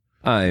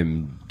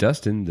I'm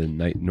Dustin, the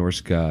Night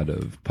Norse god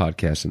of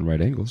podcasts and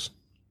right angles.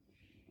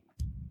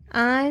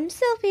 I'm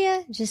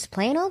Sylvia, just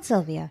plain old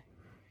Sylvia.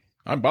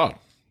 I'm Bob,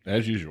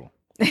 as usual.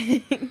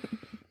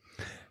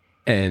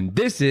 And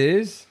this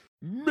is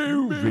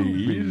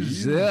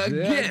Movies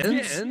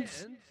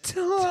Against Time. Please!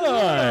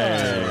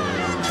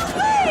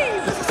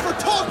 This is for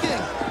talking!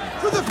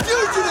 For the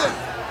fugitive!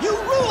 You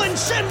ruined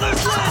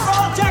Schindler's List!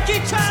 All Jackie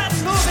Chan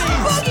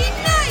movies! Boogie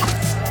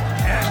Nights!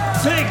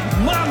 And Big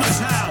Mama's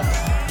House!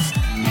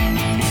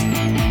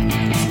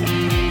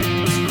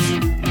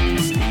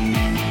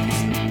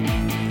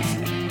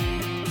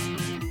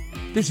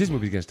 This is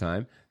Movies Against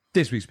Time.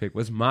 This week's pick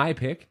was my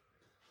pick.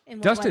 And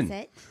what Dustin.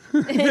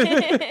 was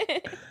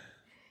it?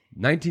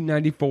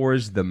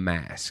 1994's The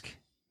Mask.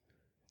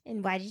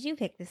 And why did you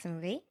pick this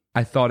movie?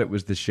 I thought it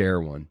was the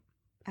Cher one.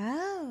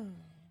 Oh.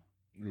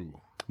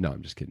 Ooh. No,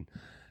 I'm just kidding.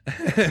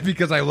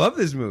 Because I love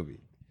this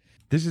movie.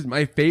 This is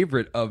my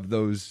favorite of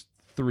those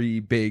three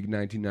big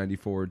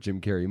 1994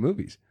 Jim Carrey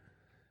movies,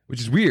 which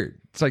is weird.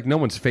 It's like no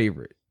one's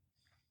favorite.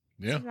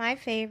 Yeah. It's my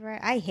favorite.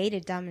 I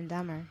hated Dumb and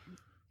Dumber.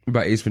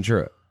 About Ace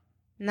Ventura.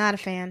 Not a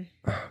fan.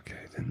 Okay,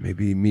 then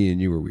maybe me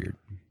and you were weird.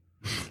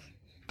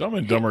 Dumb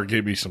and Dumber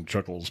gave me some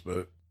chuckles,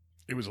 but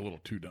it was a little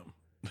too dumb.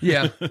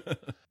 Yeah.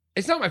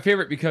 It's not my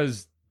favorite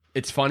because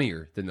it's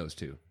funnier than those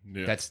two.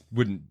 Yeah. That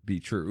wouldn't be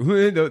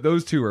true.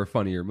 Those two are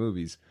funnier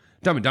movies.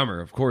 Dumb and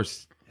Dumber, of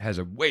course, has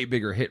a way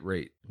bigger hit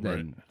rate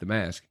than The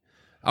Mask.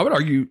 I would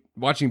argue,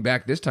 watching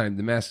back this time,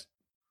 The Mask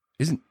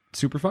isn't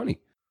super funny.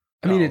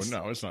 I mean, it's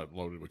not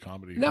loaded with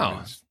comedy. No.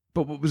 It's-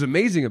 But what was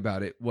amazing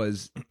about it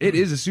was it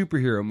is a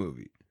superhero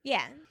movie.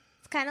 Yeah.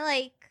 It's kind of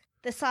like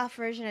the soft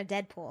version of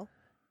Deadpool.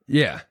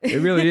 Yeah, it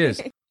really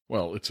is.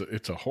 well,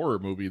 it's a horror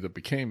movie that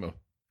became a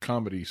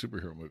comedy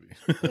superhero movie.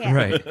 Yeah.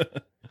 Right.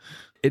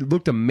 It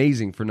looked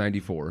amazing for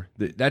 94.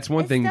 That's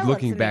one It thing still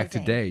looking looks back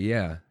amazing. today.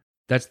 Yeah.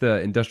 That's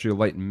the Industrial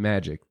Light and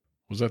Magic.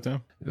 Was that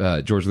them?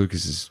 George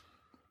Lucas's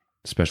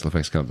special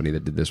effects company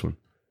that did this one.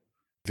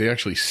 They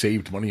actually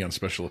saved money on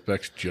special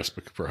effects just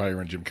for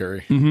hiring Jim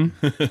Carrey.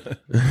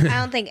 Mm-hmm. I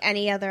don't think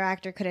any other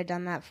actor could have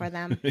done that for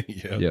them.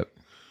 Yeah. Yep.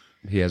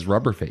 He has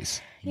rubber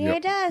face. Yeah, Yep. he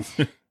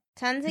does.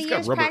 Tons of He's got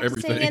years rubber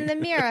practicing everything. in the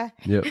mirror.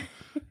 Yep.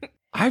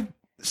 I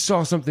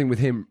saw something with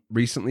him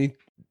recently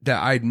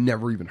that I'd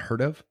never even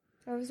heard of.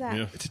 What was that?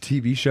 Yeah. It's a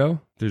TV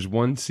show. There's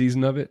one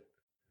season of it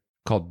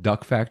called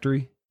Duck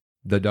Factory.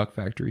 The Duck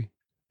Factory.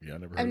 Yeah, I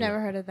never. I've never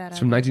heard of that. It's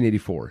from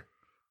 1984.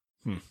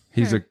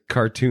 He's a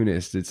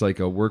cartoonist. It's like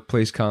a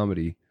workplace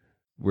comedy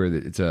where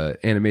it's a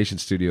animation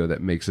studio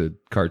that makes a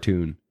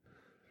cartoon.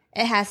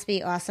 It has to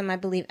be awesome. I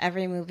believe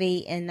every movie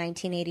in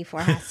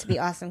 1984 has to be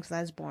awesome because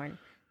I was born.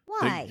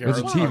 Why? It's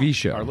a TV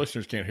show. Our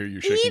listeners can't hear you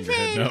shaking your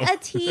head Even now. a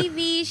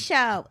TV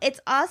show. It's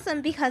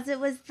awesome because it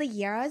was the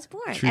year I was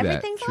born. True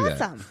that, Everything's true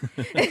that. awesome.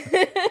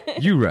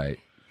 You right.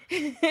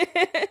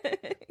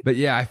 But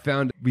yeah, I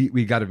found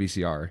we got a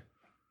VCR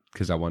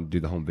because I wanted to do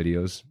the home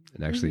videos,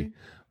 and actually,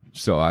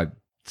 so I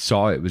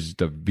saw it was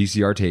just a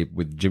VCR tape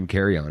with Jim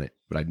Carrey on it,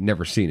 but I'd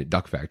never seen it.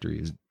 Duck Factory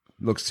it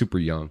looks super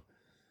young.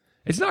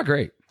 It's not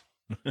great.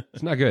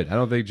 It's not good. I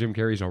don't think Jim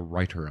Carrey's a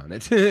writer on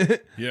it.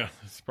 Yeah,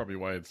 that's probably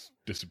why it's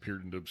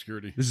disappeared into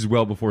obscurity. This is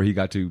well before he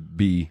got to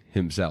be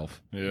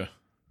himself. Yeah.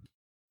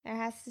 There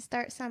has to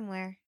start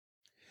somewhere.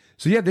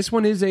 So yeah, this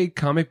one is a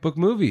comic book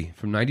movie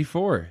from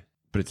 '94,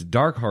 but it's a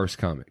Dark Horse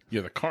comic.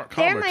 Yeah, the They're comics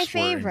my were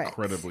favorites.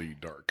 incredibly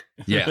dark.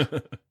 Yeah.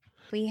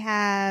 We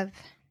have...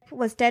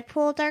 Was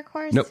Deadpool Dark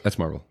Horse? Nope, that's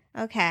Marvel.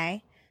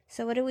 Okay.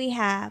 So what do we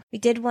have? We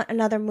did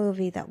another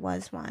movie that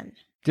was one.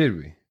 Did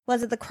we?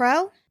 Was it The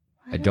Crow?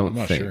 I don't I'm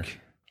not think. sure.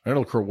 I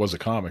know Crow was a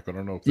comic, but I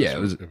don't know if Yeah, it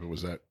was- if it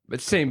was that.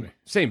 But same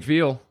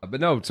feel. But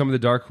no, some of the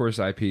Dark Horse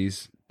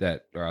IPs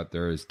that are out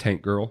there is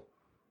Tank Girl,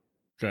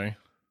 Okay.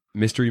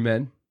 Mystery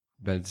Men,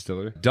 Ben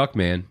Stiller,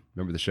 Duckman.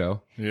 Remember the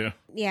show? Yeah.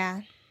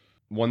 Yeah.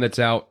 One that's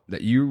out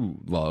that you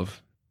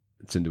love.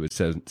 It's into its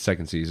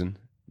second season.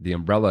 The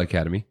Umbrella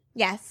Academy.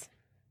 Yes.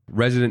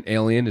 Resident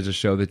Alien is a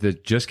show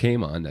that just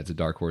came on. That's a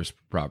Dark Horse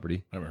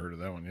property. I haven't heard of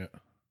that one yet.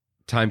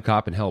 Time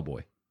Cop and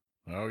Hellboy.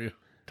 Oh, yeah.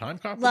 Time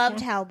Cop? was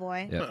Loved one?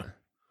 Hellboy. Yeah.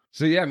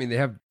 So yeah, I mean they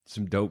have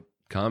some dope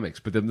comics,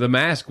 but the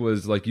Mask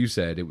was like you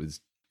said, it was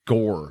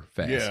gore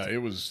fest. Yeah,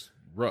 it was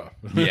rough.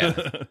 Yeah.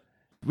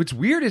 What's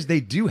weird is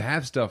they do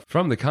have stuff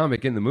from the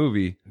comic in the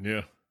movie,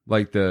 Yeah.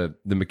 like the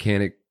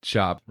mechanic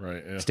shop.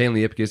 Right, yeah.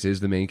 Stanley Ipkiss is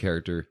the main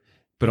character,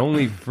 but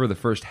only for the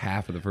first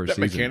half of the first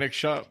That season. mechanic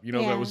shop, Yeah.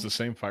 that was the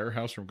same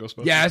firehouse from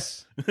Ghostbusters?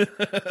 Yes.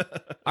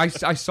 I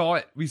saw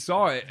it. We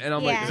saw it, and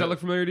I'm like, Yeah. does that look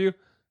familiar to you?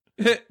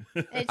 It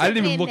I took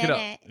didn't me even a look it up.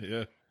 minute,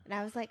 Yeah. And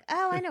I was like,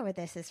 oh, I know where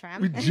this is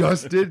from. We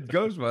just did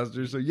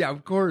Ghostbusters, so yeah,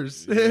 of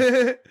course.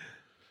 I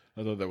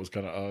thought that was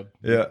kind of odd.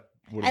 Yeah.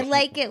 What I about-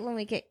 like it when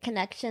we get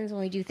connections,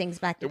 when we do things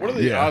back to What are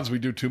back. the Yeah. odds we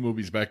do two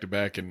movies back to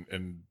back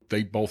and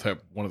they both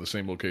have one of the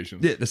same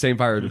locations? Yeah, the same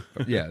fire.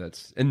 Yeah,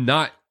 that's and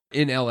not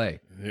in LA.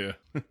 Yeah.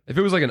 If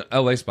it was like an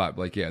LA spot,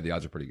 like yeah, the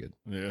odds are pretty good.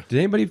 Yeah. Did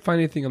anybody find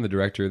anything on the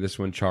director of this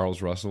one,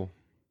 Charles Russell?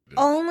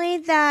 Only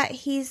that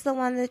he's the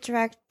one that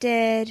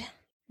directed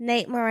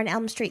Nightmare on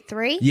Elm Street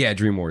 3. Yeah,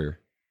 Dream Warrior.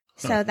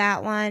 So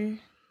that one,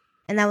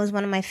 and that was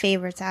one of my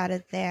favorites out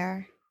of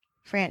their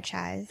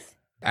franchise.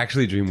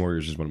 Actually, Dream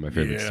Warriors is one of my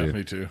favorites Yeah, too.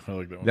 me too. I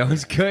like that one. That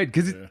one's good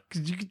because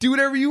you can do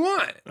whatever you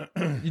want.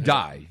 You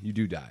die. You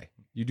do die.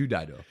 You do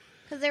die, though.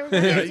 Because they were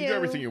going to You do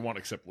everything you want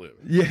except live.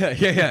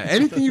 Yeah.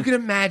 Anything you can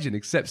imagine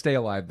except stay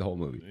alive the whole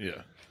movie.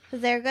 Yeah.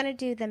 Because they were going to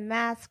do The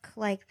Mask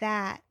like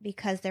that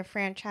because their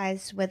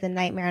franchise with The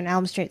Nightmare on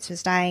Elm Street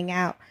was dying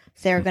out.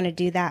 So they were going to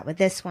do that with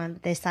this one,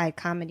 but they decided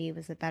comedy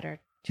was a better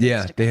choice.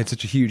 Yeah, to they go. had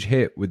such a huge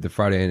hit with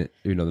the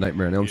the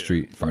Nightmare on Elm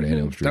Street, Friday on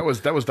Elm Street.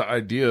 That was the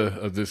idea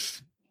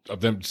of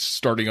them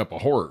starting up a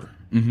horror.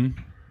 Mm-hmm.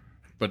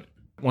 But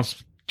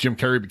once Jim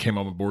Carrey became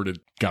on board, it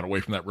got away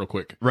from that real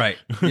quick. Right.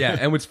 Yeah.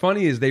 And what's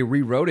funny is they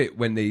rewrote it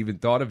when they even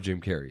thought of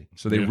Jim Carrey.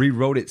 So they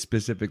rewrote it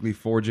specifically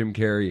for Jim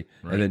Carrey.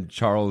 Right. And then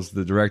Charles,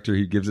 the director,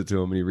 he gives it to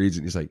him and he reads it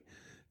and he's like,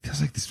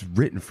 feels like this was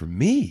written for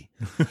me.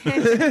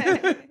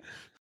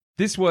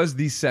 This was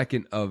the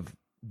second of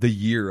the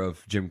year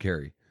of Jim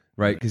Carrey,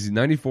 right? Because in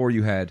 94,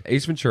 you had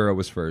Ace Ventura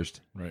was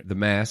first, right. The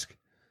Mask,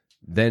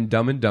 then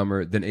Dumb and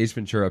Dumber, then Ace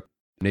Ventura,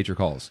 Nature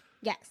Calls.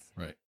 Yes.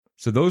 Right.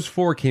 So those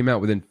 4 came out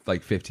within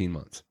like 15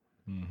 months.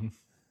 Mm-hmm.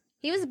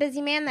 He was a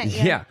busy man that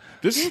year. Yeah.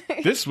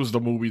 This was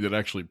the movie that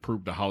actually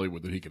proved to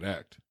Hollywood that he could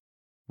act.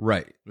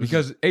 Right.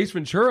 Because Ace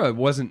Ventura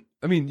wasn't,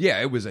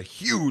 it was a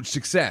huge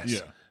success. Yeah.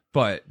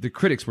 But the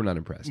critics were not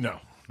impressed. No,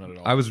 not at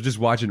all. I was just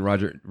watching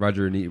Roger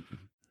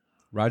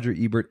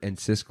Ebert and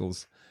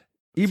Siskel's.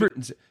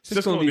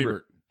 Siskel and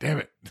Ebert. Damn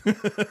it.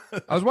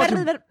 I was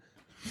watching.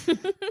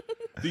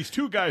 These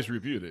two guys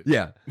reviewed it.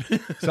 Yeah.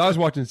 So I was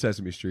watching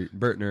Sesame Street.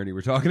 Bert and Ernie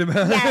were talking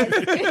about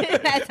it.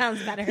 Yes. That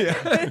sounds better. Yeah,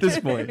 at this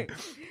point.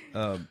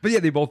 But yeah,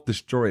 they both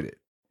destroyed it.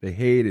 They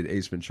hated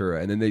Ace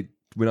Ventura. And then they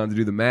went on to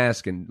do The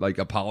Mask and like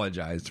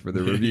apologized for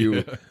the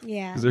review.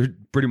 Yeah. Because they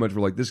pretty much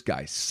were like, this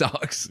guy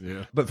sucks.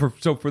 Yeah. But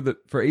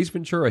for Ace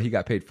Ventura, he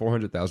got paid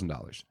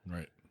 $400,000.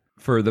 Right.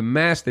 For The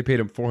Mask, they paid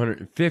him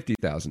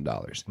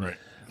 $450,000. Right.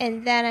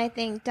 And then I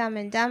think Dumb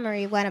and Dumber,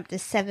 he went up to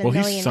 $7 Well, he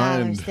million,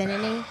 signed-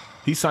 didn't he?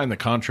 He signed the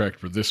contract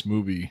for this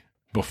movie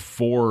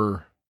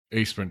before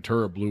Ace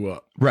Ventura blew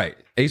up. Right.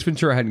 Ace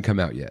Ventura hadn't come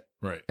out yet.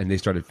 Right. And they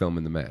started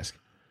filming The Mask.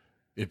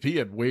 If he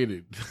had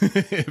waited,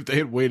 if they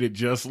had waited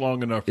just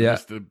long enough for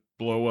this to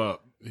blow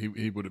up,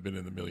 he would have been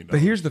in the $1 million. But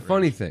here's the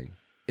funny thing,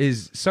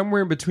 is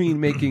somewhere in between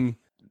making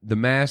The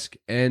Mask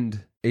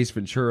and Ace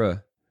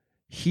Ventura,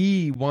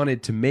 he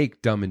wanted to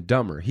make Dumb and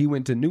Dumber. He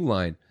went to New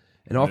Line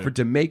and offered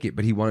to make it,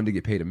 but he wanted to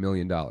get paid $1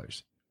 million.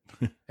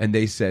 And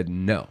they said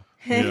no.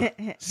 Yeah.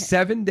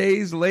 7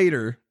 days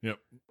later, Yep.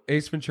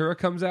 Ace Ventura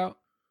comes out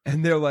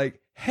and they're like,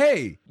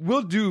 hey,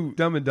 we'll do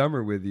Dumb and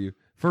Dumber with you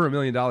for $1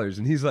 million.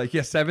 And he's like,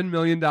 yeah, $7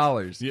 million.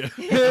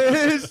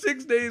 Yeah.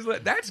 6 days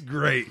later. That's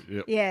great.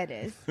 Yep. Yeah, it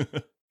is.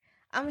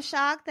 I'm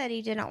shocked that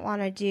he didn't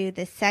want to do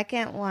the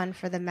second one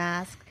for The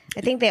Mask.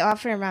 I think they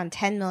offered him around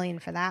 $10 million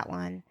for that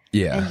one.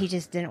 Yeah. And he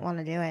just didn't want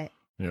to do it.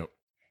 Yep.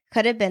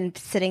 Could have been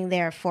sitting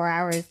there 4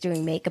 hours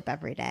doing makeup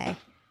every day.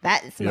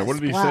 That Yeah. What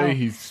did he blow. say?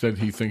 He said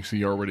he thinks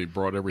he already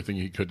brought everything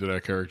he could to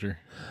that character.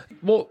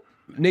 Well,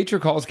 Nature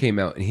Calls came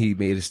out and he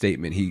made a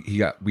statement. He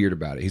got weird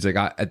about it. He's like,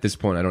 at this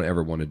point, I don't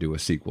ever want to do a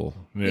sequel.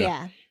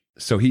 Yeah.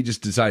 So he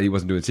just decided he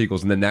wasn't doing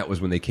sequels. And then that was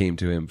when they came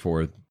to him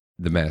for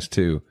The Mask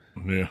 2.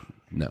 Yeah.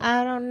 No.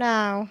 I don't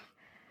know.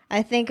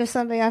 I think if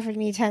somebody offered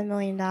me $10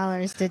 million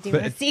to do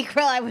a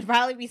sequel, I would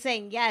probably be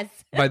saying yes.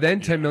 By then,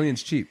 $10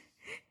 million's cheap.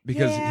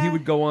 Because he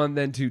would go on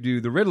then to do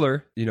The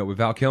Riddler, with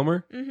Val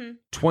Kilmer. Mm-hmm.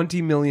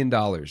 $20 million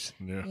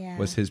Yeah.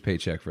 was his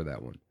paycheck for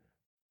that one.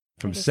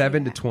 From I can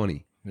 7 see to that.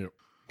 20. Yep.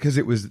 Because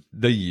it was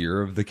the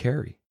year of the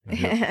Carrie.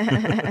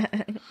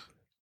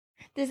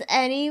 Does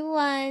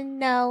anyone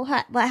know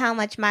how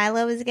much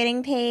Milo is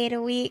getting paid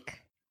a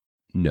week?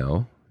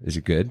 No. Is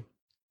it good?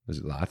 Was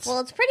it lots? Well,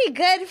 it's pretty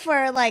good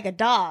for like a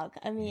dog.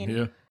 I mean,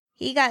 Yeah.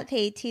 he got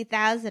paid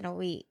 $2,000 a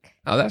week.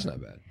 Oh, that's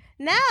not bad.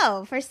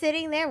 No, for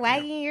sitting there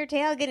wagging your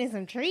tail, getting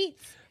some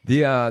treats.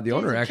 The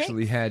owner some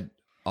actually tricks. had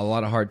a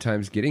lot of hard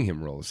times getting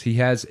him roles. He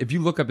has, if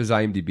you look up his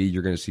IMDb,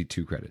 you're going to see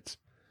 2 credits.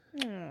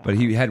 But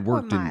he had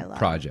worked in Milo.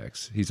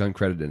 projects. He's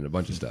uncredited in a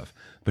bunch of stuff.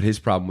 But his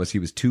problem was he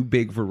was too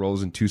big for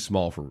roles and too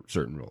small for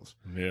certain roles.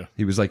 Yeah.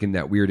 He was like in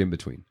that weird in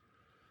between.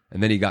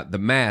 And then he got The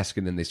Mask,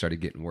 and then they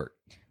started getting work.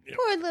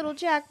 Poor little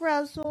Jack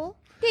Russell.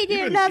 He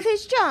didn't love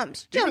his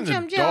jumps. Jump,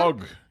 jump,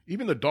 jump.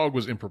 Even the dog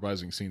was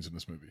improvising scenes in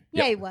this movie.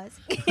 Yeah, he was.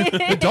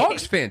 The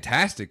dog's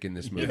fantastic in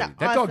this movie. an That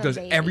dog awesome does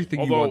baby. everything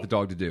you Although- want the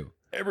dog to do.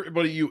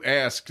 Everybody you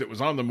ask that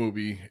was on the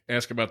movie,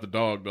 ask about the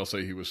dog, they'll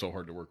say he was so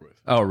hard to work with.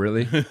 Oh,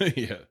 really?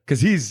 Yeah.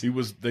 Because he's He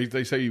was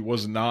they say he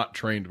was not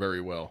trained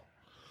very well.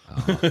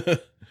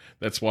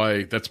 That's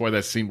why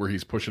that scene where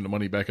he's pushing the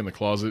money back in the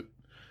closet,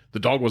 the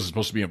dog wasn't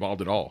supposed to be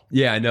involved at all.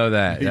 yeah, I know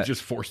that. He That-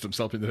 just forced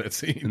himself into that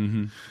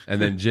scene. Mhm. And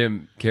then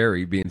Jim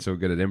Carrey, being so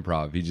good at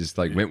improv, he just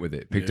like went with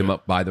it, picked him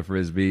up by the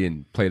frisbee,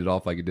 and played it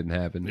off like it didn't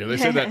happen. Yeah, they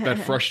say that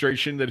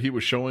frustration that he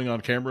was showing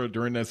on camera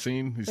during that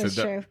scene, he That's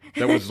said true.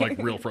 that was like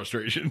real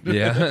frustration.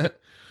 Yeah.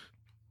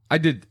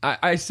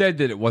 I said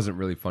that it wasn't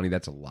really funny.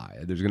 That's a lie.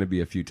 There's going to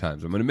be a few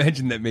times. I'm going to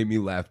imagine that made me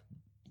laugh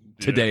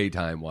today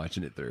time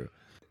watching it through.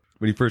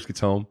 when he first gets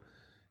home,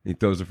 he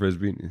throws a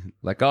frisbee. And,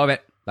 let go of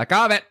it. Let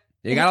go of it.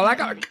 You gotta let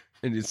go.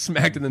 And he's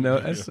smacked in the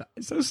nose.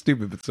 That's so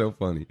stupid, but so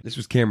funny. This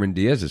was Cameron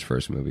Diaz's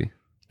first movie.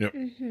 Yep.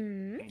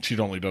 Mm-hmm. She'd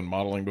only done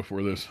modeling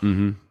before this.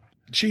 Mm-hmm.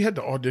 She had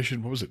to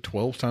audition, what was it,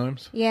 12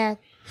 times? Yeah.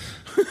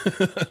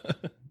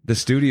 The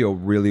studio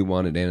really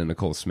wanted Anna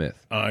Nicole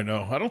Smith. I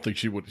know. I don't think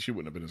she wouldn't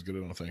have been as good, I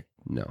don't think.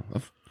 No,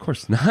 of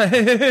course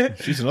not.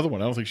 She's another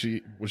one. I don't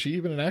think was she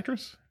even an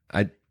actress?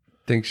 I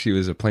think she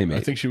was a playmate.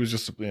 I think she was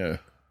just, yeah.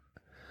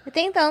 I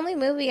think the only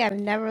movie I've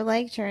never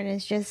liked her in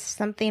is just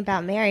Something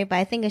About Mary, but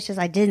I think it's just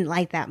I didn't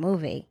like that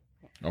movie.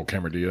 Oh,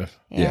 Cameron Diaz.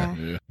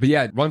 Yeah. But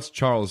yeah, once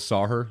Charles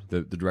saw her,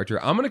 the director,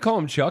 I'm going to call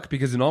him Chuck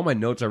because in all my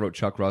notes I wrote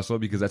Chuck Russell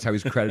because that's how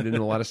he's credited in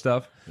a lot of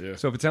stuff. Yeah.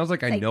 So if it sounds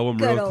like I Like know him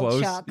good real old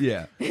close, Chuck.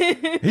 yeah.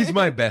 He's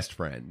my best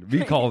friend.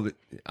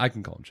 I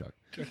can call him Chuck.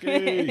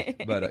 Chucky.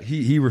 But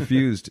he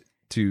refused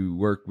to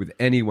work with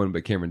anyone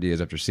but Cameron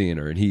Diaz after seeing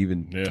her. And he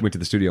even went to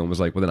the studio and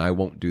was like, well, then I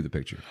won't do the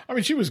picture. I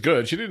mean, she was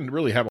good. She didn't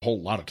really have a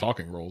whole lot of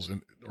talking roles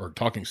or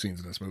talking scenes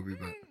in this movie,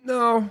 but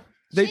No.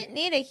 She didn't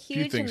need a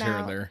few huge things here and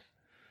amount. there.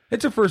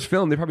 It's her first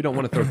film. They probably don't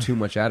want to throw too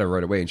much at her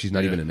right away. And she's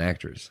not even an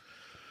actress.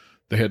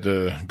 They had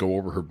to go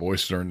over her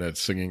voice during that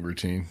singing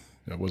routine.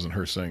 That wasn't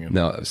her singing.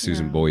 No, it was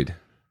Susan Boyd.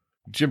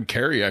 Jim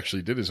Carrey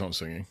actually did his own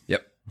singing.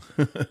 Yep.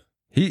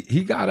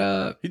 He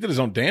got He did his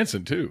own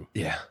dancing too,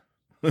 yeah.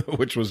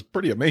 which was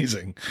pretty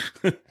amazing.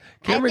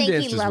 Cameron I think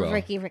danced he as loved well.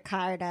 Ricky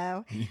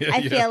Ricardo. Yeah,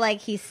 I feel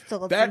like he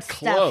stole That some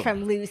club. stuff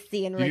from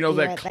Lucy and Ricky. You know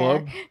that right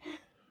club? there.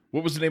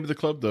 What was the name of the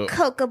club? The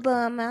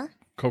Cocobama.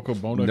 Coco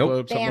Bona Nope.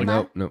 Club? Something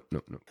like Bama.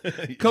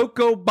 No.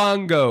 Coco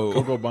Bongo. that.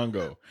 Coco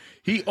Bongo.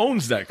 He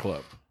owns that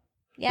club.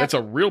 Yep. That's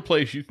a real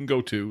place you can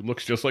go to.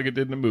 Looks just like it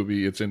did in the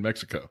movie. It's in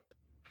Mexico.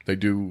 They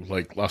do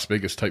like Las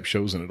Vegas type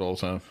shows in it all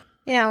the time.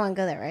 You don't want to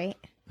go there,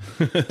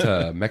 right?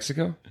 To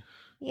Mexico?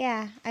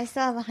 Yeah. I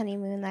still have a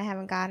honeymoon that I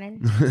haven't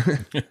gotten.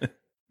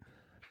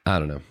 I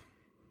don't know.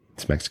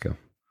 It's Mexico.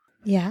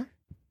 Yeah.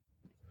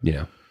 You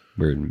know,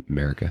 we're in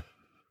America.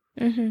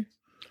 Mm-hmm.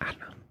 I don't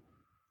know.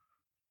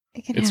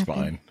 It can It's happen.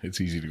 fine.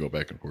 It's easy to go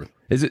back and forth.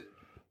 Is it?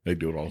 They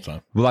do it all the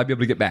time. Will I be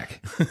able to get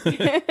back?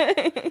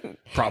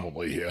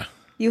 Probably, yeah.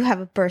 You have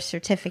a birth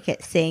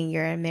certificate saying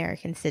you're an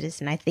American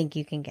citizen. I think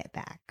you can get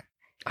back.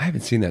 I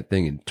haven't seen that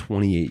thing in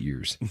 28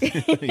 years.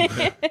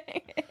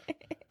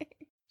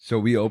 So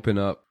we open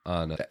up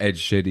on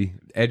Edge City.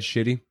 Edge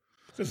City?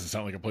 Doesn't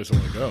sound like a place I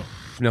want to go.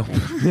 No,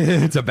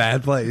 it's a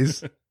bad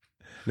place.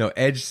 No,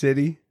 Edge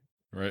City.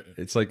 Right.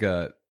 It's like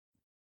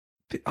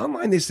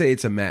online they say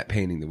it's a matte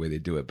painting the way they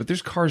do it, but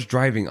there's cars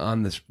driving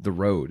on the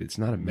road. It's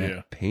not a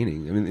matte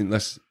painting. I mean,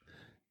 unless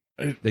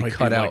It they might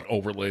cut be, out like,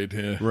 overlaid.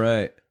 Yeah.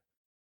 right,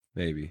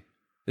 maybe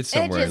it's It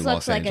somewhere just in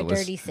looks Los like Angeles.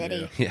 a dirty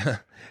city. Yeah,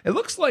 it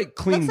looks like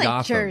clean Looks like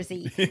Gotham.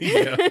 Jersey.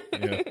 yeah.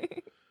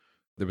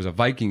 There was a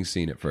Viking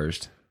scene at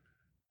first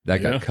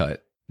that got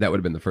cut. That would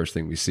have been the first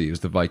thing we see. It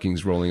was the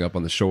Vikings rolling up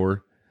on the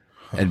shore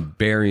and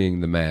burying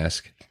the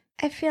mask.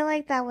 I feel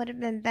like that would have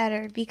been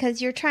better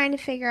because you're trying to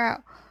figure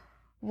out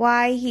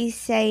why he's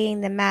saying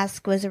the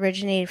mask was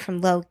originated from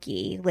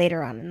Loki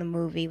later on in the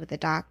movie with the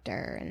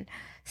doctor and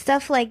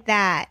stuff like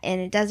that. And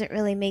it doesn't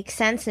really make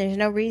sense. There's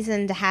no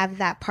reason to have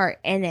that part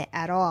in it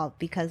at all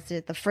because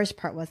the first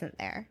part wasn't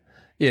there.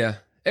 Yeah,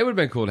 it would have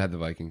been cool to have the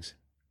Vikings.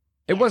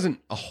 It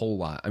wasn't a whole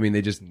lot. I mean,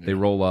 they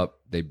roll up,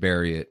 they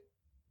bury it.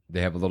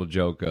 They have a little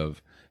joke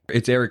of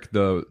it's Eric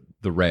the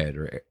Red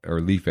or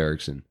Leif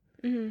Erikson.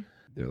 Mm-hmm.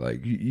 They're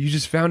like, you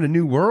just found a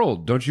new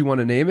world. Don't you want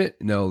to name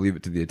it? No, leave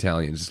it to the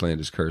Italians. This land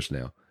is cursed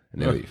now.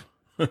 And they leave.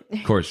 Of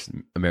course,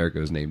 America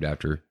is named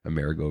after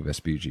Amerigo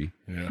Vespucci.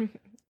 Yeah.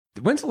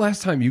 When's the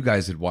last time you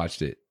guys had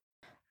watched it?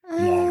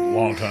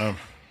 Long time.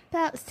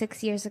 About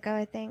 6 years ago,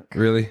 I think.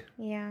 Really?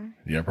 Yeah.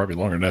 Yeah, probably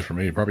longer than that for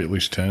me. Probably at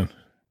least 10.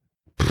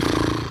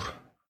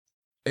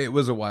 It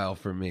was a while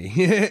for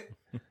me.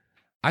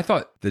 I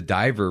thought the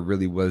diver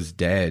really was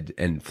dead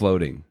and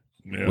floating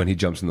when he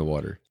jumps in the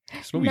water.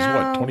 This movie's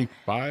what,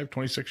 25,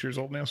 26 years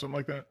old now, something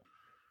like that?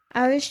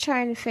 I was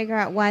trying to figure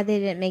out why they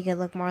didn't make it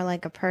look more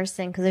like a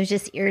person because it was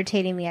just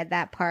irritating me at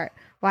that part.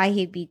 Why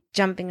he'd be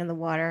jumping in the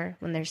water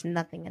when there's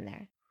nothing in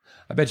there.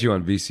 I bet you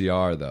on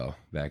VCR, though,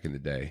 back in the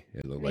day,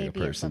 it looked like a Maybe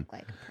it person. looked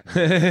like a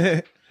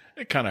person.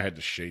 It kind of had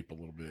the shape a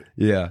little bit.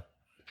 Yeah.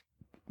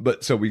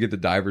 But so we get the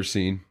diver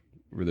scene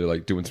where they're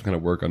like doing some kind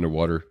of work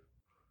underwater.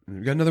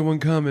 We got another one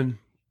coming.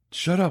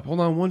 Shut up. Hold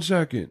on 1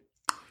 second.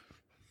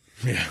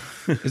 Yeah.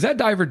 Is that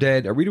diver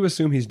dead? Are we to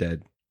assume he's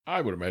dead?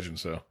 I would imagine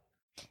so.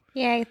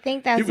 Yeah, I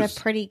think that He was was-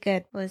 a pretty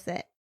good, was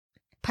it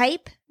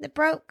pipe that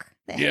broke?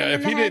 That hit Yeah, him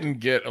if in the he head? didn't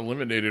get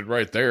eliminated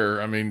right there,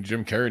 I mean,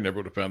 Jim Carrey never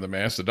would have found the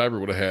mask. The diver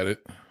would have had it.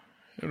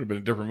 It would have been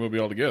a different movie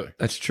altogether.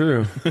 That's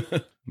true.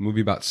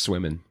 Movie about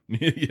swimming.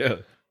 Yeah.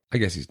 I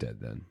guess he's dead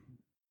then.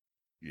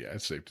 Yeah,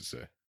 it's safe to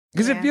say.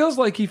 Because it Yeah. feels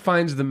like he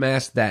finds the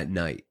mask that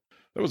night.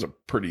 That was a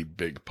pretty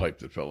big pipe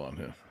that fell on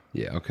him.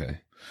 Yeah, okay.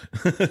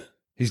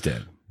 He's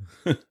dead.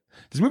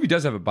 This movie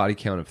does have a body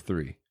count of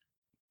 3.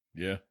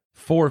 Yeah.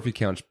 4 if you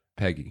count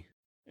Peggy.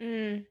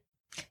 Mm.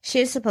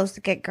 She was supposed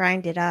to get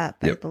grinded up,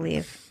 I Yep.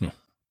 believe.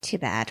 Too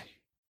bad.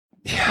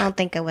 I don't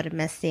think I would have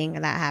missed seeing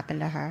that happen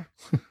to her.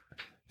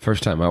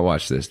 First time I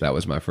watched this, that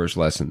was my first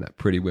lesson that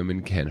pretty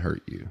women can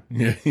hurt you.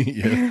 Yeah,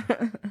 yeah.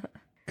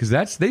 Because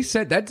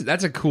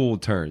that's a cool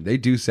turn. They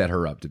do set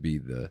her up to be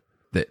the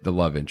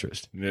love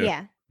interest.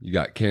 Yeah. You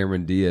got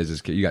Cameron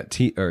Diaz, you got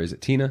is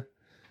it Tina?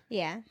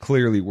 Yeah.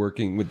 Clearly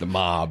working with the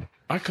mob.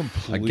 I Against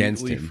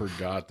completely him.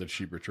 forgot that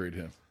she betrayed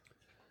him.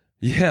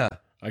 Yeah.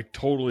 I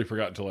totally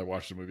forgot until I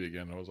watched the movie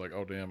again. I was like,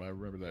 oh, damn, I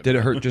remember that. Did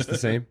it hurt just the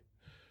same?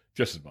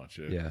 Just as much,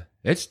 yeah. Yeah.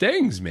 It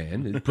stings,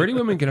 man. Pretty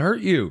women can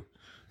hurt you.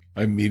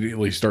 I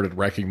immediately started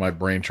racking my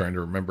brain trying to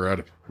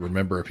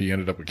remember if he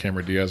ended up with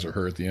Cameron Diaz or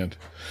her at the end.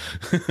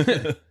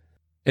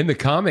 In the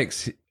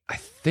comics, I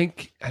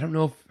don't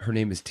know if her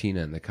name is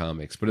Tina in the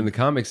comics, but in the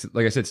comics,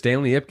 like I said,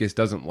 Stanley Ipkiss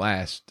doesn't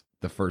last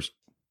the first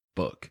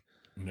book.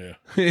 Yeah.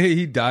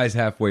 He dies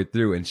halfway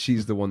through, and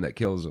she's the one that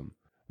kills him.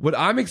 What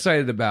I'm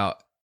excited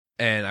about,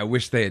 and I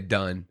wish they had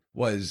done,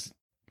 was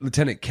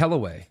Lieutenant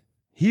Kellaway.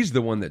 He's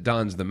the one that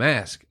dons the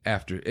mask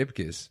after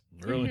Ipkiss.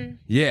 Really? Mm-hmm.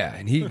 Yeah,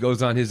 and he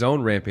goes on his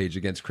own rampage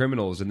against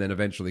criminals and then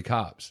eventually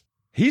cops.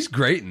 He's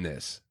great in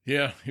this.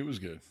 Yeah, he was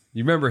good.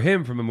 You remember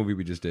him from a movie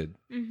we just did?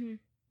 Mm-hmm.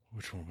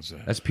 Which one was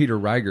that? That's Peter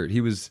Reigert.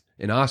 He was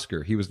in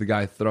Oscar. He was the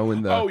guy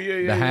throwing the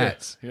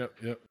hats. Yeah.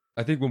 Yep.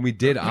 I think when we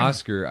did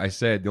Oscar, I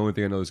said the only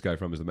thing I know this guy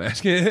from is the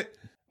mask.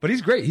 But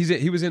he's great.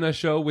 He was in a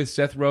show with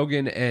Seth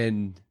Rogen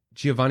and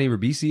Giovanni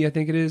Ribisi, I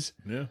think it is,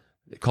 Yeah.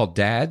 called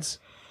Dads.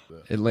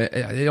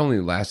 It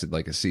only lasted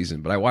like a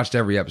season, but I watched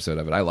every episode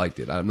of it. I liked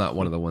it. I'm not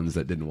one of the ones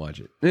that didn't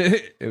watch it.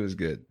 It was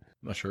good.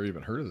 I'm not sure I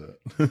even heard of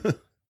that.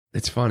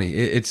 It's funny.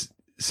 It's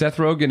Seth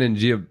Rogen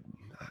and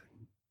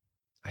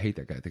I hate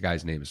that guy. The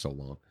guy's name is so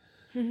long.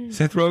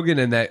 Seth Rogen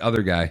and that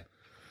other guy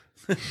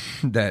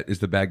that is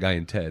the bad guy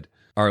in Ted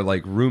are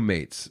like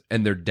roommates,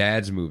 and their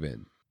dads move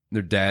in.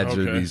 Their dads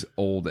are these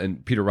old,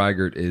 and Peter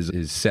Reigert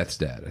is Seth's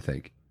dad, I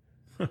think.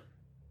 A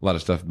lot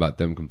of stuff about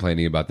them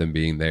complaining about them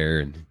being there,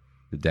 and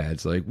the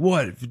dad's like,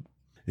 "What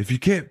if you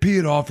can't pee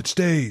it off, it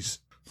stays."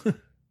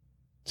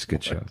 It's a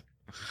good show.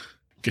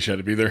 Guess you had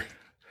to be there.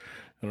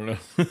 I don't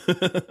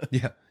know.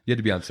 Yeah, you had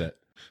to be on set.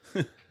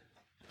 Did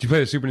you play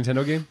the Super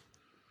Nintendo game?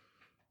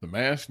 The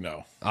Mask?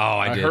 No. Oh,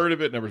 I did. heard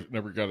of it.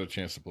 Never got a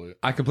chance to play it.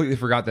 I completely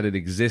forgot that it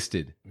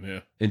existed Yeah.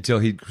 until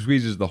he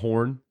squeezes the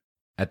horn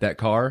at that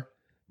car.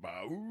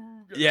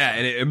 Yeah,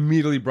 and it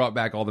immediately brought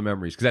back all the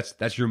memories because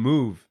that's your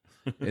move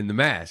in the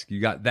Mask. You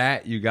got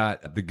that. You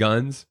got the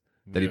guns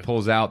that he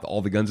pulls out,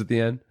 all the guns at the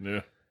end.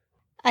 Yeah.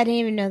 I didn't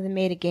even know they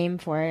made a game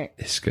for it.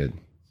 It's good.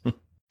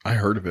 I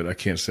heard of it. I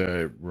can't say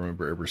I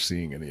remember ever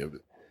seeing any of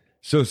it.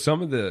 So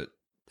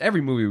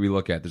every movie we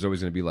look at, there's always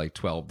going to be like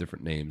 12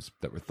 different names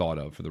that were thought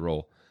of for the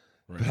role.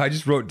 Right. But I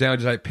just wrote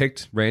down, I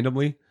picked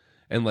randomly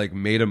and like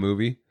made a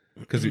movie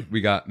because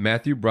we got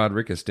Matthew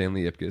Broderick as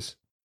Stanley Ipkiss,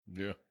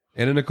 Yeah.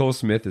 Anna Nicole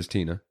Smith as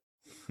Tina,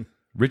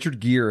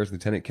 Richard Gere as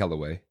Lieutenant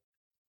Kellaway,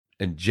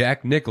 and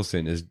Jack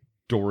Nicholson as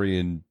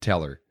Dorian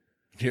Teller.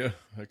 Yeah,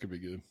 that could be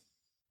good.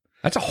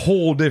 That's a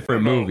whole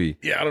different movie.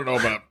 Yeah, I don't know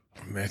about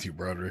Matthew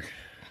Broderick.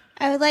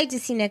 I would like to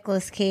see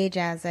Nicolas Cage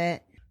as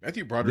it.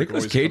 Matthew Broderick.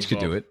 Nicolas always Cage comes could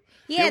do off- it.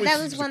 Yeah, always that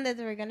was seems one that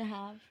they were going to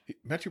have.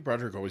 Matthew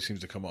Broderick always seems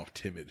to come off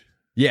timid.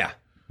 Yeah.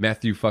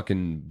 Matthew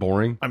fucking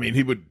boring. I mean,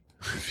 he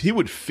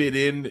would fit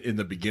in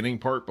the beginning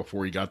part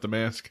before he got the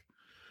mask.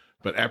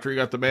 But after he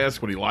got the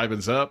mask, when he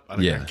livens up, I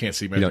can't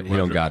see Matthew He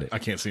don't got it. I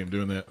can't see him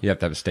doing that. You have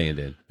to have a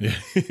stand-in. Yeah.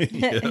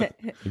 It'd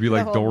be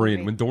like whole Dorian.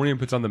 movie. When Dorian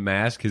puts on the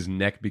mask, his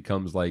neck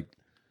becomes like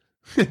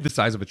the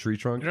size of a tree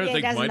trunk. You know, Yeah, I it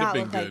think does might have not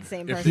been look like good. the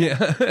same If- person.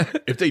 Yeah.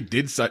 If they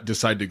did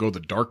decide to go the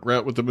dark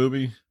route with the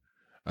movie,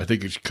 I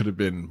think it could have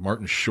been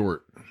Martin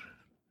Short.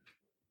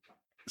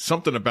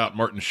 Something about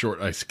Martin Short,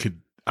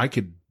 I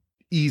could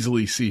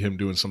easily see him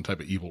doing some type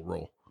of evil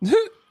role.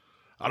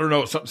 I don't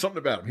know, something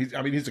about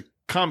him. He's a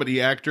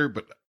comedy actor,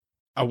 but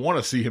I want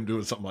to see him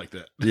doing something like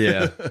that.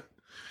 Yeah.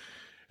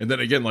 And then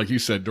again, like you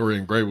said,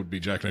 Dorian Gray would be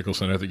Jack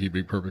Nicholson. I think he'd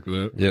be perfect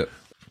with that Yep.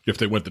 if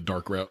they went the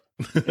dark route.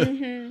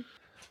 Hmm.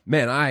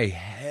 Man, I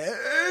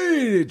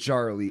hated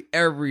Charlie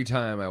every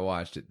time I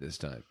watched it this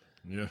time.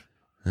 Yeah,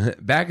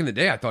 Back in the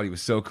day, I thought he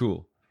was so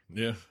cool.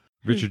 yeah.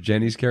 Richard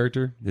Jennings'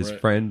 character, his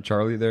Right. friend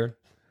Charlie there.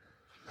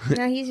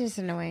 No, he's just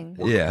annoying.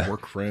 Yeah.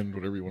 Work friend,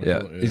 whatever you want to Yeah.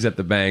 call it. He's at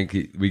the bank.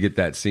 We get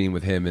that scene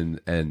with him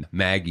and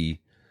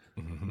Maggie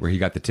where he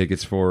got the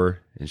tickets for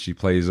her and she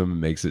plays them and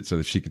makes it so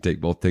that she could take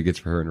both tickets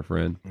for her and her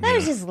friend. That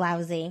was just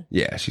lousy.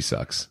 Yeah, she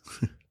sucks.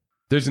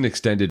 There's an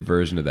extended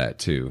version of that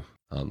too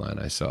online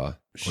I saw.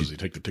 Does he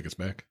take the tickets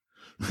back?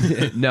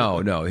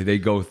 No, they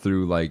go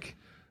through like,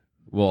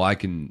 well, I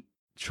can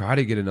try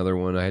to get another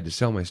one. I had to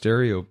sell my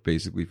stereo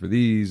basically for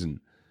these, and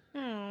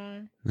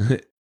Hmm.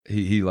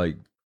 he like,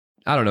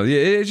 I don't know. Yeah,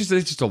 it's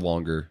just a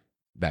longer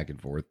back and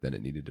forth than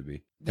it needed to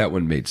be. That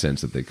one made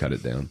sense that they cut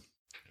it down.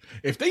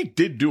 If they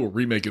did do a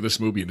remake of this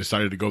movie and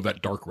decided to go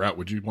that dark route,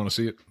 would you want to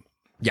see it?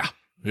 Yeah,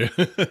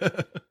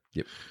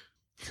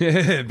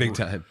 Yeah. big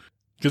time.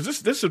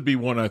 Because this would be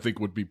one I think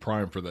would be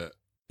prime for that.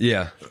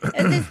 Yeah, Would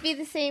this be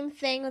the same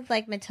thing with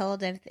like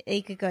Matilda? If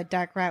they could go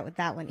dark route with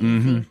that one easy.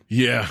 Mhm.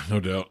 Yeah, no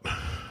doubt.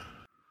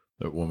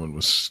 That woman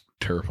was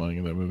terrifying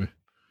in that movie.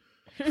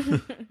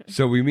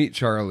 So we meet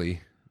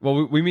Charlie.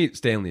 Well, we meet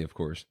Stanley, of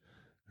course,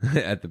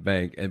 at the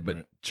bank, but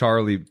Right.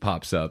 Charlie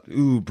pops up.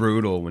 Ooh,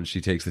 brutal when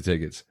she takes the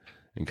tickets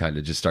and kind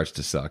of just starts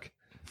to suck.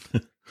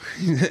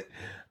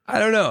 I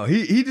don't know.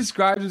 He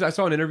describes. I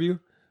saw an interview,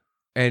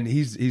 and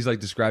he's like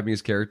describing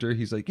his character.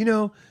 He's like,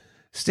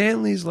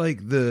 Stanley's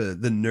like the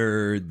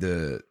nerd,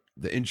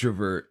 the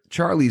introvert.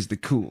 Charlie's the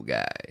cool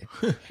guy.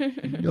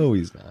 No,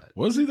 he's not.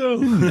 Was he though?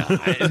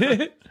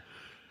 Not.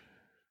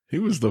 He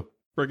was the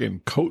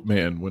friggin' coat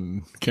man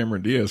when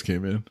Cameron Diaz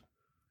came in.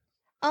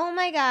 Oh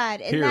my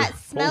God. And Here, that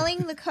hold- smelling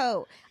the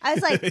coat. I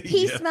was like,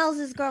 he Yeah. smells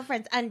his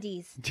girlfriend's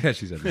undies. Yeah,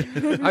 she said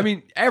that. I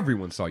mean,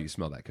 everyone saw you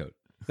smell that coat.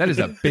 That is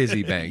a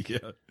busy bank. Yeah.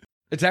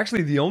 It's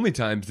actually the only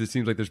times it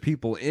seems like there's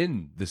people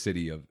in the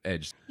city of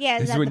Edge. Yeah,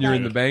 It's that's when the you're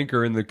bank. in the bank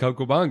or in the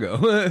Coco Bongo.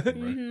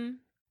 Mm-hmm.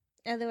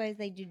 Otherwise,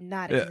 they do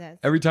not Yeah, exist.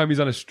 every time he's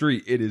on a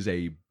street, it is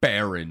a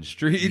barren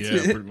street.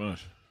 Yeah, pretty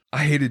much.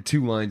 I hated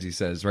two lines he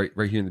says right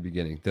here in the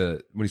beginning. When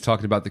he's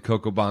talking about the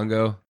Coco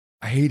Bongo,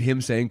 I hate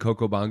him saying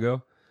Coco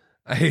Bongo.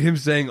 I hate him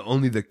saying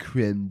only the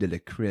creme de la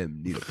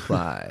creme need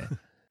apply.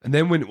 And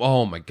then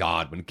oh my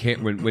God, when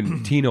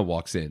Tina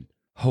walks in,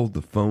 hold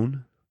the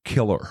phone,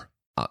 killer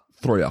at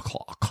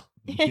 3:00.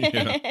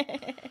 Yeah.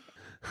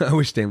 I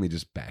wish Stanley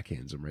just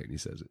backhands him right when he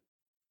says it.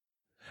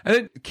 And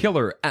then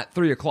killer at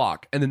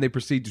 3:00, and then they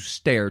proceed to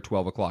stare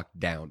 12:00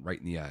 down right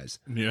in the eyes.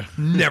 Yeah.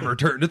 Never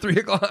turn to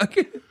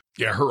 3:00.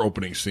 Yeah, her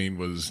opening scene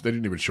was, they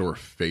didn't even show her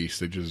face.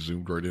 They just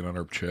zoomed right in on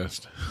her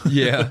chest.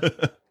 Yeah.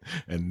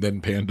 And then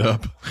panned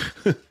up.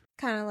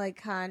 Kind of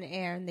like Con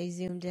Air, and they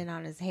zoomed in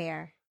on his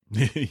hair.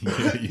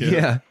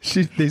 Yeah.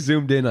 They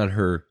zoomed in on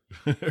her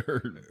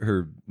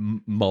Her-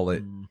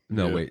 mullet.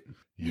 No, Yeah. wait.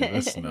 Yeah,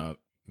 that's not,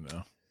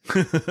 no.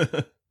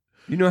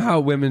 You know how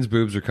women's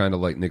boobs are kind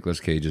of like Nicolas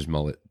Cage's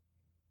mullet?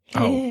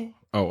 Oh,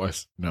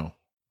 no.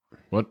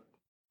 What?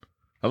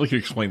 I'd like you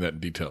to explain that in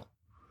detail.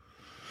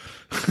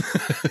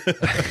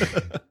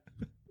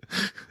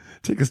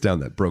 Take us down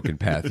that broken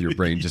path your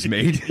brain just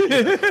made.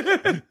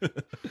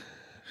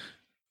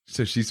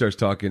 So she starts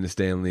talking to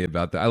Stanley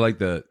about I like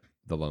the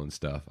loan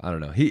stuff. I don't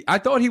know. I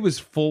thought he was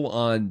full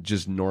on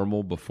just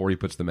normal before he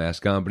puts the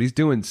mask on, but he's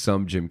doing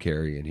some Jim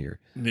Carrey in here.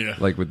 Yeah.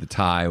 Like with the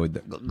tie, with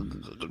the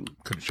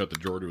Couldn't shut the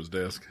drawer to his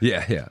desk.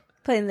 yeah.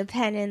 Putting the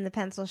pen in the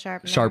pencil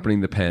sharpener. Sharpening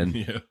the pen.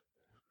 Yeah.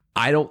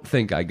 I don't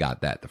think I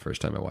got that the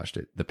first time I watched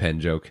it. The pen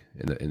joke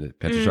in the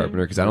pencil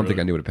sharpener, because I don't think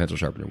I knew what a pencil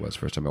sharpener was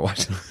first time I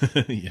watched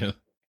it. Yeah.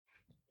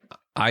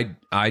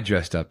 I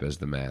dressed up as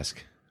the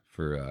mask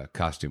for a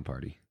costume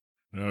party,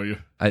 Oh, yeah.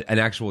 an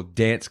actual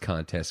dance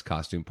contest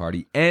costume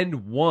party,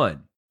 and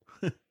won.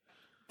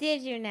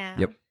 Did you now?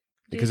 Yep. Do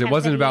Because you it have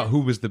wasn't video? about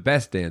who was the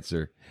best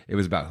dancer; it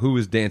was about who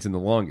was dancing the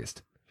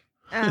longest.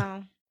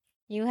 Oh,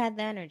 you had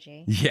the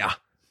energy. Yeah.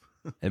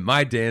 And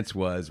my dance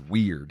was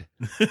weird,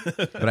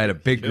 but I had a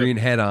big green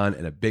head on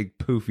and a big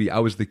poofy. I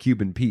was the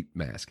Cuban Pete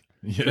mask.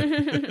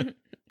 Yeah.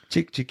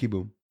 Chick chicky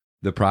boom.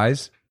 The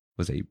prize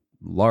was a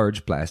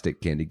large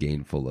plastic candy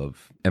cane full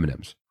of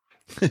M&Ms.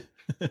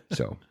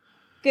 So,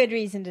 Good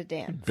reason to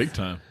dance. Big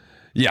time.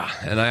 yeah,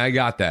 and I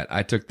got that.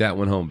 I took that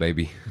one home,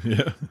 baby.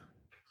 Yeah.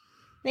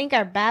 I think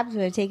our Babs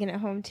would have taken it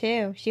home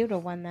too. She would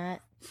have won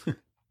that.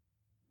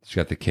 She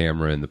got the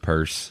camera in the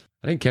purse.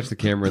 I didn't catch the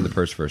camera in the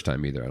purse first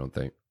time either, I don't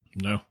think.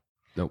 No.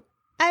 Nope.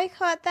 I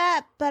caught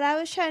that, but I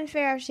was trying to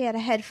figure out if she had a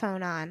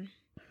headphone on.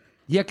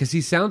 Yeah, because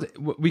he sounds.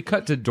 We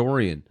cut to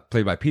Dorian,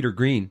 played by Peter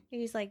Green.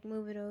 He's like,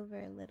 move it over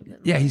a little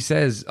bit. Yeah, more. he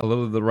says a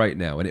little to the right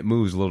now, and it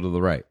moves a little to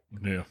the right.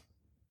 Yeah.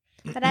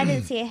 But I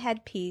didn't see a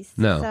headpiece.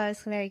 No. So I was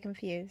very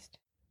confused.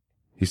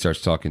 He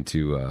starts talking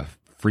to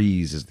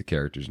Freeze is the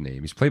character's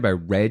name. He's played by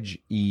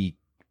Reg E.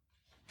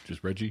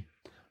 Just Reggie.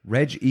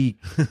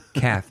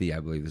 Cathy, I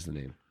believe is the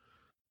name.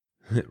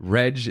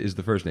 Reg is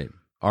the first name.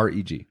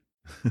 R-E-G.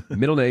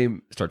 Middle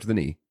name starts with an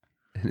E.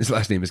 And his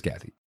last name is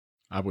Cathy.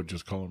 I would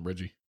just call him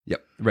Reggie.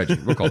 Yep, Reggie.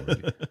 We'll call him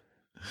Reggie.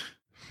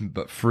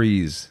 But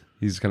Freeze,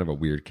 he's kind of a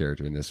weird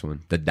character in this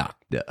one. The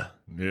doctor.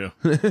 Yeah.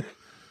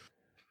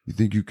 You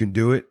think you can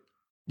do it?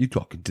 You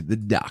talking to the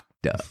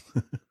doctor.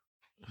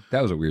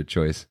 That was a weird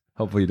choice.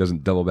 Hopefully he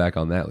doesn't double back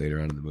on that later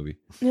on in the movie.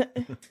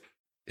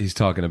 He's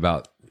talking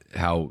about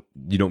how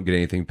you don't get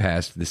anything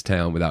past this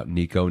town without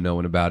Nico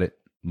knowing about it.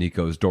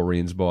 Nico's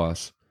Dorian's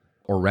boss.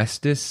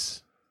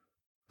 Orestes.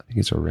 I think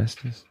it's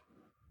Orestes.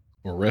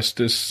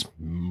 Orestes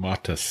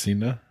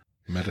Matasina.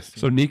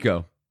 So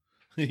Nico.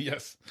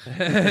 Yes.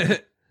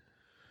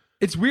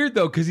 It's weird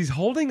though, because he's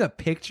holding a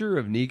picture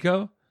of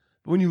Nico.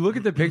 But when you look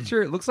at the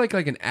picture, it looks like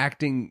an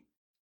acting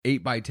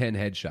 8x10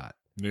 headshot.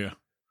 Yeah.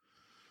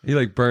 He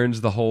like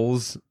burns the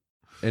holes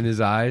in his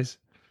eyes.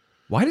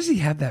 Why does he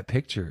have that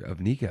picture of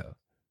Nico?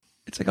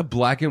 It's like a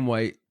black and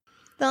white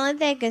The only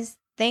thing I could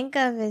think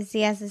of is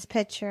he has this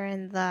picture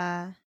in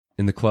the...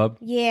 in the club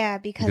Yeah,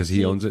 because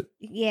he owns it.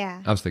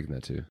 Yeah. I was thinking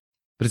that too.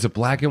 But it's a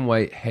black and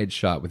white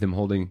headshot with him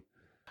holding.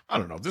 I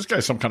don't know. This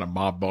guy's some kind of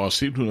mob boss.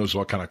 Who knows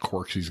what kind of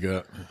quirks he's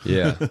got?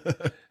 Yeah.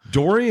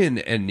 Dorian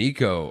and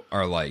Nico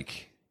are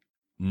like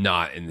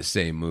not in the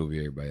same movie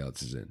everybody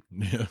else is in.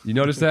 Yeah. You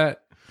notice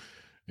that?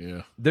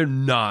 Yeah. They're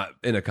not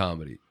in a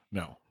comedy.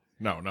 No,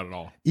 not at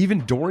all.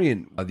 Even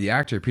Dorian, the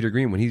actor Peter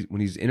Green, when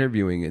he's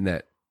interviewing in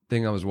that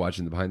thing I was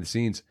watching, the behind the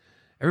scenes,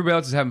 everybody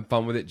else is having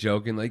fun with it,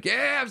 joking like,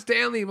 "Yeah, I'm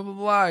Stanley, blah blah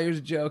blah. Here's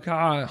a joke,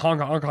 honk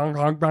honk honk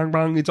honk bang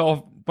bang." It's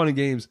all fun and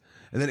games,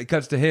 and then it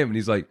cuts to him, and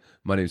he's like,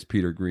 "My name's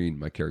Peter Green.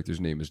 My character's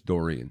name is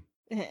Dorian,"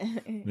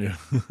 Yeah.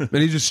 and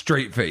he's just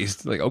straight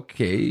faced, like,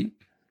 "Okay."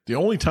 The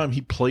only time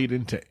he played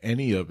into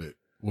any of it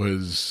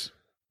was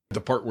the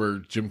part where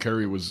Jim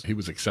Carrey was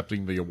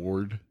accepting the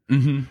award,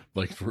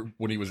 like for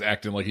when he was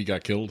acting like he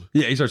got killed.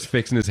 Yeah, he starts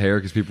fixing his hair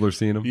because people are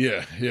seeing him.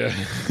 Yeah.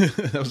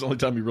 That was the only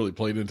time he really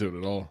played into it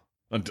at all.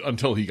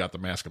 Until he got the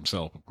mask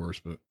himself, of course.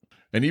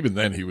 And even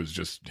then, he was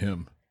just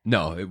him.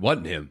 No, it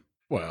wasn't him.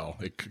 Well,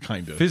 it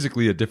kind of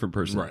Physically a different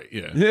person. right.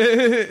 Yeah,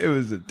 It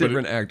was a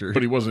different actor.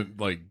 but he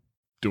wasn't like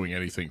doing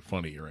anything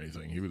funny or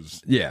anything. He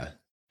was Yeah.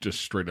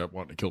 just straight up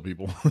wanting to kill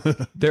people.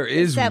 There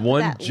is Except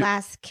one that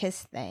last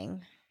kiss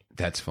thing.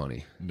 that's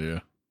funny. Yeah.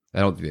 I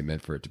don't think they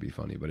meant for it to be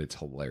funny, but it's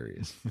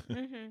hilarious.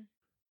 Mm-hmm.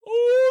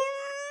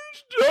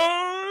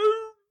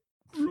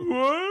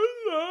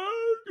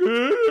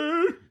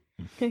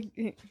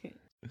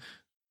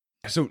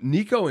 So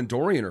Nico and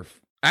Dorian are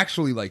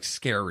actually like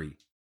scary,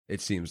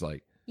 it seems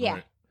like. Yeah.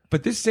 Right.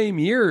 But this same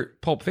year,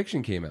 Pulp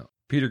Fiction came out.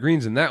 Peter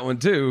Green's in that one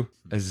too,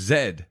 as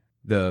Zed,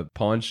 the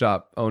pawn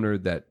shop owner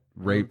that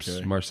rapes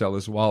Okay.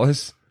 Marcellus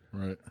Wallace.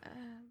 Right.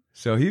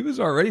 So he was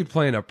already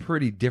playing a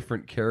pretty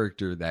different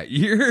character that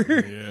year.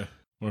 Yeah.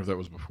 Wonder if that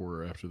was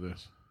before or after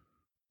this.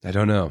 I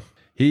don't know.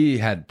 He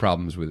had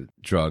problems with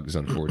drugs,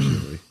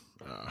 unfortunately.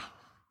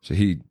 So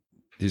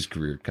his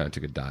career kind of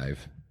took a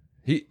dive.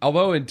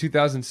 Although in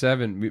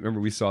 2007, remember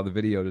we saw the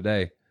video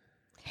today.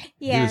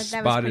 Yeah,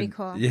 that was pretty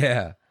cool.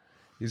 Yeah,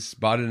 he was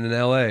spotted in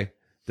L.A.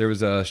 There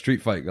was a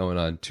street fight going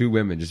on. 2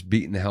 women just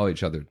beating the hell out of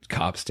each other.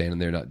 Cops standing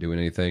there not doing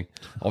anything.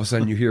 All of a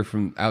sudden, you hear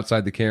from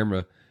outside the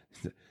camera,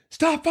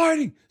 "Stop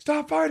fighting!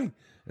 Stop fighting!"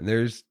 And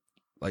there's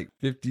like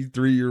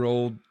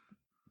 53-year-old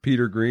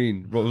Peter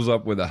Green rolls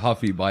up with a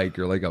Huffy bike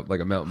or like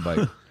a mountain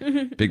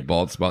bike, big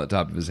bald spot on the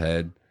top of his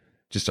head.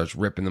 Just starts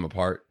ripping them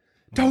apart.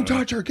 "Don't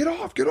touch her! Get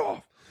off! Get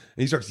off!"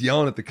 And he starts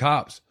yelling at the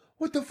cops.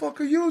 "What the fuck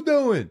are you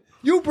doing?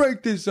 You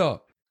break this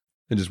up!"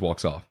 And just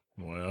walks off.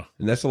 Well,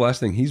 And that's the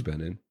last thing he's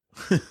been in.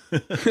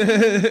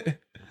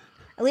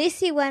 At least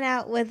he went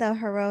out with a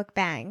heroic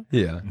bang.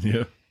 Yeah.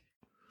 yeah.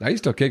 Now he's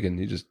still kicking.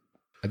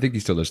 I think he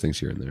still does things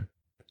here and there.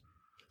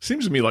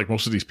 Seems to me like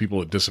most of these people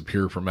that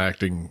disappear from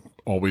acting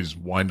always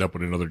wind up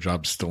with another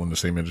job still in the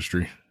same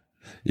industry.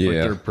 Like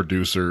Yeah.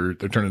 they're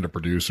turning into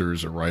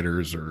producers or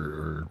writers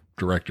or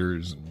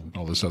directors and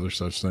all this other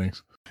such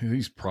things.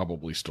 He's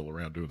probably still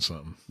around doing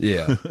something.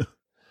 Yeah.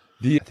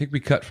 I think we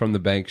cut from the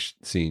bank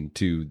scene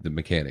to the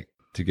mechanic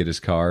to get his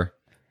car.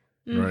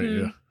 Right,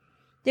 Mhm. yeah.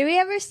 Did we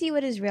ever see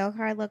what his real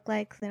car looked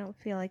like? 'Cause I don't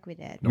feel like we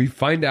did. We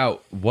find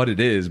out what it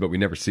is, but we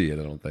never see it,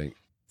 I don't think.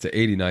 It's an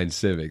 89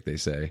 Civic, they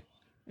say.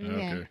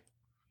 Okay.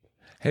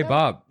 Hey,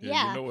 Bob.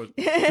 Yeah. You know what?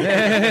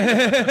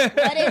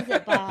 What is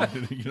it, Bob?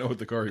 You know what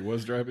the car he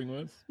was driving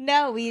was?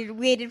 No, we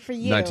waited for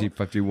you.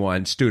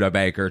 1951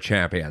 Studebaker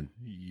Champion.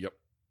 Yep.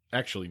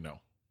 Actually, no.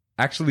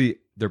 Actually,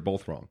 they're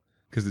both wrong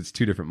because it's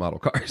 2 different model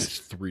cars. It's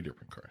 3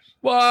 different cars.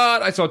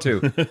 What? I saw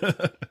 2.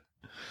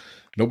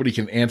 Nobody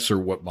can answer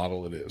what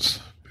model it is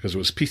because it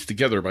was pieced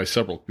together by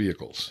several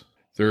vehicles.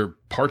 There are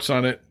parts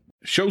on it.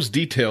 Shows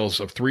details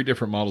of 3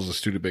 different models of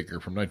Studebaker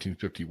from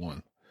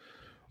 1951.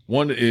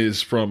 One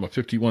is from a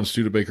 51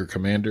 Studebaker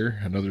Commander,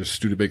 another is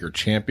Studebaker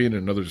Champion,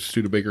 and another is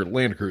Studebaker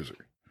Land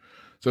Cruiser.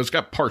 So it's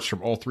got parts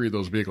from all 3 of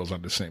those vehicles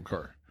on the same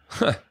car.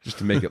 Just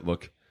to make it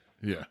look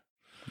Yeah.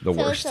 the So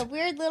worst. it's a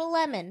weird little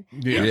lemon.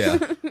 Yeah.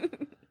 Yeah.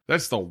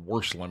 That's the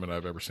worst lemon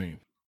I've ever seen.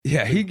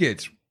 Yeah, he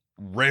gets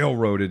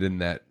railroaded in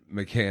that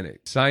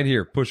mechanic. Sign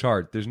here, push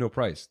hard. There's no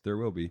price. There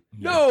will be.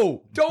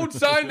 No, don't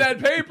sign that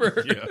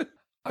paper. Yeah.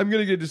 I'm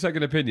going to get a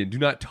second opinion. Do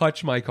not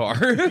touch my car.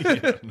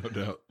 Yeah, no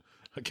doubt.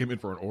 I came in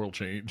for an oil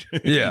change.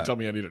 Yeah. You tell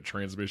me I need a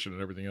transmission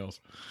and everything else.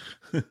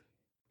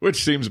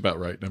 Which seems about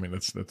right. I mean,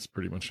 that's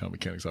pretty much how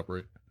mechanics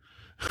operate.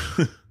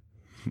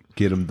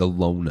 Get him the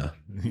Lona.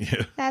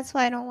 Yeah. That's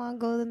why I don't want to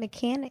go to the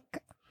mechanic.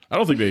 I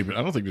don't think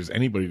there's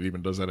anybody that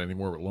even does that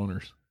anymore with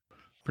loaners.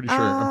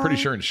 I'm pretty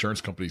sure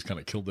insurance companies kind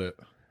of killed that.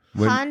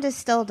 Honda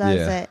still does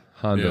it.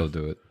 Honda Yeah. will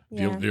do it.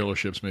 Yeah.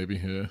 Dealerships maybe,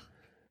 yeah.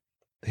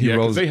 He Yeah, 'cause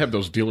rolls. they have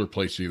those dealer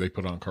plates they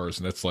put on cars,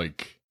 and that's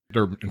like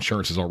their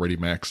insurance is already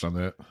maxed on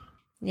that.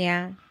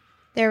 Yeah.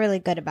 They're really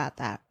good about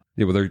that.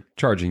 Yeah, well, they're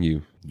charging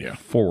you Yeah.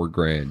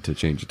 $4,000 to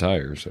change a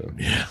tire. So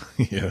Yeah.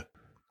 Yeah.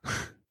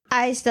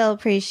 I still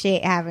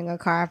appreciate having a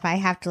car if I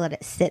have to let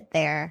it sit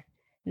there,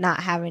 not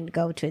having to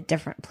go to a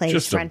different place,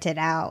 Just a- rent it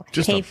out,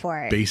 Just pay a for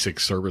it. basic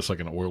service like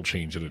an oil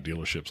change at a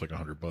dealership's like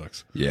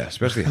 $100. yeah,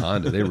 especially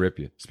Honda, they rip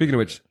you. Speaking of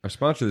which, our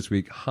sponsor this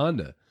week,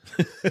 Honda,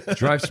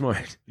 Drive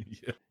Smart.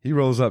 Yeah. He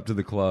rolls up to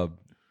the club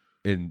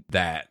in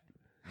that.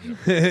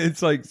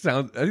 It's like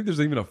sound. I think there's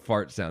even a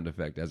fart sound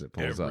effect as it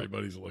pulls up.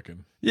 Everybody's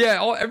looking.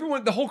 Yeah,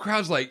 everyone, the whole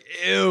crowd's like,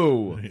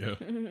 "Ew." Yeah.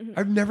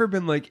 I've never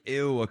been like,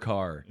 "Ew," a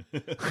car.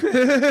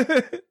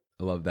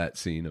 I love that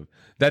scene.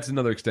 That's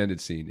another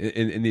extended scene.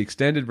 In the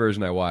extended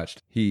version I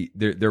watched,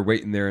 they're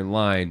waiting there in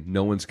line.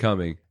 No one's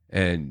coming.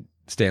 And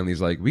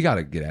Stanley's like, we got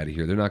to get out of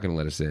here. They're not going to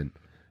let us in.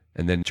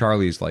 And then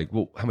Charlie's like,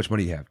 well, how much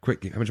money do you have?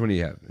 Quick, how much money do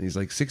you have? And he's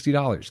like,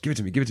 $60. Give it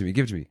to me, give it to me,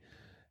 give it to me.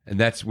 And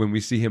that's when we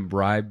see him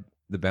bribe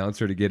the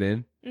bouncer to get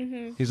in.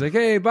 Mm-hmm. He's like,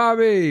 hey,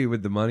 Bobby,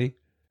 with the money.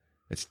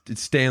 It's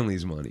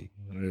Stanley's money.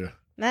 Yeah.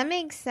 That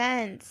makes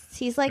sense.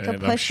 He's like a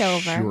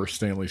pushover. I'm sure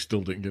Stanley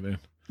still didn't get in.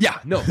 Yeah,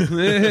 no.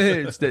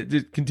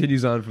 It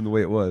continues on from the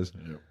way it was.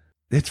 Yep.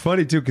 It's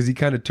funny, too, because he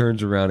kind of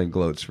turns around and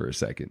gloats for a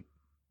second.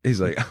 He's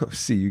like, I'll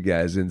see you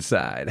guys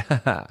inside.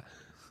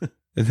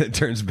 And then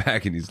turns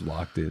back and he's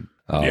locked in.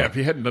 Yeah, if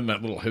he hadn't done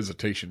that little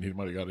hesitation, he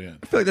might have got in.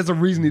 I feel like that's a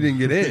reason he didn't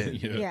get in.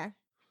 Yeah.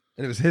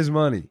 And it was his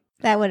money.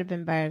 That would have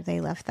been better if they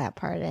left that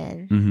part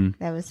in. Mm-hmm.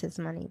 That was his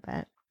money,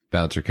 but...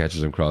 Bouncer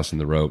catches him crossing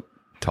the rope,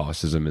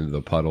 tosses him into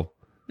the puddle.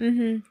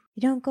 Mm-hmm.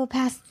 You don't go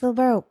past the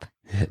rope.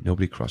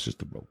 Nobody crosses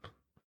the rope.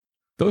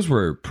 Those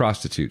were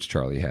prostitutes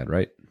Charlie had,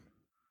 right?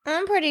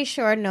 I'm pretty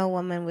sure no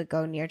woman would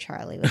go near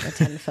Charlie with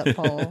a 10-foot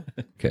pole.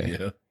 Okay.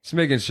 Yeah. Just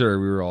making sure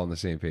we were all on the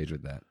same page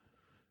with that.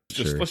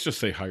 Let's just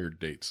say hired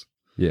dates.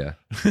 Yeah.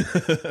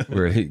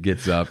 Where he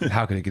gets up.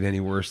 How can it get any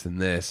worse than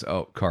this?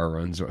 Oh, car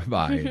runs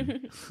by.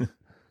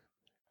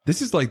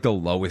 This is like the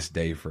lowest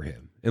day for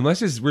him.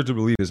 Unless we're to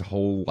believe his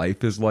whole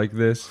life is like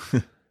this.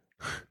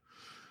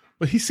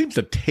 But he seems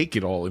to take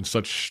it all in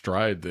such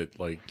stride that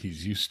like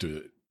he's used to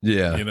it.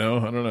 Yeah. You know?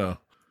 I don't know.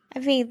 I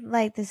feel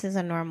like this is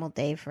a normal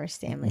day for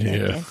Stanley.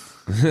 Yeah.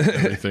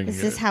 Everything.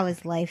 This is how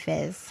his life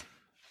is.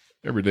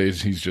 Every day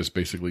he's just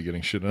basically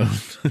getting shit on.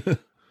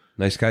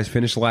 Nice guys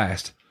finish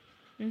last.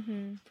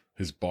 Mm-hmm.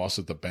 His boss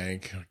at the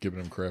bank giving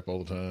him crap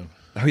all the time.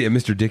 Oh, yeah,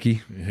 Mr.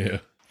 Dickey. Yeah.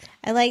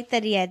 I like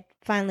that he had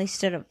finally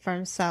stood up for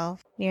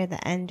himself near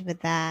the end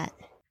with that.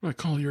 I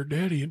call your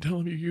daddy and tell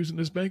him you're using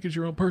this bank as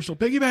your own personal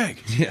piggy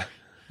bank. Yeah.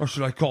 Or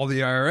should I call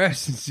the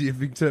IRS and see if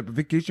we can set up a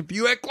vacation for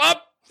you at Club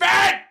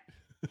Fat?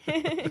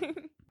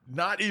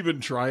 Not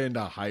even trying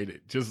to hide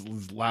it. Just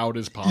as loud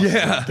as possible.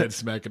 Yeah. Dead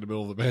smack in the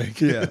middle of the bank.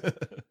 Yeah.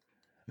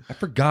 I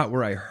forgot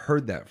where I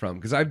heard that from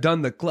because I've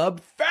done the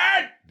Club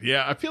Fat.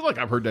 Yeah, I feel like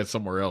I've heard that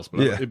somewhere else, but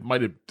Yeah.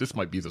 This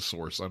might be the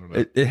source. I don't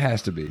know. It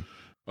has to be.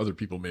 Other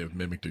people may have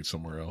mimicked it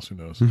somewhere else. Who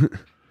knows?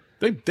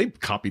 They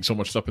copied so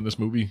much stuff in this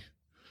movie.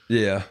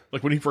 Yeah.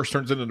 Like when he first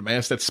turns into the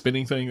mask, that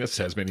spinning thing, that's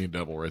Tasmanian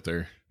Devil right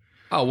there.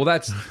 Oh, well,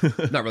 that's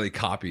not really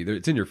copy.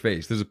 It's in your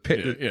face. There's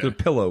there's a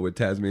pillow with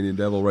Tasmanian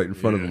Devil right in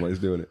front of him while he's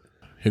doing it.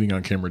 Hitting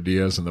on Cameron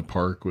Diaz in the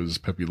park was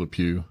Pepe Le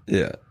Pew.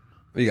 Yeah.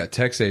 You got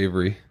Tex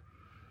Avery,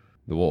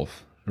 the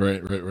wolf.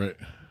 Right.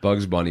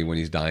 Bugs Bunny when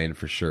he's dying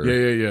for sure.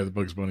 Yeah, the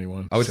Bugs Bunny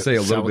one. I would say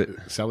a little bit.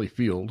 Sally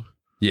Field.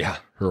 Yeah.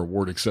 Her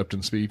award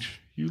acceptance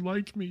speech. You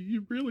liked me.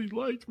 You really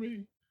liked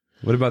me.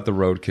 What about the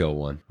roadkill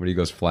one? When he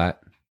goes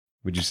flat?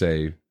 Would you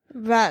say?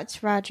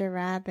 That's Roger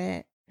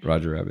Rabbit.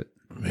 Roger Rabbit.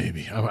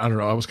 Maybe. I don't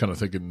know. I was kind of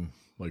thinking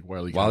like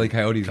Wile E.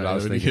 Coyote's what I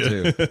was thinking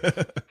too.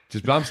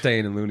 Just, but I'm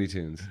staying in Looney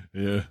Tunes.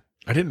 Yeah.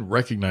 I didn't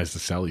recognize the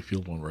Sally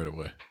Field one right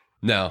away.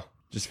 No.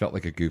 Just felt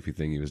like a goofy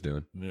thing he was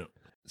doing. Yeah.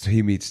 So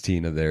he meets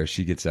Tina there.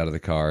 She gets out of the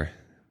car.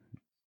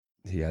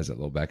 He has that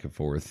little back and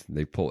forth.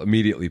 They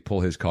immediately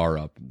pull his car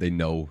up. They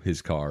know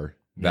his car.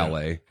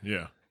 Valet.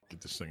 Yeah.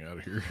 Get this thing out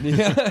of here.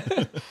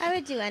 Yeah. I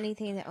would do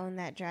anything to own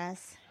that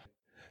dress.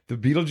 The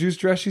Beetlejuice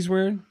dress she's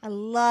wearing? I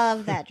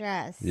love that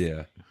dress.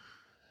 Yeah.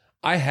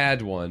 I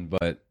had one,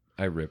 but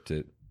I ripped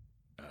it.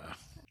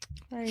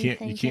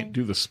 You can't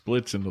do the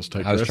splits in those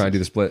type I was trying to do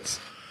the splits.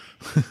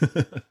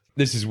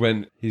 This is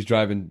when he's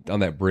driving on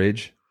that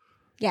bridge.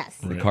 Yes.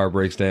 The car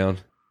breaks down.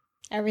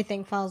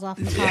 Everything falls off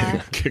the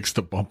car. Kicks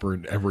the bumper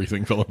and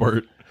everything fell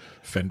apart.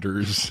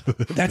 Fenders.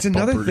 That's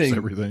another bumpers, thing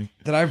everything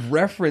that I've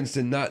referenced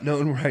and not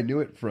known where I knew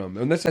it from.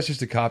 Unless that's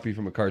just a copy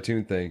from a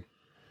cartoon thing.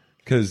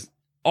 Because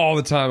all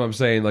the time I'm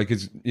saying, like,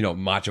 it's,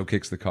 Macho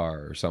kicks the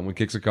car or someone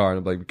kicks a car and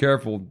I'm like, be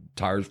careful,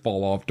 tires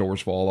fall off,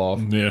 doors fall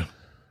off. Yeah.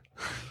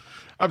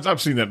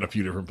 I've seen that in a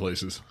few different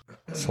places.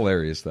 It's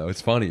hilarious, though.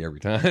 It's funny every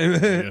time.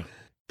 Yeah.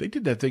 They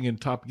did that thing in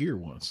Top Gear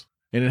once.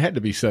 And it had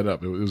to be set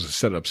up. It was a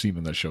set up scene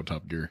in that show,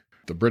 Top Gear.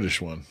 The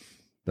British one.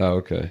 Oh,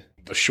 okay.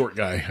 The short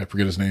guy, I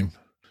forget his name.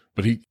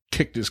 But he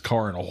kicked his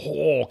car and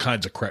all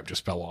kinds of crap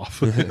just fell off.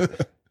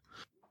 The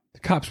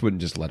cops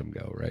wouldn't just let him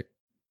go, right?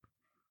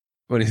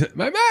 When he said,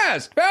 my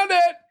mask, found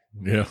it!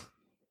 Yeah.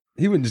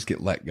 He wouldn't just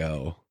get let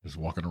go. Just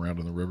walking around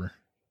in the river.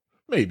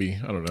 Maybe.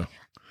 I don't know.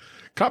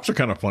 Cops are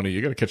kind of funny.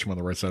 You got to catch them on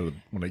the right side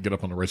when they get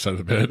up on the right side of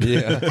the bed.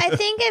 Yeah. I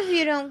think if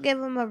you don't give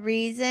them a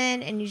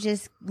reason and you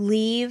just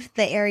leave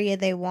the area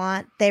they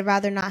want, they'd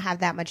rather not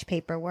have that much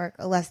paperwork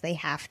unless they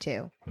have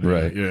to.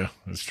 Right. Yeah,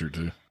 that's true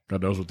too.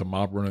 God knows with the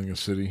mob running the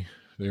city,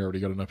 they already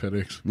got enough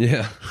headaches.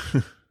 Yeah.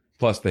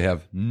 Plus, they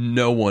have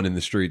no one in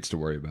the streets to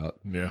worry about.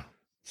 Yeah.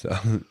 So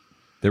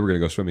they were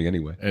going to go swimming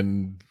anyway.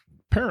 And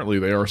apparently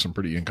they are some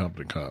pretty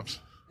incompetent cops.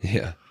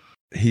 Yeah.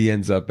 He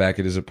ends up back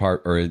at his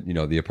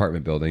the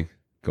apartment building,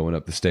 going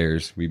up the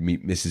stairs. We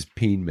meet Mrs.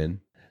 Peenman.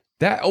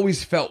 That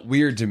always felt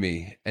weird to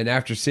me. And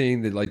after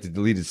seeing the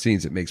deleted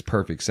scenes, it makes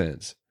perfect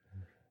sense.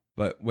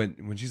 But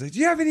when she's like, do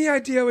you have any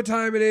idea what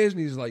time it is?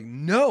 And he's like,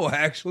 no,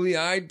 actually,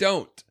 I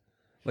don't.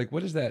 Like,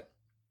 what is that?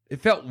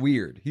 It felt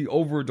weird. He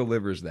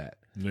over-delivers that.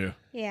 Yeah.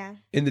 Yeah.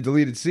 In the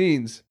deleted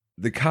scenes,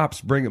 the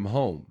cops bring him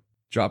home,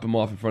 drop him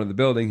off in front of the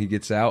building. He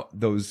gets out.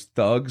 Those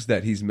thugs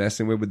that he's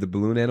messing with the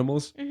balloon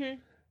animals,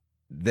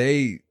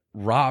 they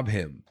rob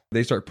him.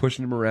 They start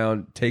pushing him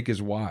around, take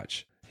his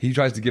watch. He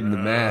tries to give him the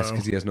mask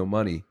because he has no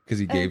money because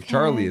he gave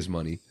Charlie his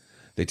money.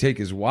 They take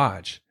his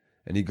watch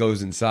and he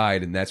goes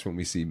inside, and that's when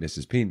we see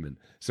Mrs. Peenman.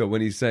 So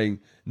when he's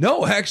saying,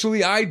 no,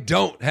 actually, I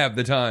don't have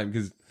the time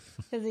because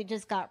he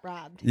just got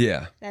robbed.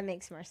 Yeah. That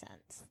makes more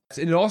sense.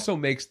 And it also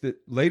makes the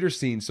later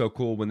scene so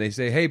cool when they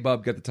say, hey,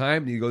 bub, got the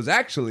time? And he goes,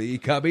 actually,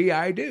 cubby,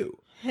 I do.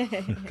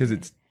 Because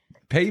it's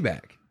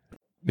payback.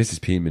 Mrs.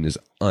 Peenman is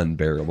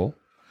unbearable.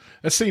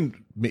 That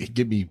scene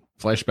gave me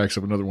flashbacks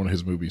of another one of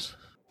his movies.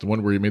 The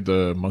one where he made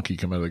the monkey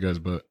come out of the guy's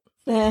butt.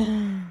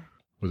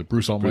 Was it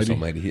Bruce Almighty? Bruce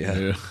Almighty,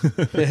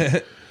 yeah.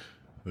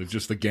 It's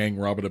just the gang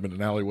robbing him in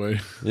an alleyway.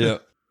 Yeah.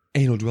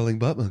 Anal dwelling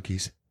butt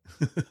monkeys.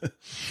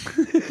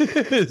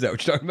 Is that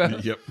what you're talking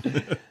about? Yep.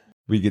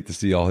 We get to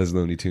see all his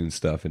Looney Tunes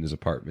stuff in his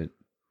apartment.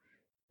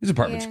 His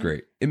apartment's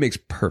great. It makes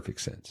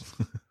perfect sense.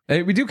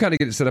 And we do kind of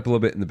get it set up a little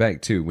bit in the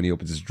bank, too. When he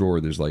opens his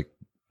drawer, there's like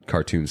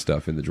cartoon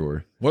stuff in the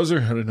drawer. Was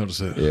there? I didn't notice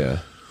that. Yeah.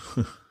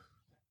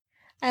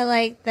 I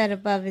like that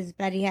above his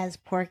bed he has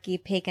Porky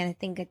Pig, and I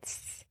think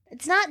it's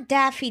not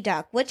Daffy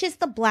Duck. Which is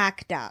the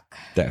black duck?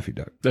 Daffy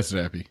Duck. That's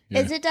Daffy.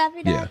 Yeah. Is it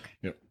Daffy Duck?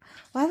 Yeah. Yep.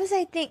 Why was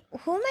I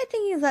who am I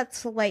thinking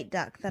that's the white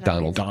duck? That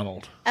Donald.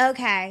 Donald.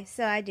 Okay,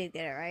 so I did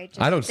get it right.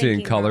 Just I don't see it in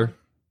thinking color. wrong.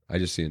 I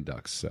just see in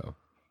ducks, so.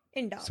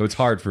 In duck. So it's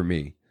hard for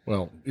me.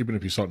 Well, even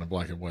if you saw it in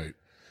black and white,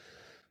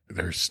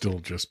 there's still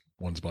just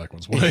one's black,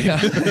 one's white. Yeah.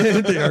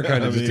 They are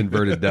kind of just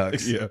inverted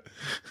ducks. Yeah.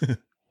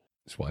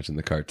 Just watching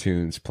the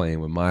cartoons, playing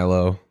with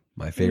Milo.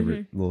 My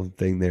favorite little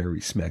thing there where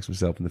he smacks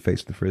himself in the face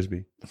with the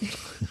Frisbee.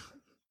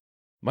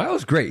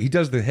 Milo's great. He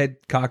does the head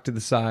cock to the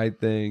side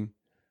thing.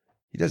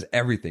 He does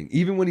everything,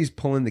 even when he's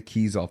pulling the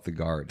keys off the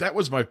guard. That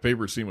was my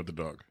favorite scene with the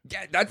dog.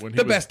 Yeah, that's When he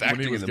the was- best when he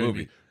acting in was the getting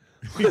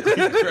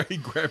movie. He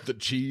grabbed the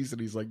cheese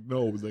and he's like,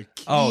 no, the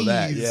keys. Oh,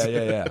 that.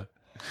 Yeah.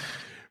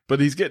 But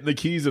he's getting the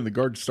keys and the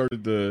guard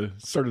started to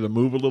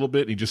move a little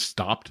bit and he just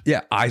stopped.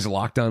 Yeah, eyes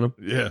locked on him.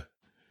 Yeah.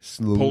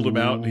 Pulled him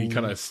out and he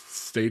kind of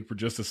stayed for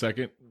just a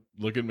second,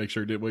 looking, make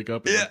sure he didn't wake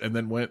up, and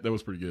then went. That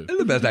was pretty good. That's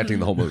the best acting in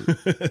the whole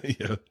movie.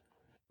 Yeah.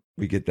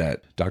 We get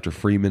that Dr.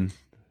 Freeman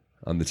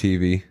on the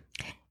TV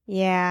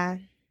Yeah.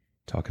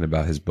 talking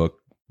about his book,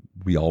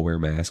 We All Wear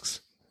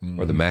Masks,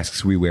 or The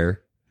Masks We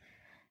Wear.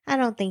 I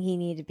don't think he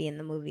needed to be in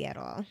the movie at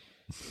all.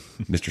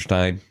 Mr.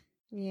 Stein.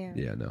 Yeah.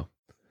 Yeah, no.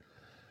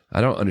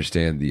 I don't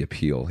understand the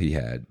appeal he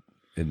had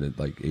in the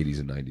 80s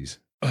and 90s.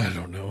 I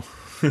don't know.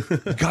 You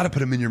got to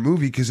put him in your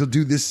movie because he'll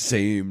do this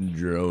same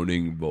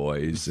droning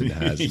voice and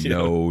has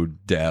no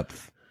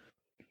depth.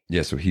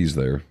 Yeah, so he's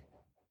there,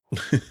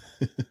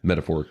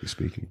 metaphorically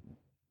speaking.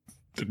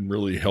 Didn't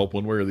really help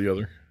one way or the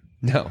other.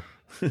 No,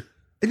 it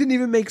didn't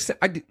even make sense.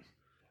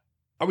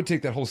 I would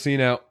take that whole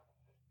scene out.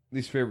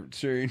 Least favorite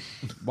scene.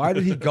 Why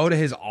did he go to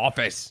his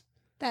office?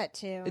 That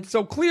too. It's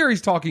so clear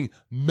he's talking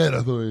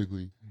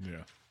metaphorically.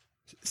 Yeah.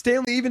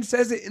 Stanley even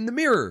says it in the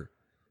mirror.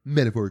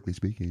 Metaphorically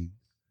speaking.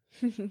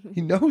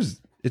 He knows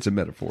it's a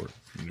metaphor.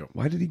 You know,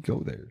 Why did he go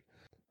there?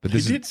 But he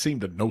this did seem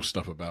to know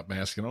stuff about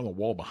masks, and on the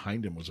wall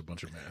behind him was a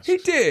bunch of masks. He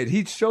did.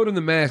 He showed him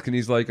the mask, and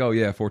he's like, "Oh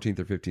yeah, 14th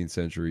or 15th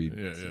century."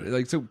 Yeah.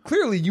 Like, so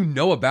clearly, you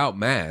know about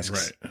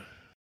masks, Right.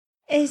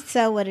 It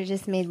so would have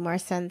just made more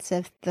sense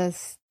if the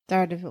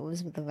start of it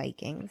was with the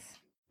Vikings.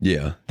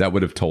 Yeah, that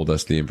would have told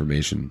us the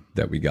information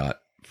that we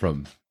got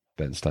from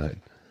Ben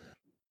Stein.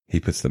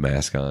 He puts the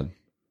mask on.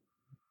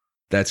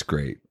 That's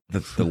great.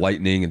 The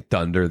lightning and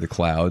thunder, the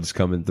clouds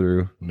coming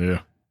through.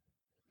 Yeah.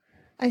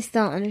 I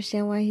still don't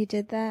understand why he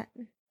did that.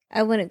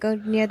 I wouldn't go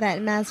near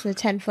that mask with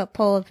a 10-foot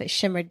pole if it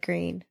shimmered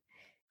green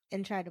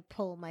and try to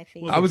pull my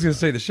face. I was going to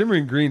say the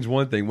shimmering green's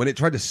one thing. When it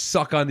tried to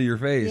suck onto your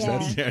face, Yeah.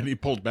 that's Yeah, and he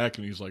pulled back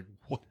and he's like,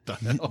 what the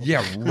hell?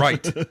 yeah,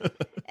 right. It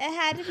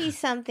had to be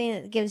something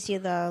that gives you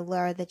the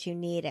allure that you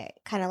need it.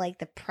 Kind of like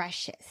the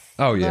Precious.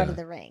 Oh, yeah. Lord of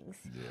the Rings.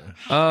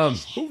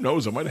 Who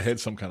knows? I might have had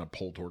some kind of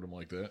pull toward him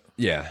like that.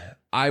 Yeah,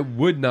 I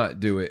would not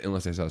do it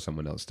unless I saw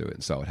someone else do it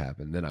and saw it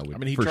happen. Then I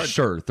would, he for tried-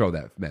 sure, throw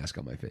that mask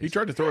on my face. He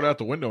tried to throw it out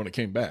the window and it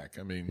came back.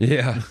 I mean,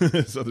 Yeah.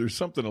 So there's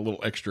something a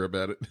little extra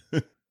about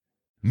it.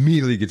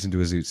 Immediately gets into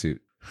a zoot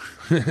suit.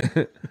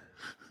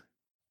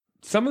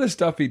 Some of the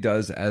stuff he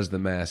does as the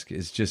mask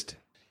is just,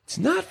 it's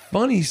not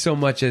funny so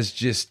much as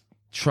just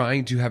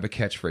trying to have a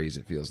catchphrase,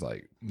 it feels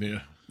like. Yeah.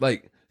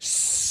 Like,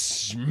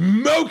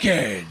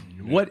 smoking!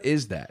 What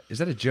is that? Is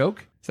that a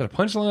joke? Is that a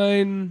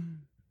punchline?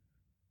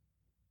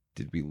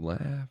 Did we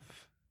laugh?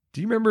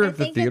 Do you remember I if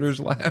the think theaters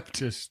laughed?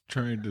 Just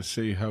trying to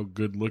say how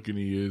good looking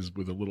he is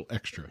with a little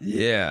extra.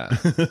 Yeah.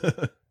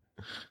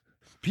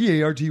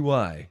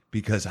 P-A-R-T-Y,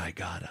 because I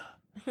gotta.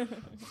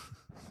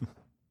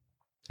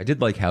 I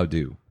did like how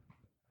do.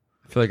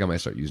 I feel like I might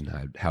start using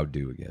how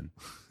do again.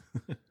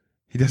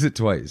 He does it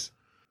twice.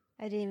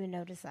 I didn't even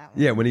notice that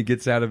one. Yeah, when he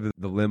gets out of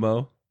the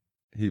limo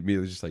he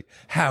immediately was just like,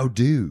 how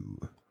do?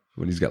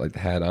 When he's got like the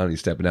hat on, he's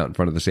stepping out in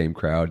front of the same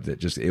crowd that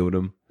just illed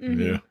him.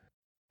 Yeah.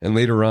 And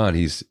later on,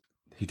 he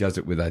does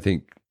it with, I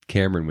think,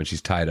 Cameron when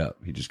she's tied up.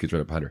 He just gets right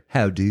up behind her.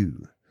 How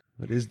do?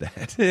 What is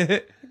that?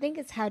 I think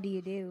it's How Do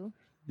You Do?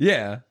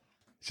 Yeah.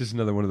 It's just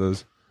another one of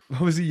those.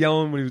 What was he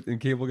yelling when he was in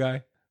Cable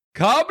Guy?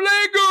 Cobble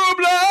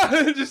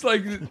goobla! Just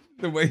like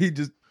the way he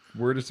just,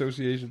 word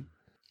association.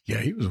 Yeah,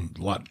 he was a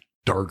lot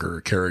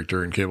darker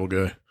character in Cable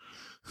Guy.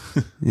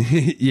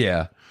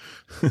 Yeah.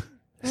 I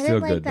Still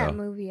didn't like good, that though.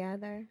 movie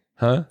either.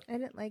 Huh? I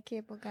didn't like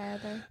Cable Guy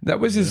either. That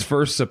was his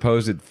first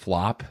supposed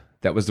flop.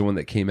 That was the one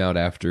that came out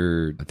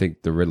after, I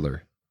think, The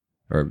Riddler.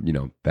 Or,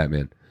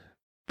 Batman.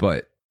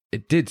 But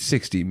it did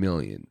 60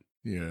 million.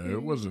 Yeah,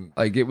 it wasn't.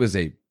 Like, it was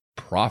a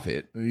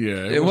profit.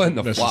 Yeah, It wasn't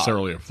a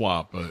necessarily a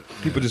flop, but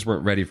People just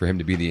weren't ready for him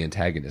to be the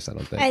antagonist, I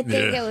don't think. I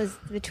think Yeah. it was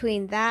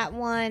between that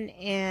one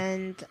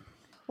and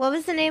what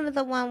was the name of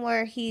the one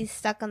where he's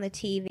stuck on the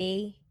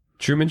TV?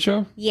 Truman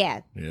Show?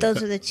 Yeah, Yeah.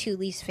 those are the two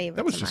least favorites.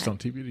 that was of just mine. on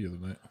TV the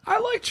other night. I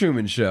like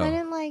Truman Show. I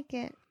didn't like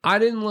it. I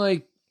didn't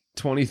like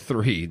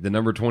 23, the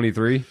number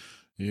 23.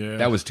 Yeah,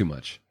 That was too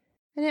much.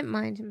 I didn't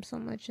mind him so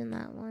much in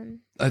that one.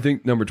 I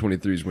think number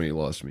 23 is when he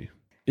lost me.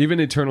 Even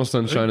Eternal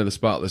Sunshine of the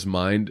Spotless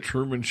Mind.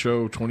 Truman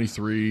Show,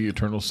 23,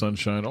 Eternal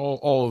Sunshine.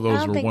 All of those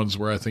don't were think- ones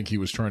where I think he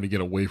was trying to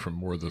get away from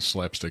more of the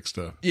slapstick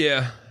stuff.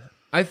 Yeah.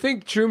 I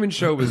think Truman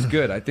Show was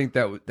good. I think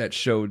that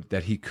showed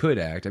that he could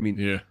act. I mean,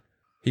 Yeah,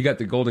 he got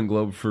the Golden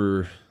Globe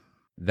for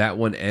that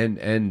one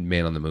and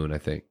Man on the Moon, I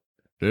think.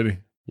 did he?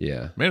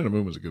 Yeah. Man on the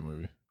Moon was a good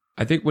movie.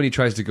 I think when he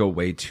tries to go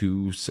way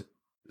too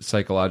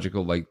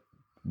psychological, like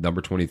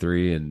number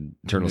 23 and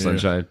Eternal Yeah.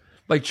 Sunshine,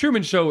 like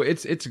Truman Show,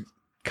 it's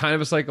kind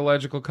of a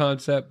psychological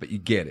concept, but you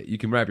get it. You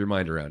can wrap your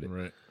mind around it.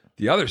 Right.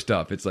 The other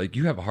stuff, it's like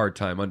you have a hard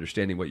time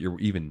understanding what you're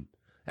even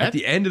at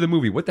the end of the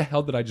movie. What the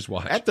hell did I just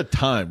watch? At the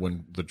time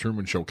when the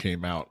Truman Show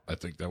came out, I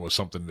think that was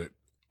something that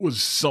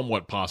was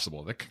somewhat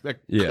possible. That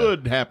Yeah.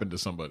 could happen to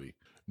somebody.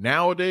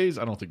 Nowadays,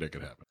 I don't think that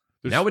could happen.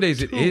 There's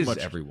Nowadays, it too is much-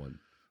 everyone.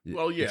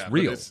 Well, yeah, it's but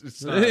real.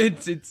 it's not-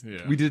 it's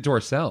yeah. we did it to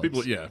ourselves.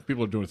 People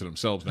are doing it to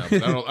themselves now.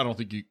 But I don't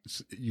think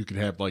you could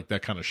have like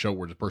that kind of show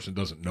where the person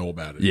doesn't know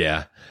about it.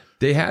 Yeah,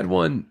 they had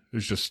one.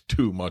 There's just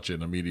too much in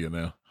the media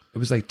now. It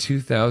was like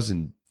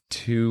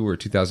 2002 or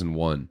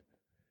 2001.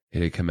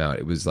 It had come out.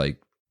 It was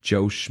like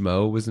Joe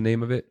Schmo was the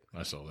name of it.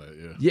 I saw that.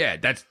 Yeah, Yeah,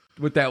 that's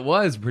what that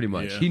was pretty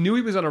much. Yeah. He knew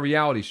he was on a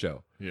reality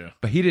show, yeah.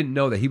 but he didn't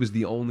know that he was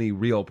the only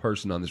real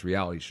person on this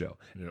reality show.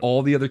 Yeah.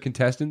 All the other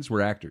contestants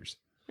were actors.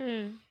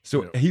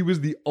 So Yeah. he was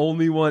the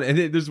only one. And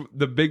there's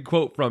the big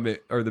quote from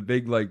it, or the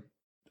big like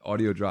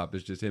audio drop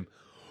is just him.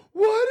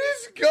 What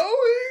is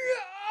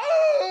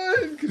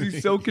going on? Because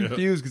he's so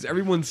confused because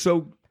everyone's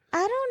so.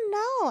 I don't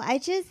know. I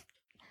just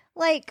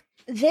like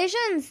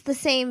Vision's the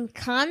same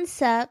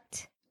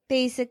concept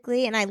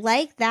basically, and I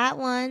like that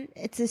one.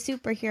 It's a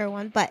superhero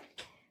one, but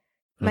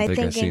I don't think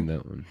I've seen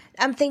that one.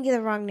 I'm thinking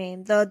the wrong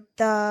name. The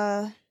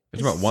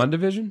It's about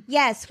WandaVision?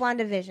 yes,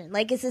 WandaVision.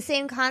 Like it's the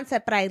same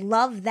concept, but I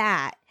love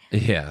that.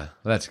 Yeah,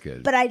 that's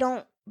good. But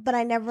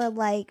I never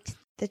liked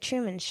the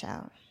Truman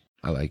Show.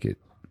 I like it.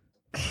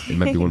 It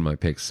might be one of my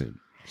picks soon.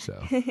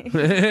 So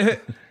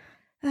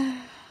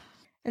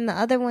And the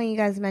other one you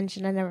guys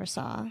mentioned, I never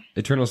saw.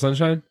 Eternal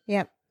Sunshine?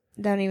 Yep,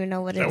 don't even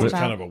know what That it's was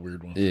about. kind of a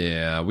weird one.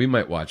 Yeah, we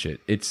might watch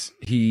it.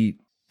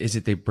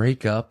 They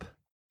break up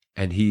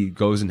and he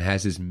goes and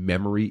has his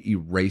memory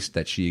erased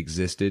that she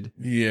existed.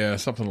 Yeah,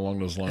 something along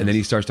those lines. And then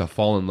he starts to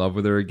fall in love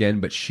with her again,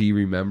 but she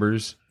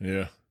remembers.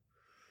 yeah,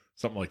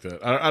 something like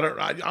that.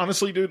 I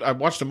honestly, dude, I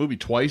watched the movie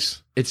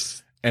twice,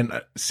 It's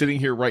and sitting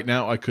here right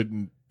now, I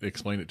couldn't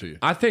explain it to you.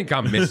 I think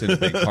I'm missing a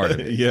big part of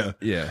it. Yeah,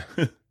 Yeah.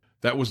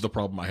 that was the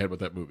problem I had with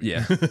that movie.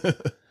 Yeah.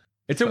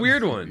 It's a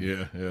weird one.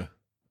 yeah.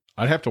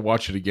 I'd have to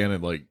watch it again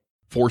and like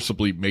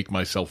forcibly make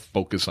myself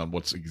focus on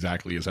what's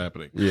exactly is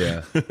happening.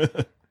 Yeah.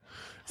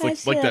 It's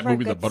That's like that never a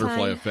movie, The good Butterfly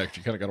sign. Effect.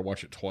 You kind of got to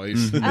watch it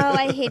twice. Oh,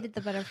 I hated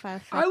the butterfly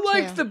effect. I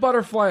liked too. the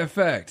butterfly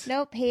effect.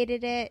 Nope,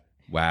 hated it.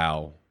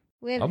 Wow.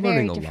 We have I'm very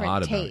learning a different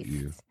lot about tastes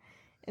you.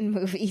 in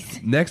movies.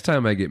 Next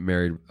time I get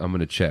married, I'm going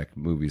to check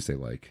movies they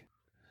like.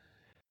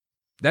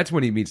 That's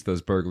when he meets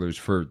those burglars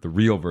for the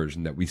real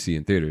version that we see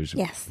in theaters.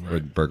 Yes. Or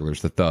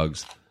burglars, the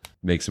thugs.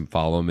 Makes him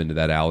follow him into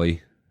that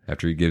alley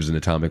after he gives an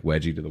atomic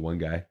wedgie to the one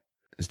guy.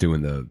 He's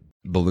doing the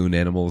balloon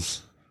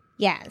animals,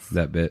 Yes.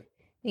 that bit.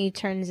 He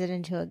turns it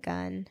into a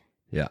gun.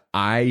 Yeah.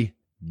 I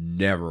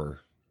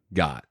never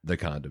got the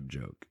condom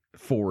joke.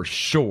 For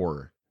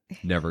sure.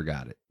 Never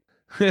got it.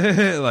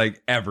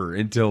 Like ever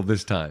until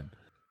this time.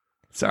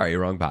 Sorry,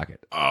 wrong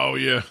pocket. Oh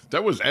yeah,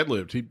 that was ad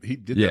libbed. He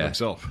did that Yeah.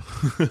 himself.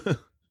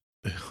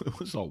 It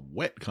was a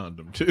wet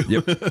condom too.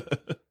 Yep.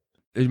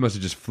 It must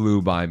have just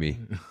flew by me.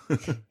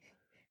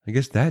 I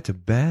guess that's a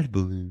bad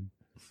balloon.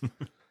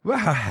 Well,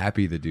 how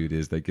happy the dude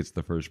is that gets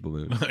the first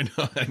balloon. I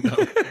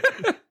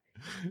know.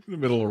 In the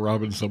middle of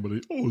robbing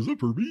somebody. Oh, is that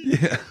for me?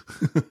 Yeah.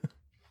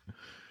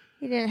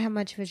 He didn't have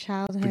much of a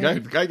childhood. The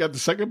guy got the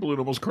second balloon,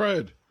 almost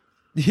cried.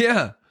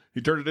 Yeah.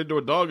 He turned it into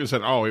a dog and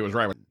said, "Oh, he was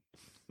right."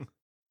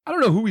 I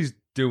don't know who he's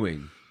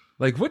doing.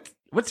 Like, what?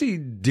 What's he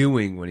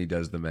doing when he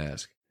does the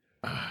mask?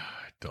 I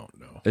don't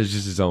know. It's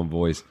just his own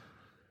voice.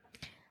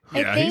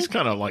 Yeah, think- he's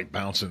kind of like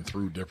bouncing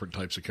through different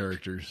types of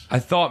characters. I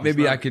thought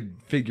maybe I could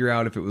figure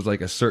out if it was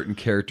like a certain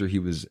character he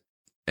was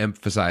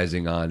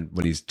emphasizing on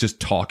when he's just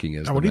talking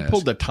as Now, the when he mask.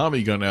 pulled that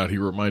Tommy gun out, he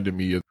reminded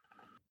me of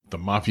the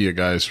Mafia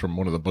guys from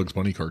one of the Bugs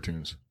Bunny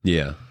cartoons.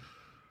 Yeah.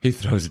 He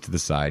throws it to the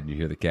side and you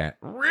hear the cat.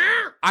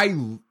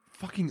 I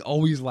fucking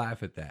always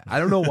laugh at that. I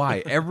don't know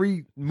why.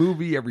 Every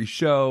movie, every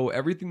show,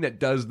 everything that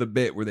does the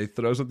bit where they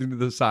throw something to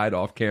the side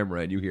off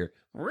camera and you hear,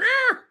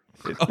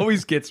 it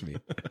always gets me.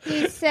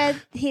 He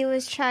said he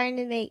was trying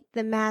to make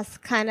the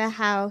mask kind of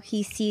how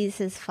he sees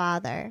his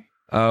father.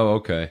 Oh,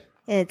 okay.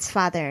 Its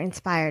father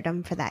inspired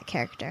him for that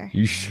character.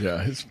 You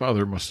Yeah, his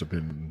father must have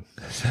been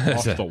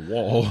That's off the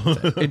wall.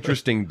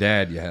 interesting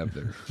dad you have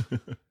there.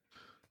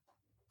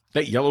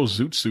 That yellow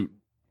zoot suit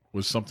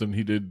was something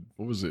he did.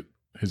 What was it?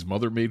 His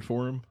mother made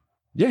for him?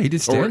 Yeah, he did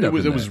Or stand up.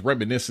 it was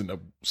reminiscent of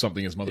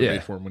something his mother Yeah.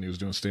 made for him when he was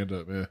doing stand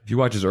up. Yeah. If you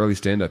watch his early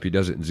stand up, he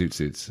does it in zoot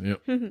suits.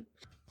 Yep.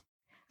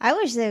 I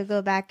wish they would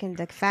go back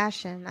into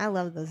fashion. I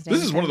love those days.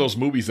 This is one of those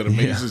movies that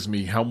amazes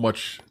me how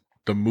much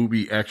the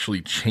movie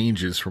actually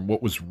changes from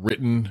what was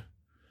written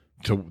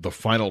to the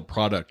final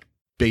product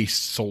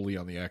based solely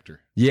on the actor.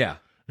 Yeah.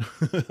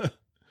 Because if it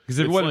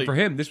It's wasn't like- for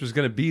him, this was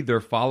going to be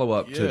their follow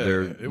up to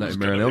their it was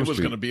Nightmare on Elm going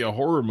Street. to be a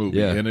horror movie,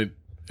 Yeah.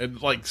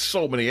 and like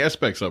so many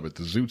aspects of it,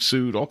 the zoot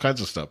suit, all kinds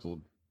of stuff,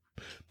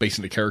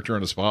 basing the character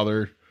on his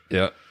father.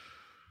 Yeah.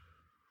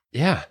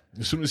 Yeah.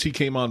 As soon as he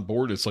came on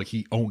board, it's like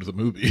he owned the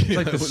movie. It's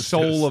like the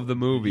soul of the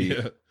movie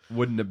Yeah.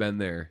 wouldn't have been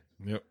there.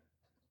 Yep.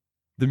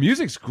 The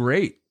music's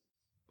great.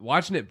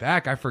 Watching it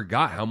back, I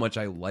forgot how much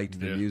I liked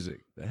the Yeah.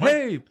 music.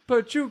 Hey,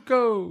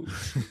 Pachuco!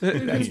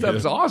 That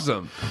stuff's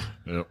awesome.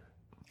 Yep.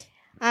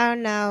 I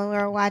don't know.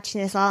 We're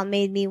watching this. All it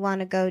made me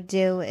want to go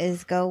do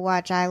is go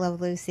watch I Love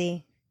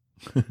Lucy.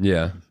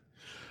 Yeah.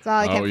 That's all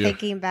I Oh, kept yeah.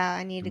 thinking about.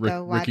 I need to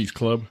go watch. Ricky's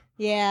Club.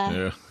 Yeah.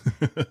 Yeah.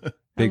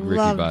 Big I Ricky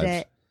loved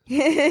vibes.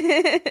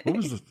 it. What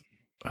was the?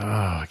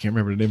 I can't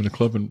remember the name of the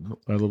club in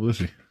I Love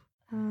Lucy.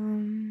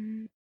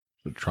 um,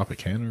 The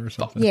Tropicana or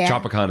something. Yeah.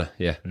 Tropicana.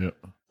 Yeah. Yeah.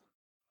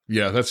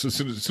 Yeah, that's as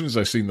soon as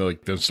I seen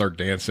them start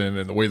dancing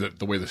and the way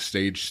the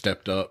stage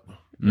stepped up,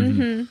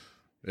 mhm.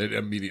 it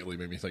immediately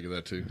made me think of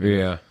that too.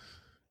 Yeah.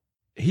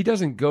 He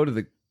doesn't go to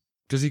the.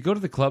 Does he go to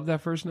the club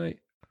that first night?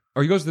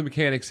 Or he goes to the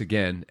mechanics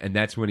again, and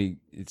that's when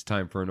it's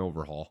time for an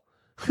overhaul.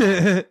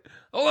 Hold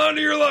on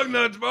to your lug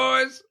nuts,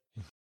 boys.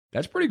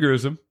 That's pretty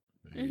gruesome.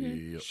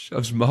 Yep.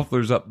 Shoves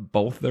mufflers up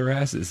both their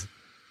asses.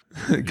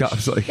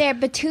 Cop's like, They're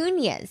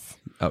petunias.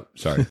 oh,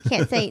 sorry.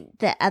 Can't say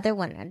the other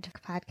one on the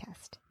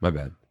podcast. My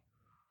bad.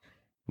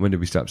 When did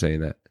we stop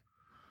saying that?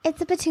 It's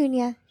a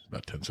petunia.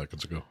 About 10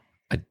 seconds ago.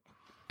 I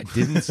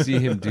didn't see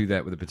him do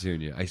that with a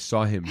petunia. I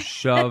saw him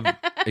shove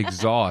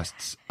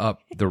exhausts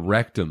up the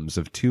rectums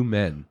of two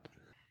men.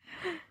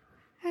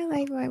 I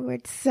like my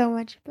words so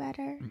much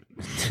better.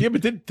 Yeah,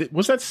 but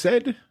was that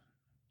said? Did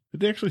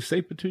they actually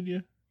say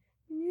Petunia?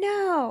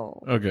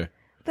 No. Okay.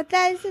 But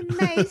that is a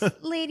nice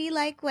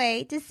ladylike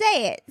way to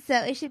say it. So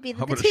it should be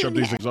the I'm going to shove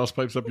these petunia. exhaust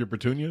pipes up your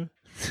Petunia?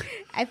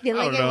 I feel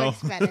I like don't it know.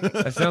 works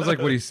better. That sounds like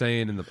what he's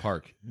saying in the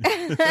park.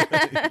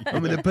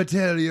 I'm in a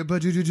petunia,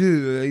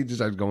 petunia. He just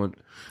starts going.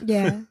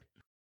 Yeah.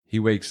 He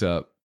wakes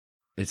up.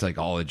 It's like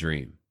all a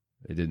dream.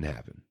 It didn't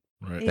happen.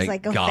 Right. He's Thank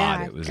like, oh, God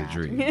thank it was God. a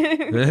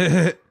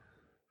dream.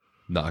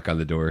 Knock on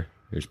the door.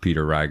 There's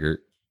Peter Reigert,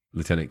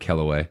 Lieutenant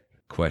Kellaway,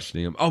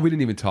 questioning him. Oh, we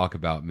didn't even talk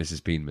about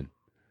Mrs. Beanman.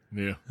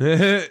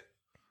 Yeah.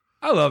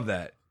 I love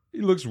that. He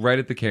looks right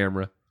at the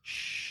camera,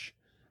 shh,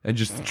 and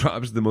just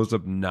drops the most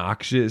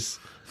obnoxious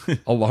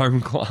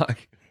alarm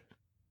clock.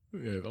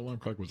 Yeah, the alarm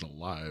clock was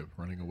alive,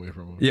 running away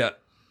from him. Yeah,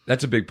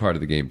 that's a big part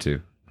of the game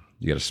too.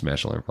 You got to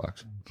smash alarm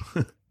clocks.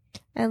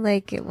 I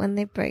like it when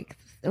they break,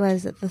 what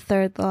is it, the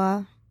third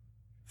law?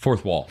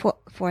 Fourth wall.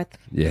 Fourth.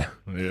 Yeah,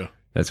 Yeah.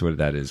 that's what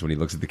that is. When he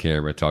looks at the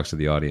camera, talks to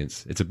the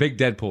audience. It's a big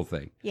Deadpool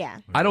thing. Yeah.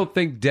 I don't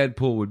think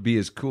Deadpool would be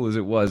as cool as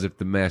it was if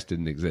the mask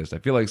didn't exist. I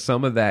feel like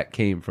some of that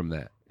came from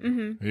that.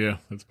 Mm-hmm. Yeah.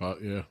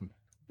 Yeah.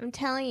 I'm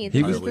telling you,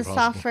 He this is was- the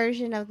soft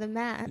version of the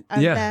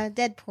Yeah. the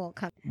Deadpool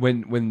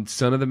company. When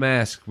Son of the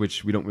Mask,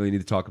 which we don't really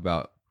need to talk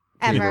about,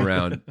 came Ever.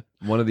 around,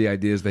 one of the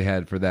ideas they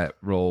had for that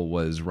role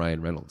was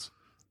Ryan Reynolds.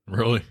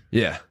 Really?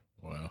 Yeah.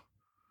 Wow.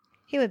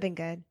 He would have been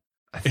good.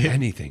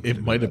 Anything.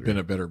 It might have been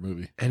a better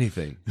movie.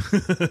 anything.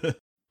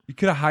 You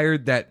could have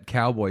hired that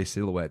cowboy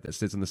silhouette that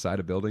sits on the side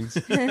of buildings,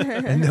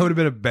 and that would have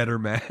been a better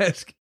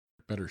mask.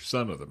 Better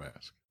Son of the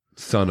Mask.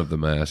 Son of the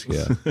Mask,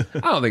 yeah. I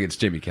don't think it's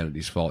Jimmy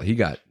Kennedy's fault. He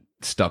got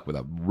stuck with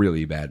a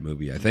really bad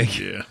movie, I think.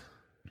 Yeah.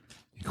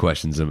 He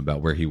questions him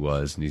about where he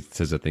was, and he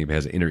says that thing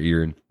has an inner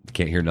ear and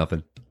can't hear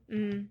nothing.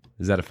 Mm.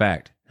 Is that a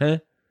fact? Huh?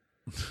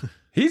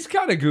 He's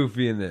kind of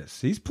goofy in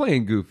this. He's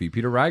playing goofy.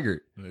 Peter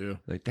Reigert. Yeah.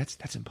 Like,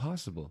 that's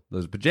impossible.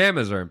 Those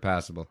pajamas are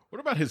impossible. What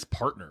about his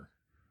partner?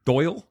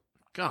 Doyle?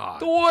 God.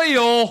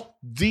 Doyle!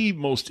 The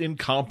most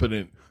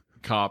incompetent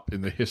cop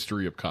in the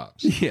history of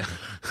cops. Yeah.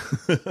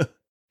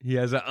 He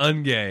has an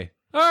ungay.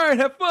 All right,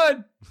 have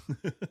fun.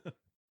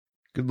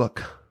 Good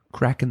luck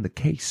cracking the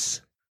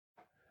case.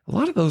 A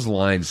lot of those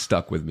lines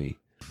stuck with me.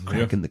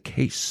 Cracking the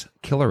case.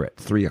 Killer at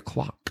 3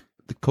 o'clock.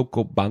 The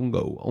Coco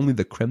Bongo. Only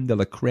the creme de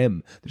la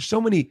creme. There's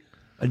so many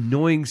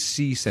annoying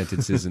C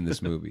sentences in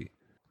this movie.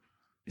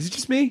 Is it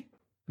just me?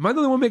 Am I the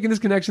only one making this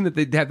connection that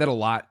they have that a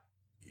lot?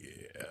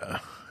 Yeah.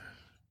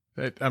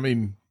 I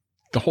mean,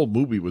 the whole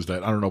movie was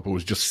that. I don't know if it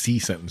was just C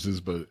sentences,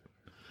 but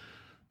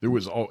there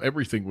was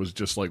everything was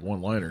just like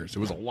one-liners.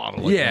 There was a lot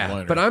of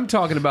one-liners. But I'm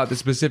talking about the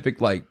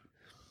specific like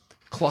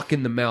cluck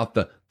in the mouth,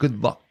 the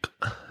good luck,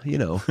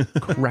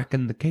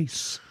 cracking the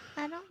case.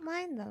 I don't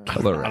mind those.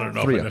 Killer I don't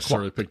know if 3 I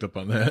necessarily o'clock. picked up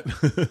on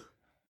that.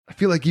 I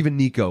feel like even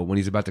Nico, when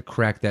he's about to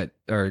crack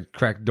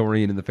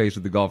Dorian in the face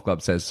with the golf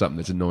club, says something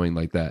that's annoying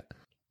like that.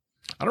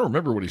 I don't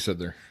remember what he said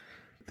there.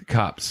 The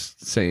cops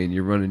saying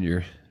you're running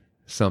your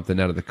something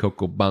out of the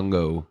Coco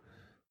Bongo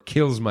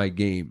kills my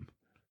game.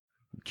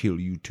 Kill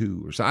you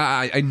too. Or so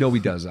I know he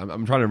does.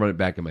 I'm trying to run it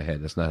back in my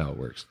head. That's not how it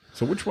works.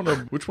 So which one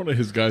of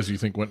his guys do you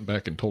think went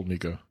back and told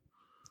Nico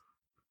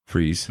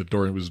Freeze. that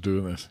Dorian was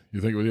doing this?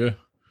 You think it was you?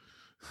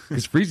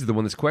 Because Freeze is the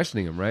one that's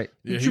questioning him, right?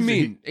 Yeah, What you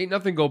mean? Ain't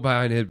nothing go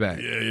behind his back.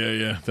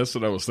 Yeah. That's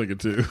what I was thinking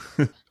too.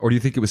 Or do you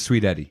think it was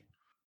Sweet Eddie?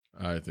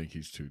 I think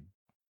he's too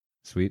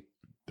Sweet?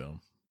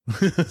 dumb.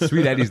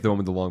 Sweet Eddie's the one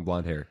with the long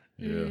blonde hair.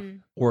 Yeah.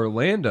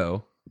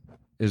 Orlando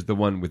is the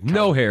one with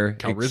no hair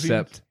Calrissian?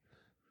 except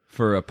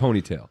for a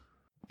ponytail.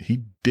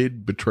 He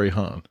did betray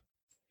Han.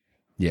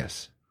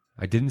 Yes.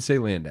 I didn't say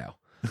Landau.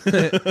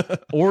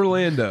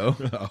 Orlando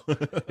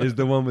is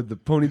the one with the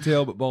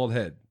ponytail but bald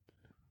head.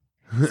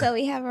 So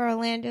we have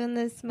Orlando in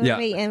this movie,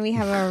 Yeah. and we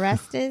have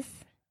Orestes.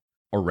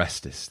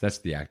 Orestes. That's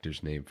the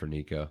actor's name for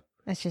Nico.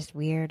 That's just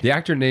weird. The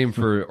actor name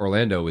for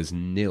Orlando is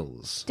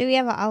Nils. Do we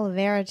have an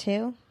Oliveira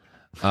too?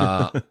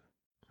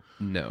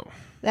 No.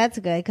 That's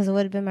good because it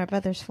would have been my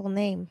brother's full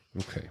name.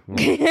 Okay. Well,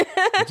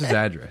 what's his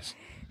address?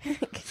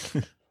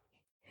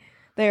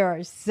 There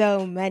are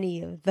so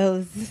many of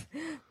those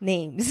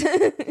names.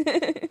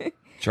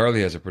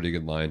 Charlie has a pretty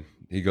good line.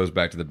 He goes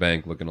back to the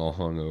bank looking all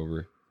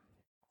hungover.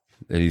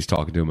 And he's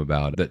talking to him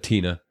about that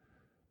Tina.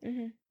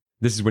 Mm-hmm.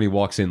 This is when he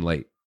walks in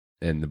late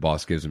and the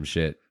boss gives him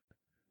shit.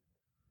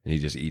 And he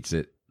just eats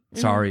it.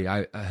 Sorry,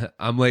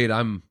 I'm late.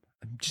 I'm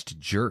just a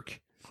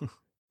jerk.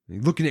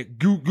 Looking at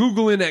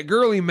Googling at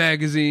girly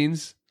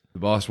magazines. The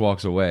boss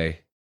walks away.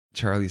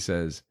 Charlie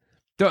says,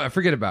 "Don't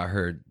forget about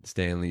her,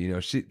 Stanley.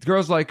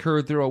 Girls like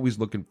her, they're always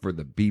looking for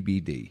the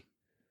BBD."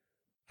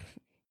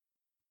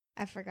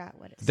 I forgot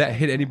what it Did that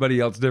hit anybody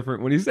else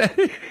different when he said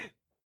it?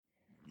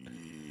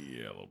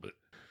 Yeah, a little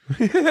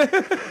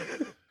bit.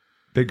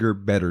 Bigger,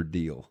 better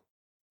deal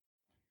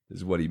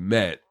is what he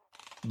meant.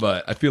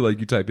 But I feel like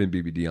you type in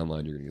BBD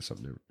online, you're going to get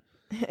something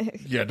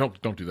different. Yeah,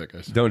 don't do that,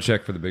 guys. Don't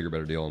check for the bigger,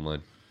 better deal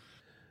online.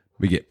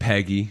 We get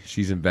Peggy.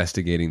 She's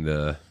investigating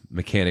the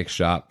mechanic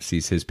shop,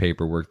 sees his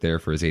paperwork there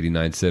for his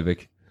 89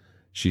 Civic.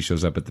 She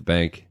shows up at the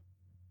bank.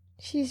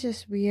 She's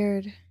just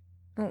weird.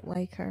 I don't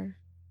like her.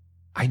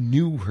 I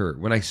knew her.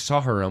 When I saw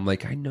her, I'm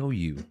like, I know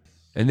you.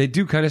 And they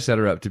do kind of set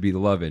her up to be the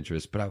love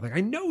interest, but I'm like,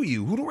 I know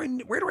you.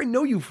 Where do I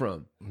know you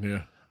from?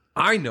 Yeah.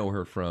 I know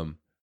her from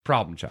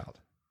Problem Child.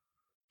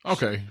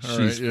 Okay. All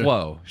She's right, yeah.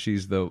 Flo.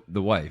 She's the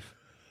wife.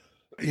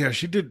 Yeah,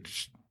 she did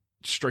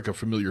strike a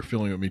familiar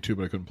feeling with me too,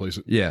 but I couldn't place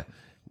it. Yeah.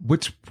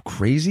 What's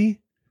crazy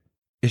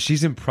is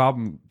she's in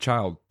Problem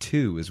Child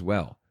 2 as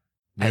well,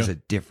 as a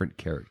different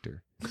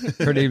character.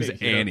 Her name's Yeah.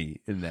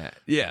 Annie in that.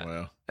 Yeah.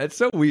 Wow. That's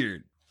so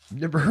weird.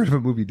 Never heard of a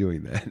movie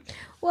doing that.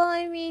 Well,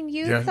 I mean,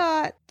 you Yeah.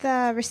 thought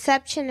the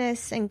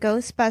receptionist in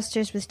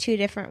Ghostbusters was two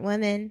different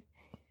women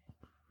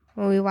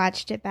when we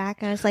watched it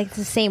back, and I was like, it's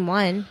the same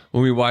one.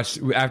 When we watched,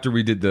 after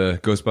we did the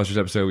Ghostbusters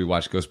episode, we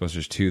watched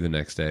Ghostbusters 2 the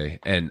next day,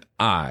 and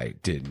I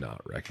did not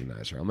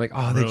recognize her. I'm like,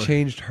 oh, they Really?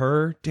 changed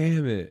her?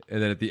 Damn it.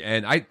 And then at the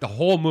end, the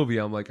whole movie,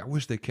 I'm like, I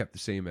wish they kept the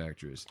same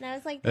actress. And I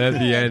was like, And at the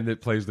 "Good." end,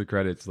 it plays the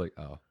credits, like,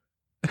 oh.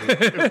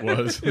 It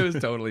was. It was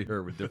totally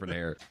her with different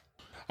hair.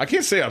 I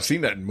can't say I've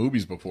seen that in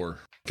movies before.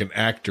 Like an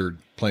actor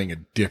playing a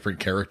different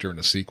character in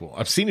a sequel.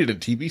 I've seen it in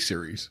TV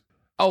series.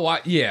 Oh,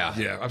 yeah.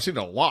 Yeah, I've seen it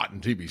a lot in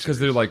TV series. Because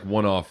they're like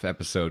one-off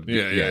episode.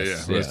 yeah.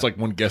 Yes, It's like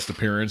one guest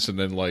appearance, and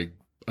then like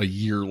a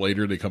year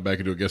later they come back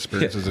and do a guest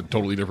appearance as a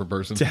totally different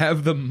person. To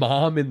have the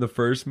mom in the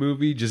first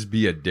movie just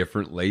be a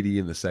different lady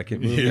in the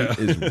second movie Yeah.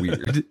 is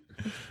weird.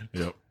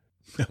 Yep.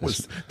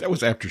 That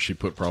was after she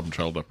put Problem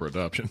Child up for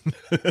adoption.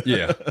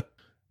 Yeah.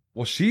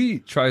 Well, she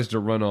tries to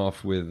run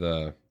off with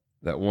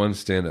that one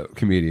stand-up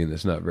comedian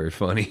that's not very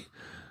funny.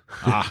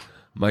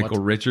 Michael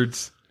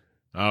Richards.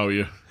 Oh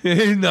yeah.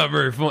 He's not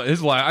very funny.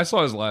 I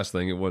saw his last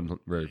thing. It wasn't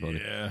very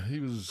funny. Yeah, he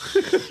was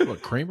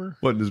what, Kramer?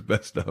 Wasn't his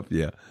best stuff.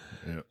 Yeah.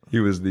 Yeah. He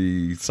was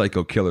the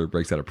psycho killer,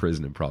 breaks out of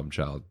prison in Problem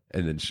Child,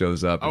 and then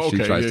shows up and Oh, she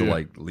okay. tries Yeah, to yeah.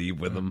 like leave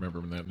with I him.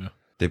 remember that now.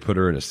 They put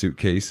her in a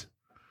suitcase,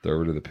 throw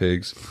her to the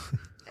pigs.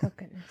 Oh,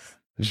 goodness.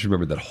 I just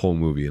remembered that whole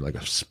movie in like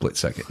a split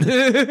second.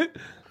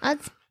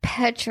 That's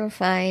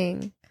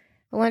petrifying.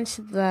 I went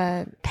to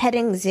the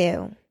petting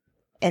zoo,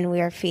 and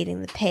we are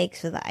feeding the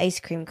pigs with an ice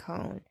cream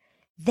cone.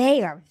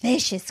 They are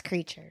vicious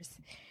creatures.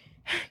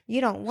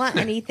 You don't want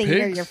anything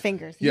near Pigs? your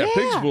fingers. Yeah,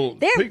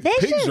 they're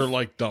vicious. pigs are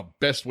like the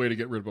best way to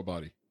get rid of a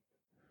body.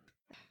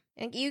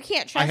 And you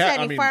can't trust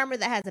any farmer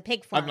that has a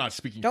pig farm. I'm not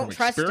speaking Don't from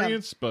trust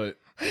experience, but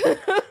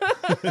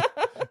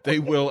they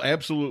will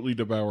absolutely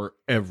devour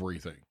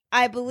everything.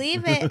 I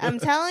believe it. I'm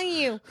telling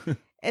you.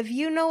 If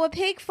you know a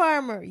pig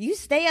farmer, you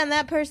stay on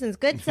that person's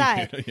good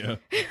side. Yeah.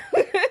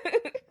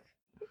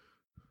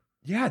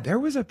 Yeah, there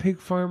was a pig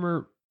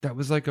farmer that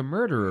was like a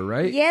murderer,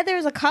 right? Yeah,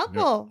 there's a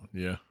couple.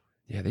 Yeah.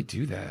 Yeah, they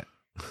do that.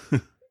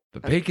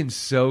 But bacon's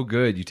so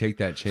good, you take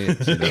that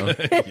chance, you know?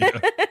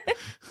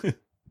 Yeah.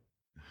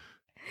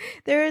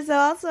 There was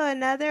also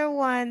another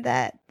one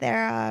that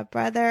their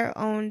brother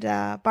owned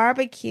a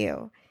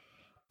barbecue,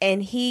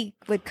 and he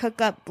would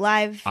cook up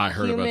live I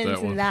heard about humans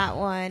that one. in that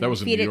one. That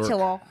was and in feed New it to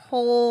York. a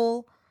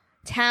whole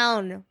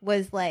town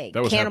was like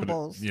That was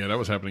cannibals. happening. Yeah, that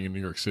was happening in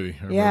New York City.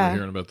 I remember Yeah.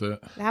 hearing about that.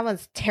 That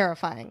one's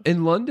terrifying.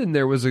 In London,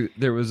 there was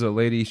a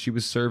lady, she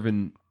was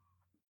serving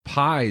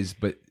pies,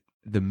 but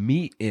the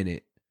meat in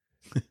it,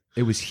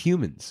 it was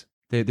humans.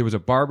 There was a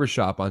barber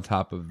shop on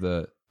top of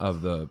the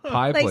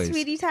pie Like place.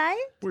 Sweetie Tide?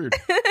 Weird.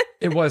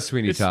 It was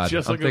Sweeney It's Todd.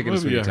 just I'm like a thinking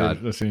of movie Sweeney I heard.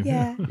 Todd. I've seen.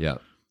 Yeah. Yeah.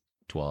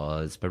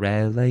 'Twas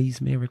Pirelli's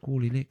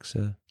miracle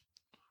elixir.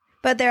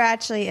 But there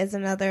actually is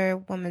another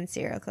woman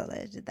serial killer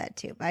that did that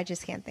too, but I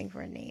just can't think of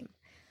her name.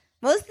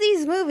 Most of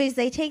these movies,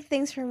 they take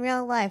things from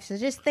real life, so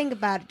just think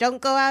about it.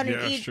 Don't go out and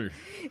Yeah, eat. sure.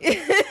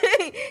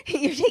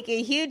 You're taking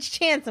a huge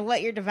chance of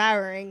what you're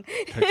devouring.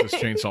 Texas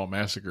Chainsaw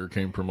Massacre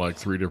came from like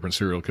 3 different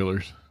serial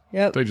killers.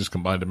 Yep. They just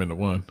combined them into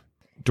one.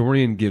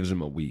 Dorian gives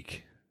him a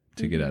week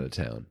to get out of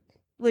town.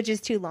 Which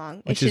is too long.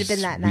 It Which should have is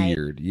been that night.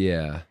 weird.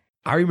 Yeah.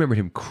 I remembered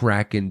him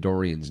cracking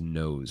Dorian's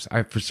nose.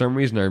 For some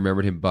reason, I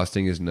remembered him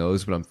busting his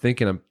nose, but I'm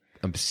thinking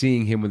I'm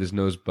seeing him with his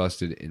nose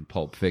busted in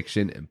Pulp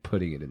Fiction and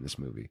putting it in this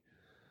movie.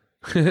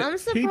 I'm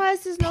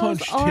surprised his nose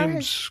Punched or him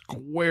his...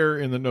 square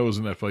in the nose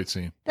in that fight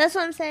scene. That's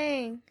what I'm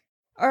saying.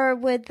 Or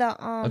with the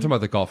I'm talking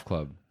about the golf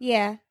club.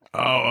 yeah.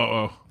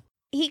 Oh.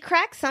 He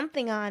cracked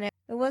something on it.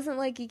 It wasn't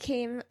like he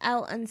came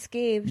out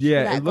unscathed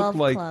Yeah, for that it looked golf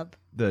like club.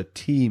 the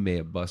T may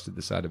have busted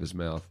the side of his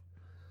mouth.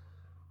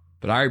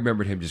 But I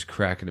remembered him just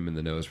cracking him in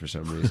the nose for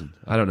some reason.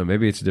 I don't know.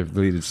 Maybe it's a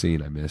deleted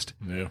scene I missed.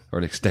 Yeah. Or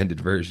an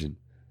extended version.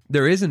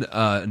 There is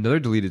another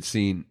deleted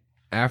scene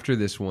after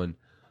this one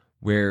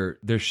where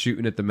they're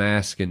shooting at the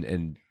mask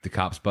and the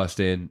cops bust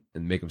in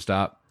and make them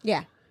stop.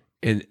 Yeah.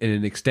 In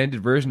an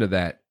extended version of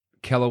that,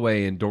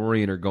 Kellaway and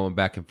Dorian are going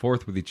back and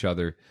forth with each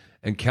other,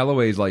 and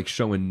Kellaway's like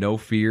showing no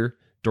fear.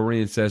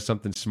 Dorian says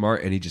something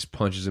smart, and he just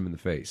punches him in the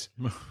face.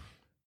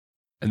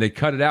 And they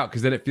cut it out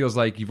because then it feels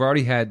like you've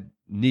already had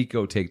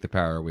Nico take the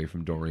power away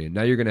from Dorian.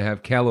 Now you're going to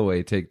have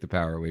Kellaway take the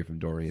power away from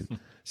Dorian.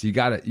 So you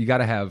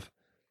gotta have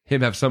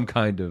him have some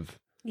kind of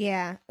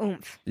Yeah.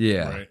 Oomph.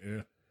 yeah. Right,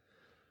 yeah.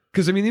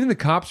 Because I mean, even the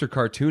cops are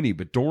cartoony,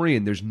 but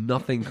Dorian, there's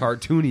nothing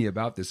cartoony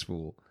about this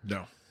fool.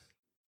 No.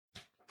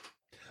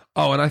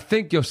 Oh, and I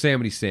think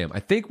Yosemite Sam. I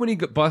think when he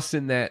busts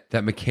in that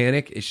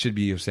mechanic, it should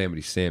be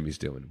Yosemite Sam he's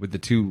doing with the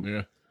two.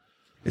 Yeah.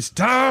 It's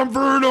time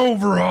for an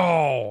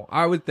overhaul.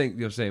 I would think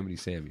Yosemite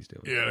Sam he's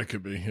doing. Yeah, that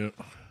could be. Yeah.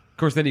 Of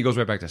course, then he goes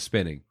right back to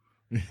spinning.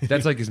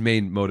 That's like his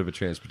main mode of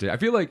transportation. I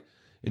feel like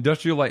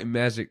Industrial Light and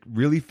Magic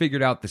really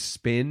figured out the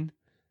spin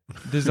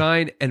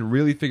design and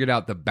really figured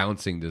out the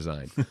bouncing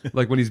design.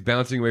 Like when he's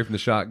bouncing away from the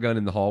shotgun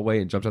in the hallway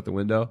and jumps out the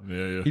window.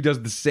 Yeah. He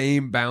does the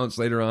same bounce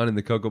later on in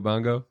the Coco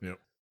Bongo. Yep.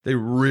 They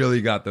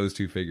really got those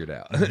two figured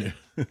out.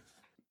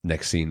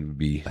 Next scene would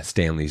be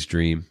Stanley's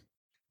dream,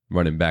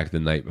 running back the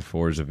night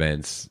before his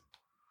events,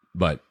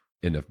 but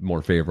in a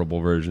more favorable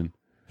version,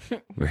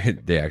 where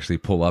they actually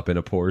pull up in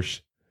a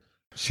Porsche.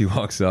 She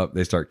walks up,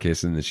 they start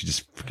kissing, and she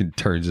just freaking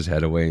turns his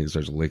head away and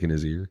starts licking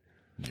his ear.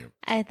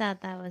 I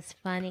thought that was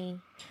funny.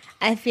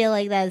 I feel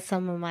like that's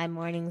some of my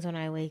mornings when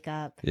I wake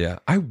up. Yeah,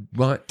 I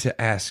want to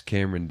ask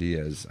Cameron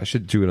Diaz. I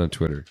should do it on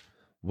Twitter.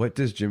 What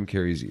does Jim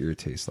Carrey's ear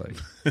taste like?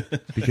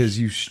 Because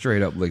you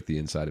straight up lick the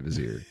inside of his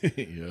ear.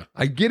 Yeah.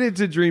 I get it's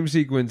a dream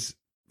sequence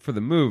for the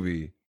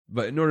movie,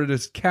 but in order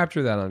to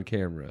capture that on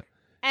camera,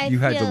 you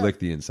had to lick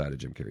the inside of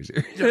Jim Carrey's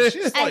ear. Yeah,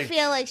 she's I like,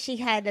 feel like she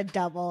had a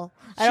double.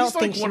 I she's don't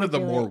think like she one of would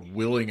the do more it.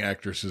 willing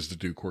actresses to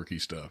do quirky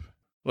stuff.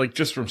 Like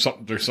just from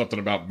something, there's something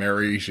about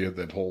Mary. She had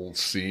that whole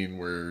scene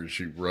where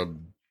she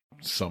rubbed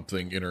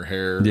something in her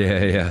hair.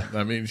 Yeah.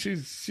 I mean,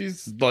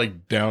 she's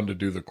like down to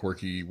do the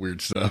quirky, weird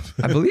stuff.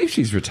 I believe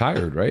she's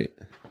retired, right?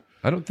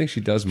 I don't think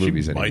she does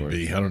movies She anymore. might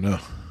be. I don't know.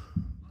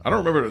 I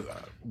don't remember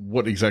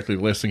what exactly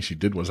the last thing she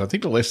did was. I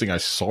think the last thing I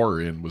saw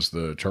her in was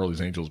the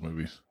Charlie's Angels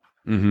movies.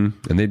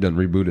 Mm-hmm. And they've done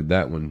rebooted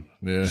that one.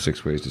 Yeah.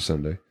 6 Ways to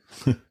Sunday.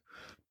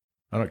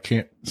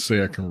 Can't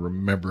say I can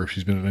remember if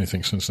she's been in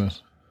anything since then.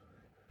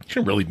 She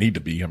didn't really need to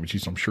be. I mean,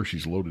 I'm sure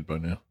she's loaded by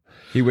now.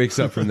 He wakes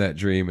up from that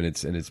dream and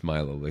it's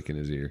Milo licking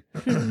his ear.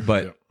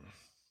 But Yep.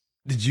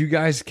 did you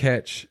guys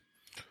catch?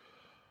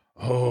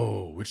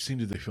 Oh, which scene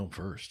did they film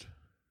first?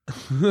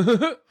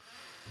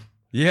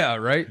 Yeah,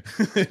 right.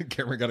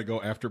 Cameron got to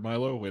go after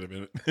Milo. Wait a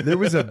minute. There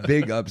was a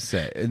big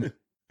upset, and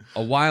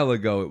a while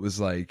ago it was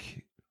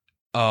like,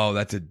 oh,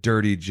 that's a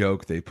dirty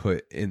joke they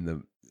put in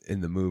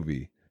the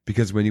movie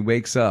because when he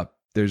wakes up,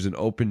 there's an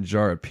open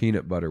jar of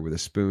peanut butter with a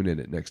spoon in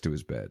it next to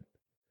his bed.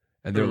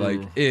 And they're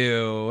like,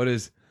 ew,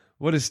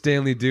 what does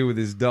Stanley do with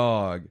his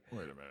dog?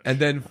 Wait a minute. And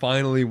then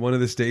finally one of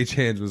the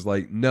stagehands was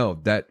like, no,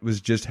 that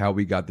was just how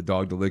we got the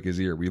dog to lick his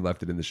ear. We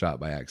left it in the shot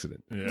by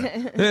accident. Yeah.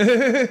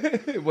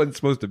 It wasn't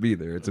supposed to be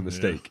there. It's a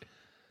mistake.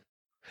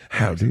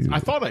 How do I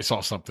thought I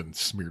saw something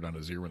smeared on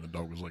his ear when the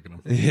dog was licking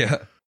him. Yeah.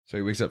 So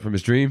he wakes up from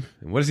his dream.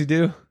 And what does he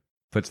do?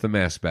 Puts the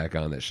mask back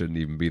on that shouldn't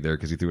even be there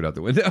because he threw it out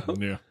the window.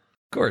 Yeah.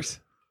 Of course.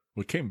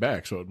 Well, it came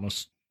back, so it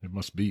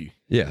must be.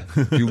 Yeah.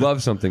 If you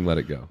love something, let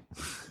it go.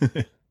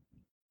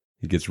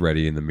 He gets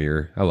ready in the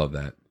mirror. I love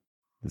that.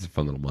 It's a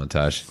fun little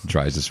montage. He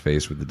dries his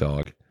face with the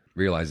dog.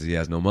 Realizes he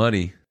has no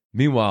money.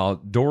 Meanwhile,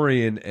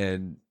 Dorian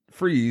and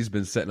Freeze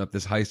been setting up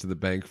this heist of the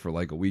bank for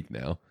like a week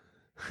now.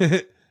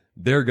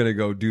 They're going to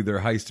go do their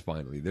heist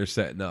finally. They're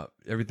setting up.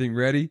 Everything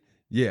ready?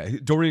 Yeah.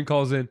 Dorian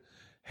calls in.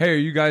 Hey, are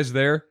you guys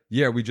there?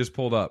 Yeah, we just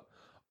pulled up.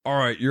 All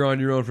right, you're on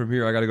your own from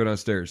here. I got to go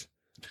downstairs.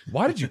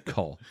 Why did you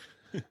call?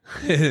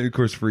 And of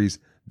course, Freeze.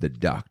 The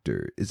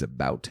doctor is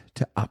about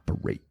to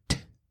operate.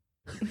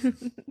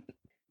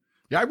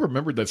 Yeah, I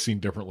remembered that scene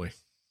differently.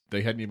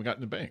 They hadn't even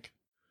gotten the bank.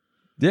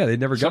 Yeah, they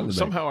never got in the bank.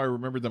 Somehow I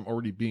remembered them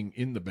already being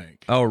in the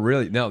bank. Oh,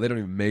 really? No, they don't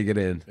even make it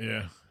in.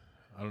 Yeah.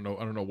 I don't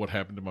know what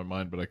happened to my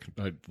mind, but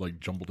I like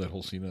jumbled that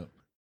whole scene up.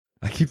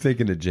 I keep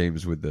thinking of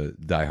James with the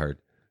Die Hard.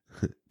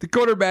 The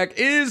quarterback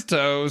is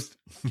toast.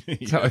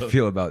 That's how I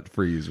feel about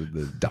Freeze with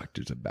the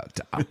doctor's about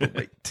to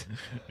operate.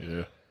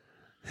 Yeah.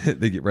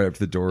 They get right up to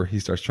the door. He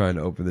starts trying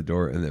to open the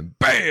door, and then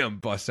bam,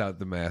 busts out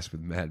the mask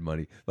with mad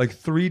money. Like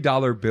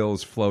 $3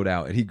 bills float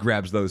out, and he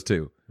grabs those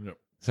too. Yep.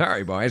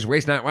 Sorry, boys,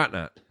 waste not, what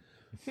not.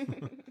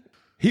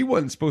 He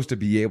wasn't supposed to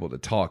be able to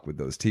talk with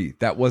those teeth.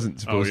 That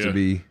wasn't supposed to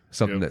be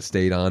something that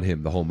stayed on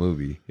him the whole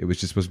movie. It was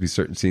just supposed to be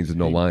certain scenes with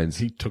no lines.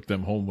 He took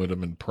them home with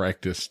him and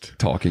practiced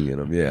talking in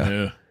them.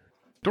 Yeah.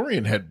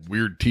 Dorian had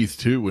weird teeth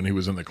too when he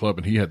was in the club,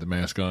 and he had the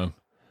mask on,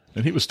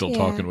 and he was still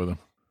talking with him.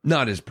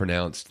 Not as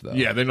pronounced though.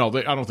 Yeah, I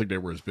don't think they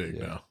were as big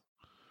now.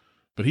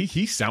 But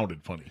he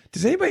sounded funny.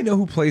 Does anybody know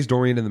who plays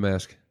Dorian in the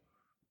mask?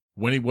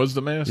 When he was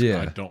the mask?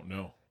 Yeah. I don't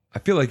know. I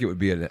feel like it would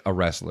be a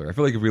wrestler. I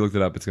feel like if we looked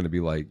it up, it's going to be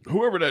like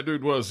whoever that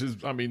dude was.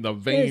 The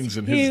veins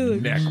in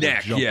his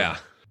neck. Yeah.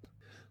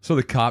 So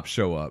the cops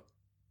show up.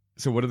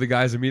 So what do the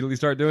guys immediately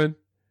start doing?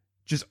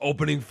 Just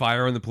opening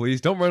fire on the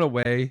police. Don't run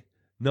away.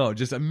 No,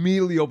 just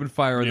immediately open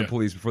fire on the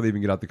police before they even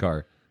get out the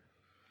car.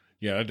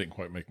 Yeah, that didn't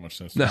quite make much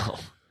sense. No.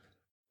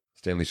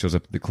 Stanley shows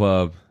up at the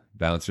club.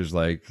 Bouncer's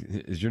like,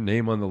 is your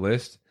name on the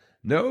list?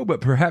 No,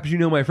 but perhaps you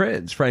know my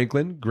friends.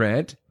 Franklin,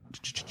 Grant,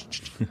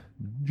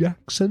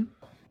 Jackson.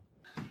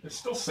 It's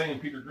still saying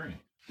Peter Green.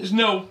 There's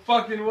no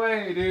fucking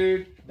way,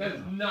 dude. That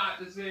is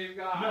not the same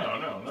guy.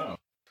 No.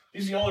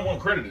 He's the only one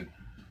credited.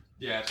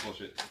 Yeah, that's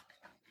bullshit.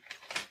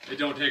 It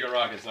don't take a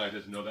rocket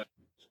scientist to know that.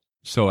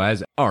 So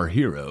as our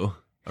hero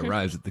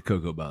arrives at the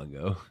Coco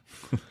Bongo,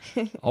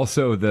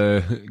 also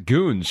the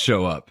goons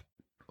show up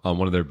on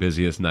one of their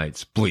busiest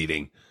nights,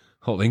 bleeding,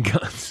 holding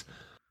guns,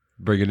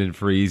 bringing in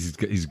Freeze.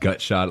 He's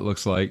gut shot, it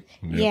looks like.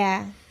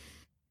 Yeah.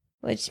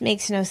 Which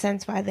makes no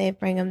sense why they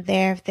bring him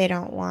there if they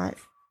don't want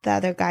the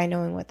other guy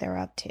knowing what they're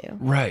up to.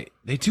 Right.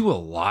 They do a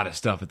lot of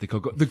stuff at the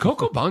Coco. The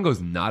Coco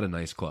Bongo's not a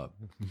nice club.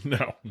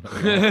 No.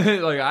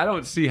 Like, I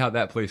don't see how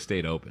that place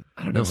stayed open.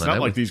 I don't know. It's not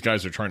like these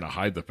guys are trying to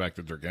hide the fact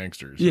that they're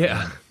gangsters.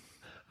 Yeah.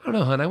 I don't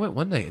know, hon. I went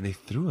one night and they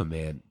threw a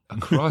man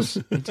across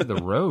into the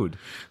road.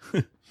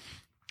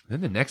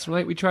 Then the next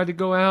night we tried to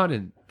go out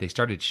and they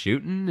started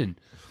shooting and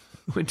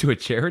went to a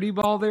charity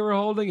ball they were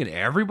holding and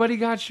everybody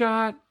got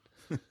shot.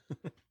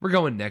 We're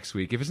going next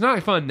week. If it's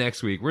not fun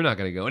next week, we're not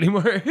going to go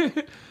anymore.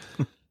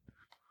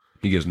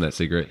 He gives him that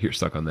cigarette. Here,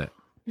 suck on that.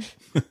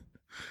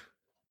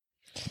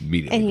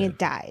 Immediately. And he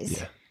dies.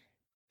 Yeah.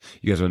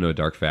 You guys want to know a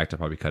dark fact I'll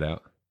probably cut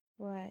out?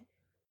 What?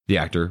 The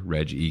actor,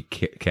 Reg E.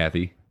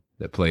 Cathy,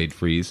 that played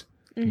Freeze,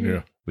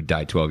 Yeah. would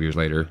die 12 years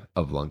later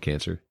of lung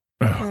cancer.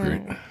 Oh,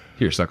 great.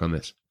 Here, suck on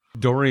this.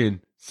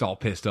 Dorian's all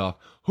pissed off.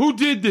 Who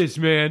did this,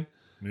 man?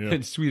 Yeah.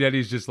 And Sweet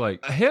Eddie's just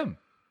like, him.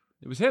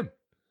 It was him.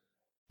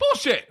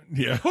 Bullshit.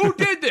 Yeah. Who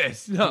did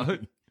this? No,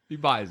 he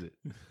buys it.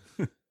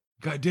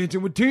 Guy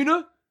dancing with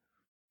Tina?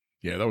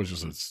 Yeah, that was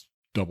just a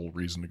double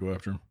reason to go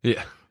after him.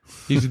 Yeah.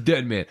 He's a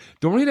dead man.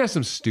 Dorian has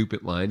some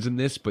stupid lines in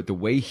this, but the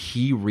way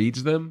he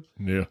reads them,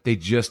 they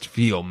just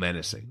feel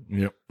menacing.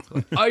 Yep.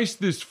 Like, ice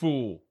this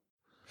fool.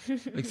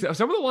 Like,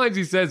 some of the lines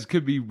he says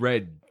could be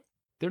read.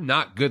 They're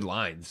not good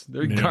lines.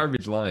 They're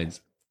garbage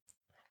lines.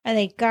 Are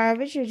they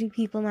garbage, or do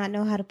people not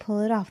know how to pull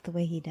it off the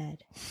way he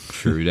did?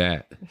 True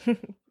that.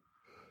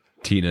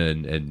 Tina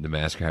and the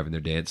mask are having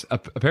their dance.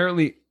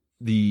 Apparently,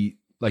 the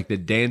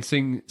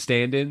dancing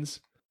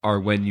stand-ins are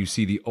when you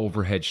see the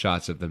overhead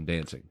shots of them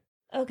dancing.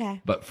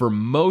 Okay. But for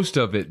most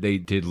of it, they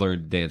did learn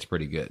to dance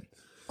pretty good.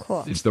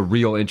 Cool. It's the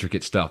real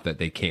intricate stuff that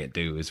they can't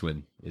do is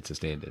when it's a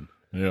stand-in.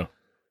 Yeah.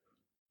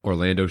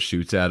 Orlando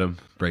shoots at him,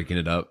 breaking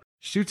it up.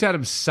 Shoots at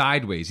him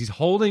sideways. He's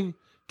holding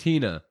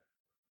Tina.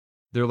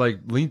 They're like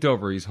leaned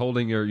over. He's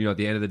holding her, at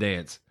the end of the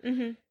dance.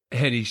 Mm-hmm.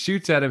 And he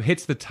shoots at him,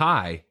 hits the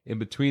tie in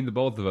between the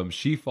both of them.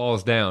 She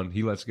falls down.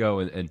 He lets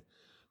go,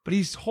 but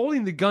he's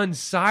holding the gun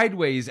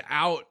sideways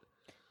out,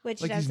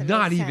 Which like he's doesn't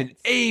not make even sense.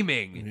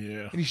 aiming.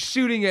 Yeah. And he's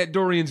shooting at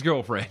Dorian's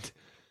girlfriend.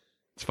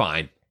 It's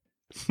fine.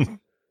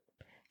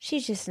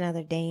 She's just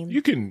another dame.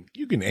 You can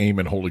aim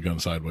and hold a gun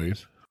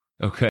sideways.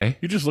 Okay.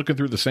 You're just looking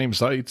through the same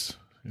sights.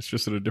 It's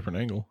just at a different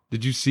angle.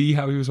 Did you see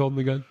how he was holding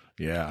the gun?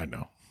 Yeah, I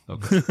know.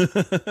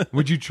 Okay.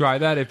 Would you try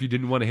that if you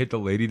didn't want to hit the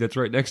lady that's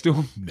right next to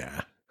him?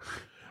 Nah.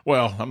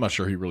 Well, I'm not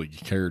sure he really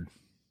cared.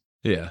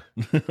 Yeah.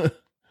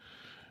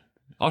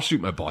 I'll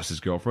shoot my boss's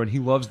girlfriend. He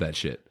loves that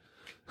shit.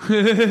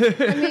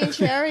 I mean,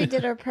 she already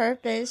did her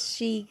purpose.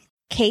 She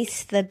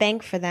cased the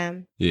bank for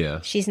them.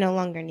 Yeah. She's no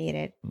longer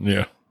needed.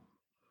 Yeah.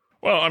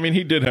 Well, I mean,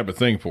 he did have a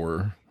thing for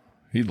her.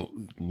 He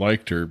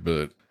liked her,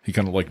 but he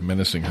kind of liked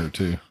menacing her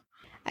too.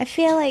 I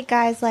feel like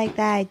guys like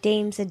that,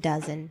 dames a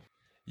dozen.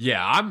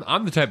 Yeah,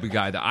 I'm the type of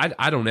guy that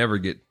I don't ever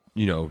get,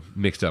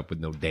 mixed up with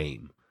no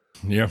dame.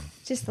 Yeah.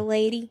 Just a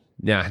lady.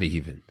 Not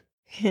even.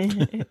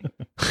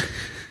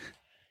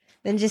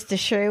 Then just a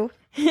shrew.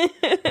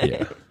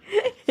 Yeah.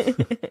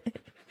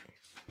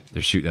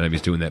 They're shooting at him.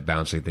 He's doing that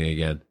bouncing thing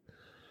again.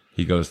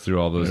 He goes through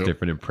all those Yep.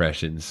 different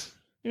impressions.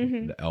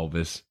 The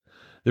Elvis.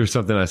 There was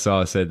something I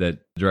saw said that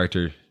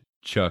director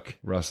Chuck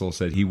Russell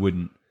said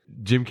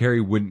Jim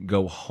Carrey wouldn't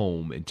go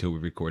home until we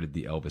recorded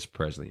the Elvis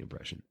Presley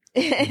impression.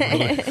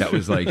 That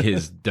was like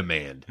his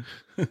demand.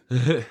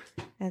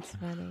 That's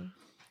funny.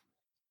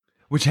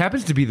 Which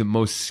happens to be the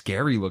most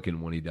scary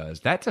looking one he does.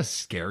 That's a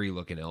scary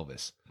looking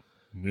Elvis.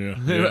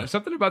 Yeah.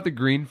 Something about the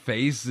green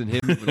face and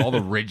him with all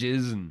the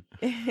ridges, and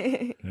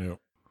Yeah.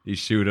 you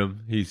shoot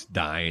him. He's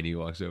dying. He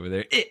walks over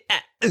there.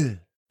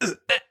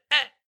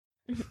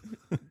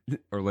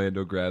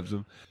 Orlando grabs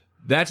him.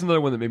 That's another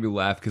one that made me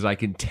laugh because I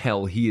can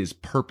tell he is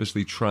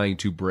purposely trying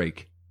to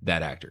break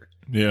that actor.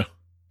 Yeah.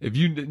 If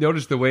you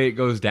notice the way it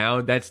goes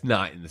down, that's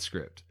not in the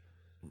script.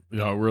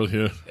 Yeah, really.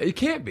 Yeah. It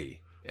can't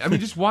be. I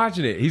mean, just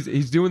watching it,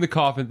 he's doing the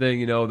coffin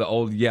thing, the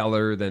old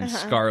yeller, then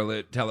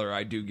Scarlet, tell her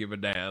I do give a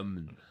damn,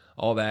 and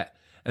all that.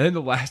 And then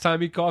the last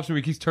time he coughs,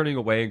 he keeps turning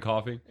away and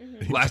coughing.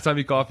 Last time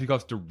he coughs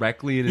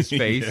directly in his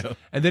face. Yeah.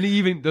 And then he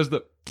even does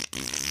the,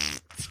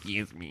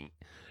 excuse me.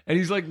 And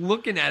he's like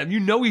looking at him.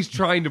 He's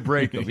trying to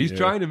break him. He's Yeah.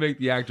 trying to make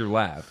the actor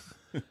laugh.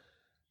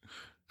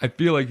 I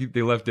feel like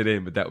they left it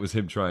in, but that was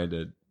him trying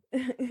to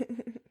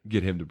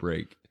get him to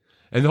break.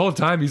 And the whole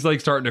time he's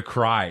like starting to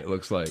cry, it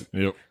looks like.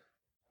 Yep.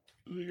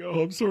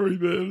 Oh, I'm sorry,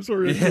 man. I'm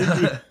sorry.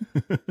 I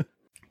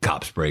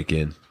Cops break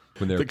in.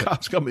 When they're The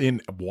cops come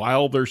in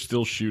while they're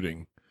still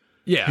shooting.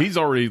 yeah. He's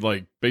already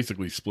like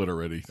basically split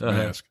already. The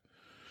mask.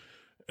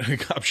 And the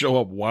cops show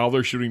up while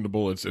they're shooting the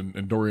bullets,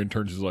 and Dorian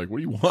turns and is like, "What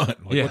do you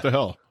want? Like, Yeah. what the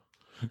hell?"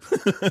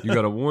 You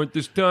got a warrant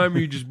this time, or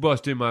you just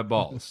busted my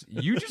balls?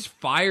 You just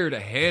fired a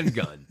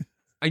handgun.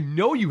 I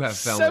know you have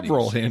felonies.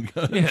 Several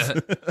handguns.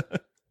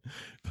 Yeah.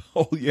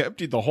 Oh, you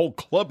emptied the whole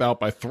club out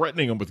by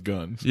threatening them with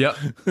guns. Yep.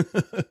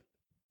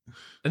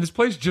 And this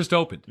place just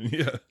opened.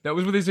 Yeah. That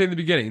was what they say in the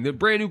beginning. The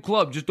brand new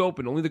club just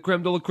opened. Only the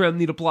creme de la creme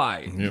need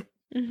apply. Yep.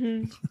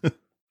 Mm-hmm.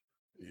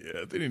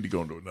 Yeah, they need to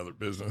go into another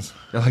business.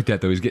 I like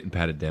that, though. He's getting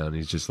patted down.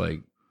 He's just like,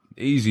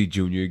 easy,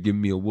 Junior. Give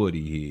me a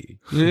Woody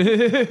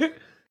here.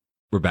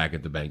 We're back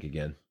at the bank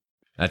again.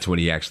 That's when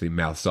he actually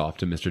mouths off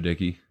to Mr.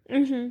 Dickey.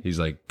 Mm-hmm. He's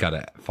like got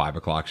a 5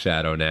 o'clock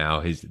shadow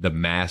now. The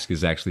mask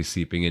is actually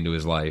seeping into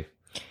his life.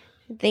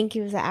 I think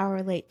he was an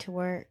hour late to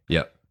work.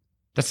 Yep.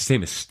 That's the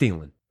same as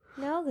stealing.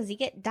 No, because you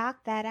get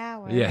docked that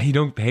hour. Yeah, he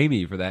don't pay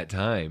me for that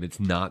time. It's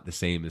not the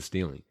same as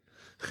stealing.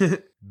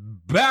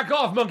 Back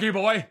off, monkey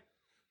boy.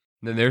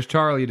 And then there's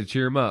Charlie to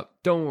cheer him up.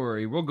 Don't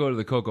worry, we'll go to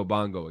the Coco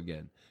Bongo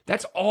again.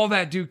 That's all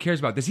that dude cares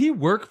about. Does he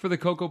work for the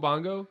Coco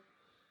Bongo?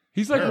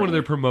 He's like one of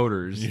their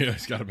promoters. Yeah,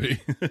 it's got to be.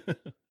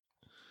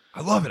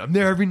 I love it. I'm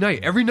there every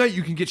night. Every night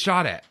you can get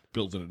shot at.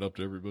 Building it up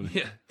to everybody.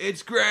 Yeah,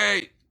 it's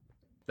great.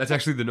 That's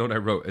actually the note I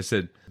wrote. I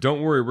said,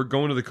 don't worry, we're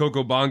going to the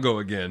Coco Bongo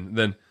again. And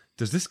then,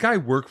 does this guy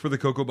work for the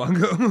Coco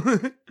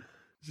Bongo?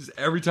 Just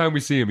every time we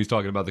see him, he's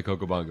talking about the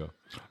Coco Bongo.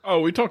 Oh,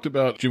 we talked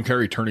about Jim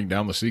Carrey turning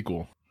down the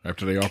sequel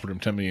after they offered him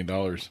 $10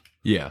 million.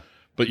 Yeah.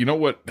 But you know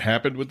what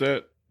happened with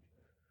that?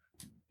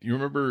 You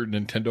remember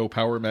Nintendo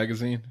Power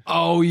Magazine?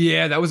 Oh,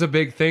 yeah, that was a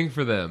big thing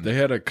for them. They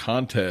had a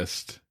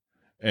contest,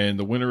 and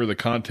the winner of the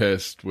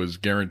contest was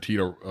guaranteed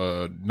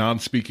a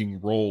non-speaking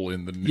role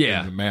in the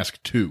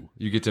Mask 2.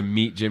 You get to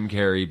meet Jim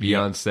Carrey, be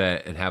on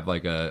set, and have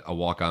like a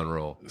walk-on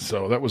role.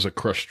 So that was a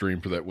crush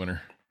dream for that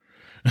winner.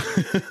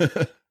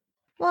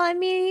 Well, I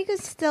mean, you could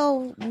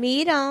still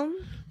meet him,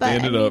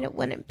 but it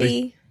wouldn't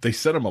be. They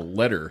sent him a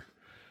letter,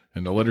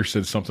 and the letter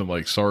said something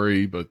like,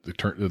 "Sorry, but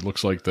it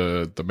looks like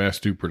the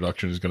Mask 2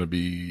 production is going to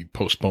be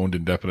postponed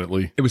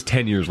indefinitely." It was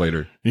 10 years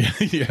later. Yeah.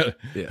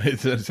 Yeah. They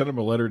sent him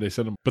a letter.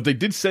 But they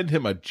did send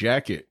him a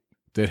jacket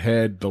that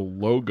had the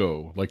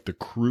logo, like the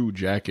crew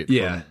jacket.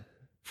 Yeah.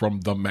 From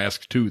the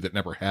Mask 2 that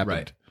never happened.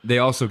 Right. They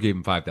also gave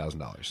him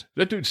 $5,000.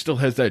 That dude still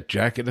has that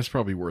jacket. That's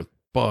probably worth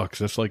bucks.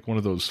 That's like one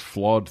of those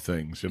flawed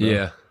things, you know?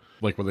 Yeah.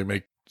 Like when they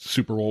make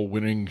Super Bowl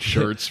winning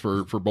shirts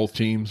for both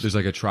teams. There's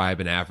like a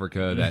tribe in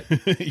Africa that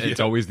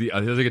it's always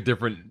there's like a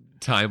different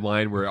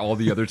timeline where all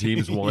the other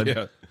teams won.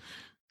 Yeah.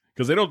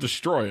 Because they don't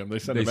destroy them. They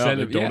send them out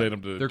and donate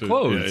them to their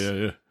clothes.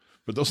 Yeah.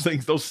 But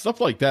those stuff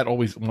like that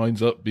always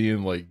winds up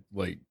being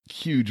like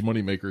huge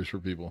money makers for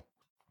people.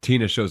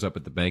 Tina shows up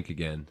at the bank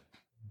again,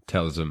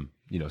 tells him,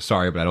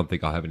 sorry, but I don't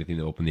think I'll have anything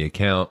to open the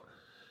account.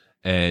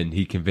 And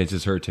he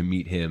convinces her to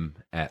meet him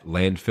at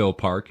Landfill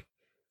Park.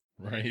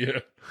 Right, yeah.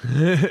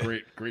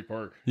 Great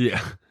park. Yeah.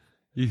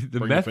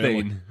 The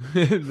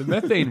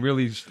methane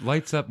really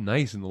lights up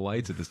nice in the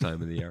lights at this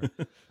time of the year.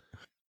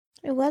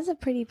 It was a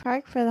pretty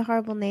park for the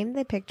horrible name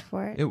they picked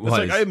for it. It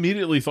was. I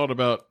immediately thought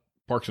about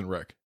Parks and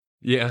Rec.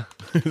 Yeah.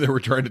 They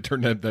were trying to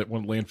turn that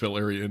one landfill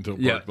area into a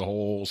park the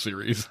whole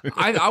series.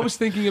 I was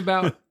thinking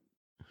about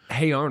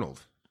Hey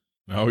Arnold.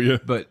 Oh, yeah.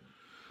 But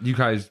you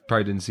guys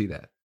probably didn't see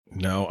that.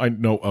 No, I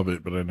know of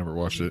it, but I never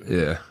watched it.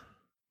 Yeah.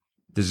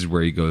 This is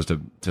where he goes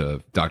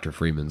to Dr.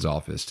 Freeman's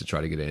office to try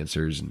to get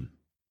answers and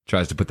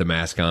tries to put the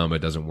mask on, but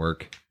it doesn't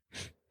work.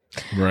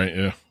 Right,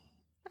 yeah.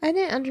 I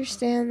didn't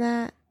understand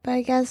that, but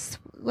I guess,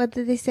 what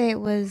did they say? It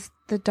was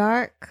the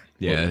dark?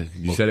 Yeah,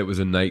 you said it was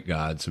a night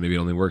god, so maybe it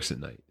only works at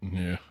night.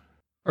 Yeah.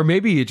 Or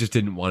maybe it just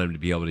didn't want him to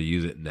be able to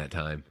use it in that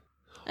time.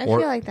 I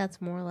feel like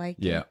that's more like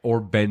it. Or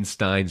Ben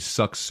Stein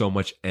sucks so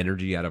much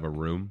energy out of a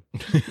room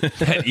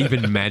that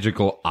even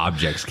magical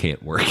objects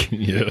can't work.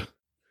 Yeah.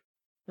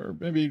 Or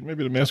maybe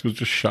the mask was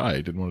just shy,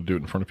 didn't want to do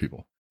it in front of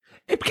people.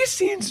 It just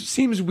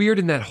seems weird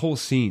in that whole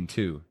scene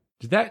too.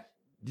 Did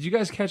you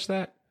guys catch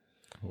that?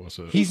 What's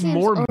that? He's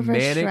more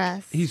manic.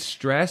 Overstressed. He's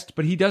stressed,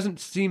 but he doesn't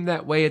seem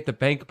that way at the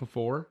bank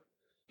before.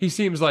 He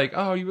seems like,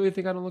 oh, you really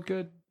think I don't look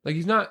good? Like,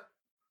 he's not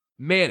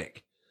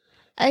manic.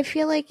 I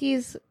feel like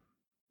he's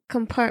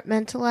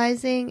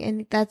compartmentalizing,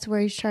 and that's where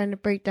he's trying to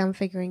break down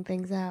figuring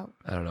things out.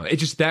 I don't know.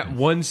 It's just that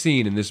one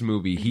scene in this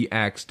movie, he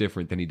acts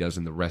different than he does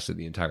in the rest of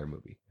the entire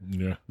movie.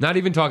 Yeah. Not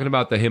even talking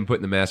about him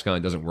putting the mask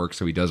on doesn't work,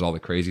 so he does all the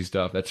crazy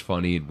stuff. That's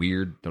funny and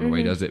weird. Don't know why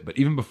he does it. But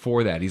even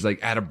before that, he's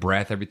like out of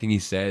breath, everything he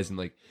says. And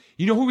like,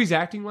 you know who he's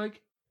acting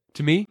like?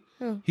 To me?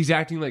 Who? He's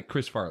acting like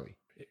Chris Farley.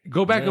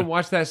 Go back and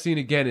watch that scene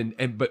again,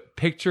 but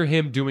picture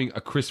him doing a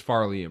Chris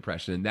Farley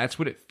impression, and that's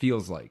what it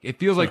feels like. It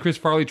feels like Chris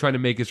Farley trying to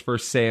make his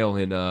first sale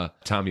in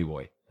Tommy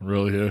Boy.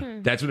 Really, yeah.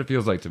 That's what it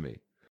feels like to me.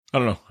 I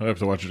don't know. I'd have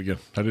to watch it again.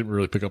 I didn't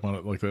really pick up on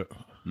it like that.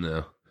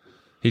 No.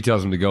 He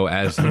tells him to go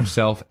as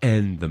himself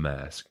and the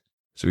mask.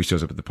 So he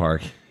shows up at the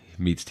park,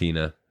 meets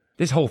Tina.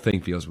 This whole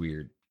thing feels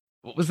weird.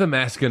 What was the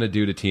mask going to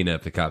do to Tina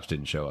if the cops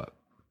didn't show up?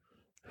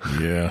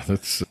 Yeah,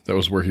 that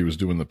was where he was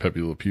doing the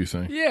Pepe Le Pew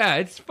thing. Yeah,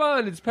 it's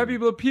fun. It's Pepe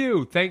Le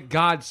Pew. Thank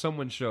God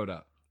someone showed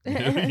up.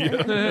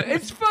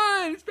 It's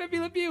fun. It's Pepe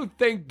Le Pew.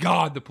 Thank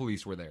God the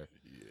police were there.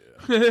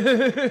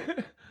 Yeah.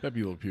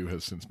 Pepe Le Pew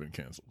has since been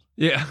canceled.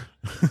 Yeah.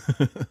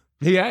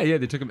 Yeah,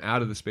 they took him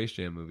out of the Space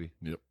Jam movie.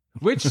 Yep.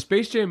 Which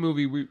Space Jam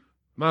movie, we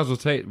might as well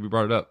say it, we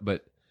brought it up,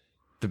 but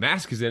the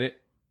mask is in it.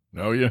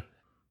 Oh, yeah.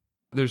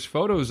 There's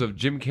photos of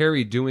Jim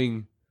Carrey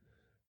doing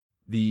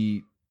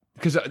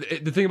because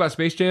the thing about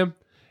Space Jam,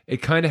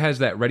 it kind of has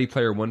that Ready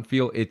Player One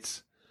feel.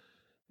 It's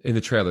in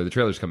the trailer. The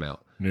trailer's come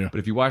out. Yeah. But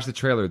if you watch the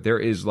trailer, there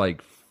is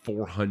like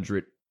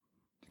 400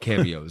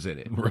 cameos in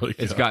it. Really?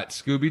 It's got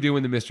Scooby-Doo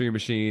and the Mystery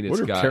Machine. It's What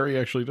if got Carrey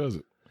actually does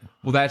it?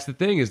 Well, that's the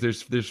thing is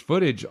there's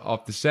footage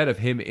off the set of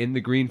him in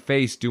the green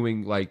face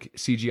doing like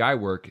CGI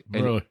work.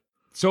 And Really?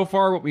 so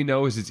far what we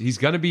know is he's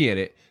going to be in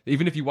it.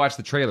 Even if you watch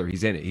the trailer,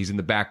 he's in it. He's in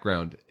the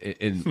background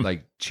in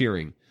like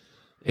cheering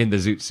in the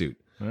zoot suit.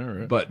 All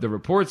right. But the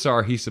reports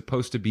are he's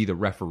supposed to be the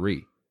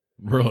referee.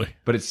 Really?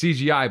 But it's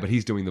CGI, but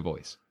he's doing the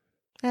voice.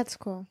 That's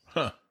cool.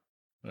 Huh.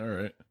 All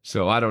right.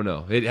 So I don't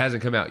know. It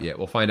hasn't come out yet.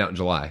 We'll find out in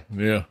July.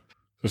 Yeah.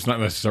 It's not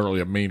necessarily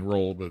a main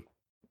role, but...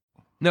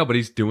 No, but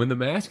he's doing the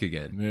mask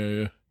again.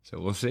 Yeah. So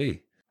we'll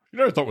see. You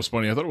know what I thought was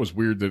funny? I thought it was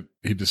weird that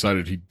he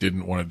decided he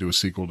didn't want to do a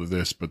sequel to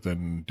this, but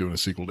then doing a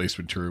sequel to Ace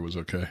Ventura was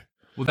okay.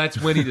 Well, that's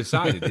when he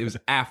decided. It was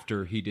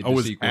after he did Oh, the it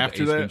was sequel after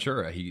to Ace that?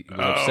 Ventura. He was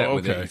upset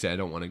with it. Okay. He said, I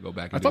don't want to go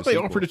back and I do thought a they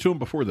sequel. offered it to him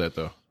before that,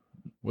 though.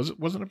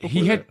 Wasn't it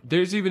before that?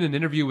 There's even an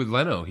interview with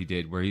Leno he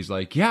did where he's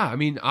like, yeah, I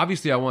mean,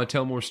 obviously I want to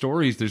tell more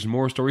stories. There's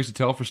more stories to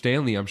tell for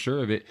Stanley, I'm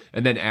sure of it.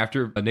 And then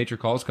after Nature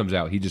Calls comes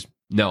out, he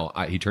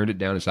turned it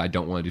down and said, I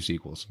don't want to do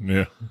sequels.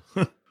 Yeah.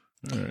 All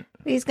right.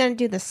 He's going to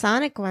do the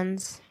Sonic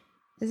ones,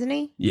 isn't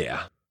he?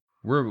 Yeah.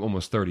 We're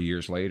almost 30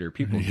 years later.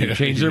 People Yeah, can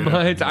change their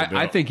minds. no I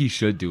doubt. think he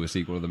should do a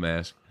sequel to The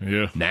Mask.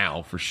 Yeah.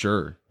 Now, for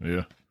sure.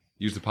 Yeah.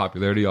 Use the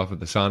popularity off of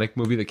the Sonic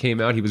movie that came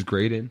out. He was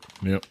great in.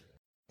 Yep.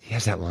 He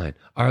has that line,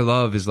 our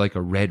love is like a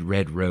red,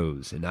 red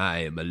rose, and I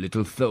am a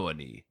little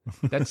thorny.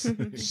 That's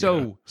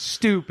so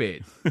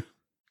stupid.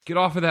 Get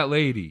off of that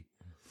lady.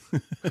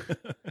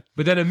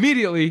 But then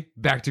immediately,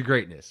 back to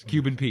greatness.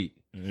 Cuban Pete.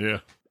 Yeah.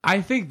 I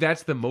think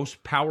that's the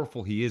most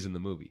powerful he is in the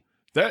movie.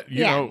 That,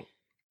 you Yeah. know,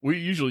 we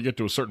usually get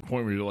to a certain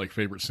point where you're like,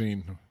 favorite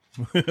scene.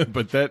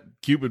 But that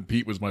Cuban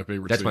Pete was my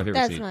favorite That's scene. my favorite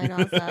That's scene. mine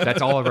also.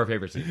 That's all of our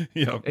favorite scenes.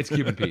 Yeah. It's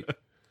Cuban Pete.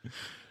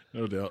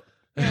 No doubt.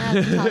 I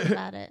have to talk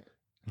about it.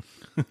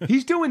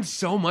 He's doing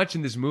so much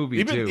in this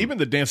movie too. Even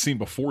the dance scene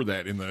before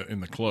that in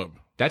the club.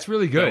 That's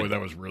really good.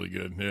 That was really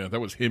good. Yeah, that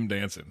was him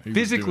dancing. He was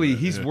Physically, doing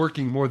that, he's yeah.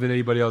 working more than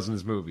anybody else in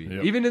this movie.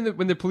 Yep. Even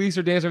when the police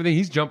are dancing, everything,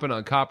 he's jumping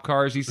on cop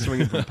cars. He's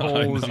swinging from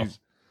poles. know.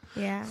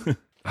 Yeah.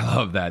 I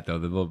love that though.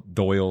 The little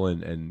Doyle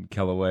and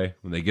Kellaway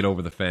when they get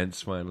over the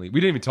fence. Finally,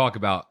 we didn't even talk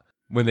about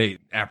when they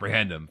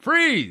apprehend him.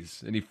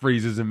 Freeze, and he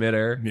freezes in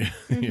midair, Yeah,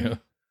 yeah.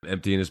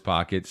 empty in his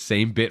pocket.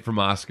 Same bit from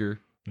Oscar.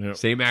 Yep.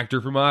 Same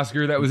actor from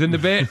Oscar that was in the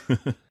bit,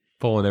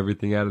 pulling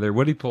everything out of there.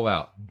 What did he pull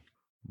out?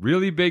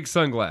 Really big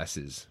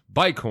sunglasses,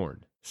 bike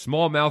horn,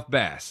 smallmouth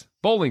bass,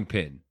 bowling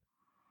pin,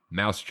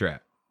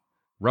 mousetrap,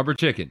 rubber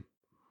chicken.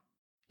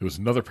 There was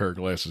another pair of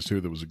glasses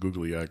too. That was a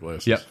googly eye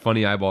glasses. Yep,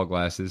 funny eyeball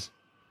glasses.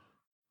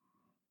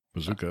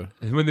 Bazooka.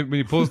 And when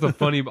he pulls the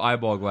funny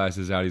eyeball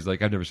glasses out, he's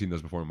like, "I've never seen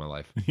those before in my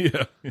life."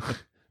 Yeah.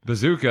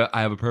 Bazooka,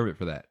 I have a permit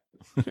for that.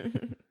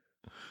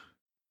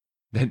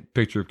 Then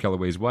picture of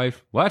Kellaway's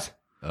wife. What?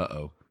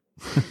 Uh-oh.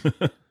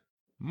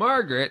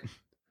 Margaret.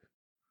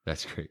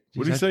 That's great.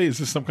 What did he say? Is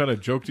this some kind of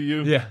joke to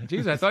you? Yeah.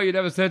 Jeez, I thought you'd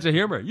have a sense of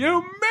humor.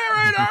 You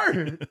married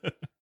her!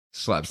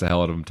 Slaps the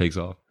hell out of him, takes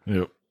off.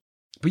 Yep.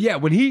 But yeah,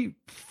 when he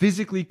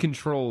physically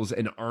controls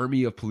an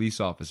army of police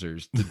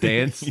officers to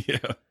dance, Yeah.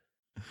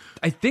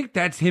 I think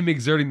that's him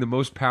exerting the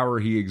most power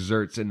he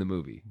exerts in the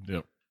movie.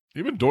 Yep.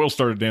 Even Doyle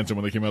started dancing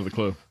when they came out of the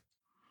club.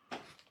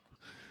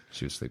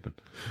 She was sleeping.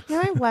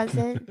 No, I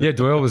wasn't. Yeah,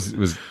 Doyle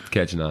was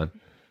catching on.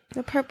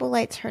 The purple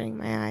light's hurting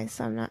my eyes,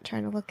 so I'm not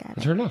trying to look at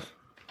it. Turn it off.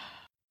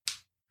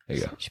 There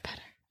you go. Much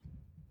better.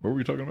 What were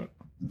we talking about?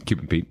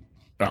 Keep him Pete.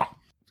 Oh,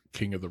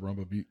 King of the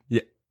Rumba Beat.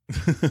 Yeah.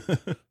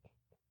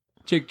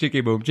 Chick, chicky,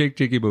 boom, chick,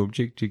 chicky, boom,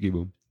 chick, chicky,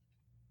 boom.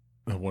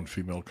 One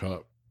female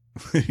cop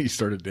he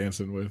started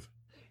dancing with.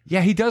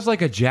 Yeah, he does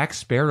like a Jack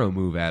Sparrow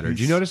move at her. Did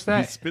you notice He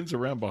that? spins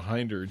around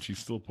behind her and she's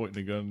still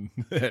pointing a gun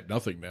at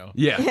nothing now.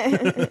 Yeah.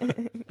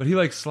 But he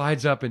like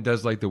slides up and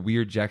does like the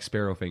weird Jack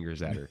Sparrow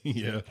fingers at her.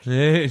 Yeah.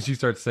 And she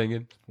starts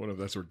singing. What if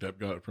that's where Depp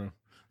got it from?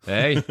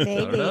 Hey, I Maybe.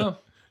 don't know.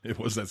 It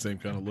was that same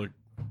kind of look.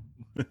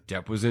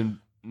 Depp was in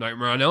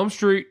Nightmare on Elm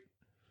Street.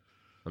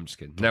 I'm just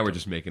kidding. Now we're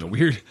just making a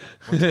weird.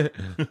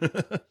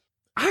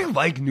 I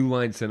like New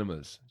Line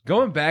Cinemas.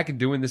 Going back and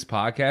doing this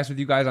podcast with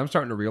you guys, I'm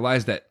starting to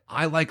realize that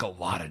I like a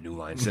lot of New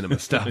Line Cinema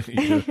stuff.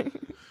 Yeah.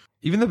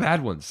 Even the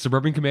bad ones.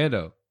 Suburban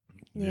Commando.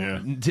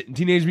 Yeah.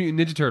 Teenage Mutant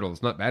Ninja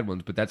Turtles. Not bad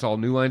ones, but that's all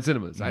New Line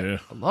Cinemas. Yeah.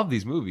 I love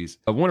these movies.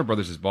 Warner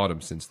Brothers has bought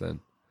them since then.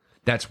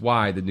 That's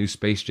why the new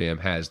Space Jam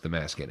has the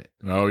mask in it.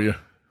 Oh yeah.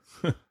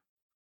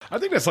 I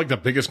think that's like the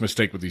biggest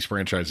mistake with these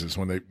franchises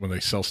when they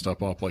sell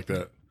stuff off like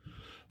that.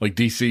 Like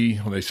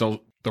DC, when they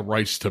sell the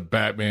rights to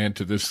Batman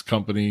to this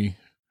company.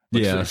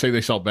 Like Yeah. Say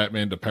they sell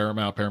Batman to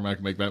Paramount. Paramount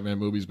can make Batman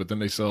movies, but then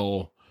they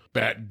sell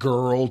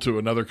Batgirl to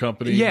another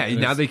company. Yeah, and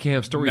now it's- they can't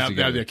have stories now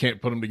together. they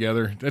can't put them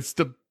together. That's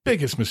the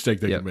biggest mistake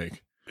they Yep. can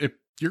make. If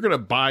you're going to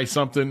buy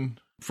something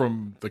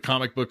from the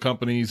comic book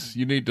companies,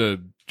 you need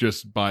to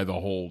just buy the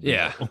whole deal.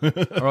 Yeah.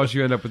 Or else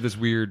you end up with this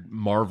weird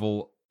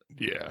Marvel.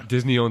 Yeah.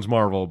 Disney owns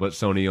Marvel, but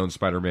Sony owns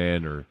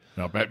Spider-Man. Or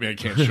Now Batman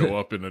can't show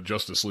up in a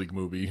Justice League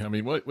movie. I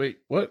mean, wait,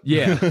 what?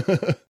 Yeah. You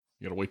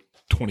got to wait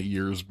 20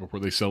 years before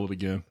they sell it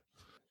again.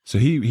 So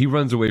he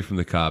runs away from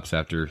the cops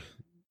after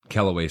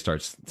Kellaway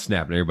starts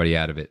snapping everybody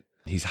out of it.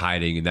 He's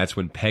hiding, and that's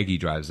when Peggy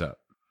drives up,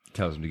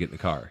 tells him to get in the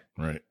car.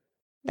 Right.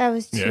 That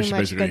was too Yeah, she much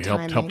basically good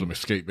helped timing. him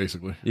escape,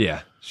 basically.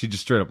 Yeah, she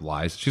just straight up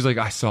lies. She's like,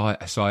 I saw it.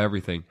 I saw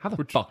everything. How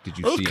the fuck did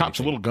you Are those see cops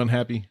anything? a little gun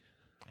happy?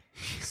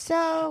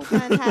 So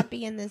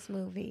unhappy in this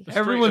movie.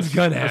 Everyone's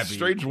gun A happy.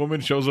 strange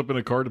woman shows up in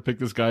a car to pick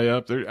this guy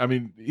up. I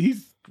mean,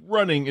 he's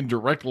running in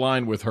direct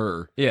line with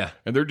her, Yeah.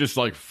 and they're just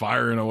like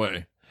firing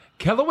away.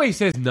 Kellaway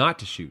says not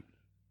to shoot.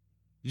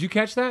 Did you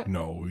catch that?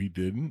 No, he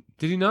didn't.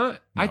 Did he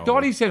not? I No.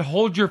 thought he said,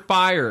 hold your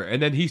fire.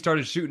 And then he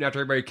started shooting after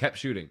everybody kept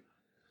shooting.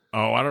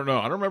 Oh, I don't know.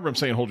 I don't remember him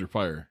saying "hold your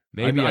fire."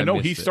 Maybe I I know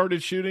he missed it.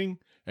 started shooting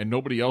and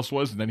nobody else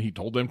was, and then he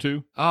told them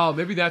to. Oh,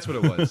 maybe that's what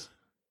it was.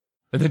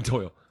 And then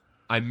Doyle,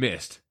 I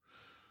missed.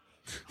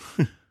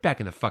 Back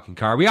in the fucking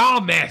car. We all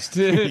missed.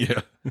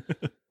 Yeah.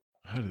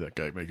 How did that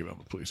guy make it on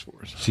the police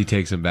force? She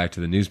takes him back to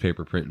the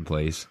newspaper printing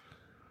place.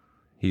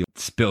 He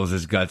spills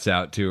his guts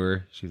out to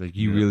her. She's like,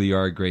 you really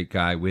are a great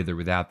guy with or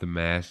without the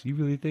mask. You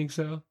really think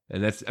so?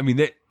 And that's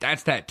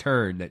that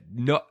turn that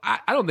I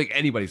don't think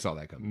anybody saw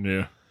that coming.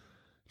 Yeah.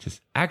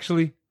 Just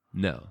actually,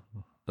 no.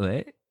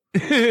 What?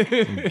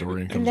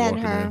 Dorian comes And then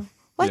walking her, in.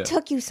 what Yeah.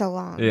 took you so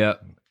long? Yeah.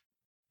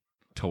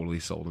 Totally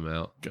sold him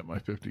out. Got my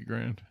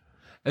 $50,000.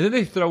 And then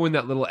they throw in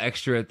that little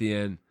extra at the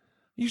end.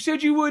 You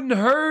said you wouldn't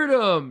hurt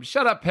him.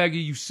 Shut up, Peggy.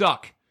 You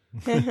suck.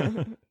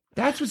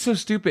 That's what's so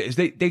stupid is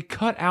they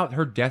cut out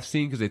her death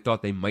scene because they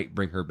thought they might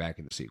bring her back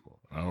in the sequel.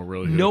 Oh,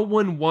 really? No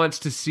one wants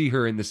to see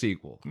her in the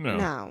sequel. No.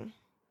 No.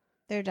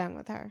 They're done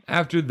with her.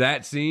 After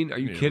that scene, are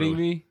you Yeah, kidding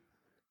really. me?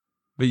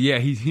 But yeah,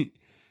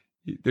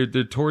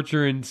 they're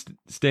torturing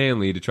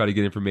Stanley to try to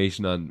get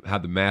information on how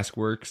the mask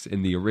works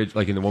in the original,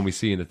 like in the one we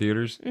see in the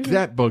theaters.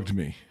 That bugged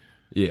me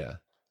Yeah,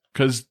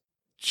 because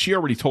she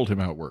already told him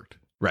how it worked.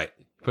 right.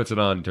 Puts it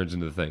on and turns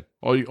into the thing.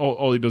 All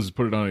he does is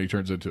put it on and he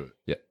turns into it.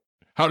 Yeah.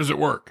 How does it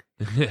work?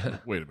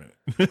 Wait a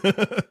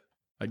minute.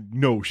 I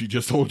know she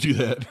just told you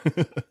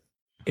that.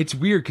 It's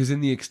weird because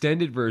in the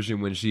extended version,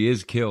 when she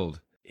is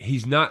killed,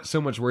 he's not so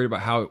much worried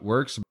about how it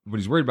works. What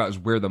he's worried about is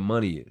where the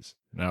money is.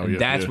 And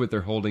that's what they're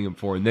holding him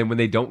for. And then when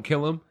they don't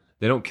kill him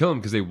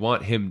because they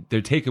want him.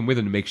 They take him with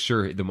them to make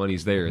sure the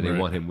money's there, and they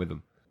want him with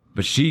them.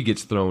 But she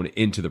gets thrown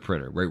into the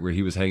printer, right where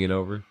he was hanging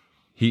over.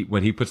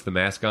 When he puts the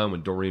mask on,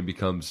 when Dorian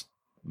becomes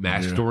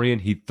Mask Dorian,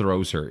 he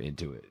throws her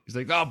into it. He's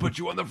like, "I'll put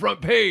you on the front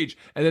page,"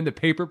 and then the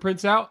paper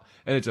prints out,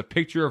 and it's a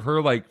picture of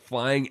her like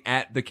flying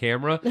at the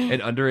camera,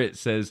 and under it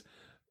says,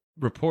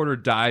 "Reporter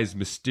dies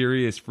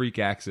mysterious freak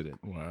accident."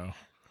 Wow.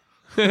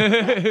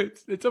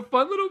 It's a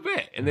fun little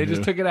bit, and they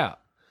just took it out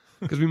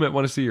because we might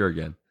want to see her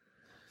again.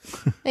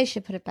 They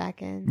should put it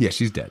back in. Yeah,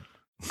 she's dead.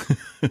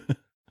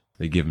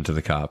 They give him to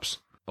the cops.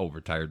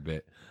 Overtired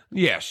bit.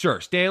 Yeah, sure.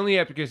 Stanley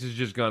Epicus is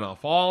just gonna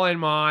fall in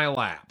my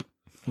lap.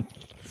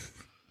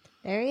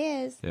 There he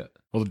is. Yeah.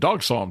 Well, the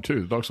dog saw him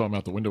too. The dog saw him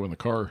out the window in the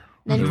car.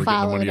 Then they were getting the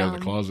followed money out of him.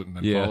 the closet and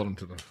then followed him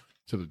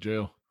to the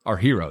jail. Our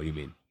hero, you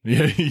mean?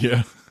 Yeah,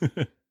 yeah.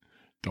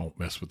 Don't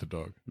mess with the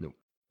dog. Nope.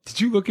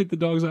 Did you look at the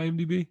dog's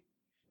IMDb?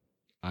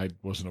 I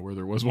wasn't aware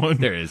there was one.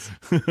 There is.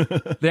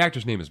 The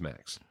actor's name is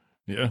Max.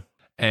 Yeah.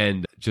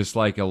 And just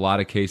like a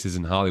lot of cases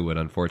in Hollywood,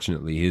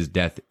 unfortunately, his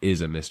death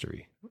is a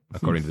mystery,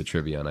 according to the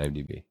trivia on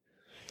IMDb.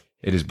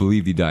 It is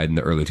believed he died in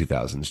the early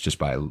 2000s just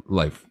by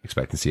life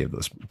expectancy of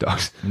those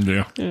dogs.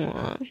 Yeah.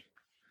 Aww.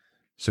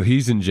 So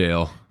he's in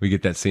jail. We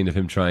get that scene of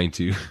him trying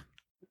to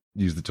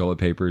use the toilet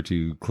paper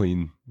to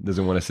clean,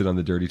 doesn't want to sit on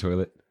the dirty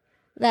toilet.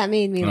 That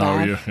made me Oh,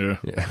 laugh.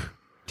 Yeah.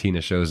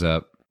 Tina shows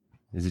up.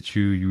 Is it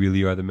true you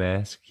really are the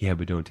mask? Yeah,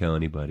 but don't tell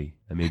anybody.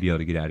 I may be able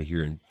to get out of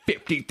here in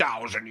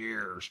 50,000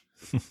 years.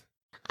 I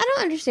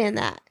don't understand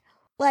that.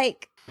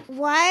 Like,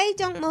 why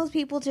don't most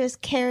people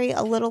just carry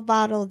a little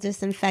bottle of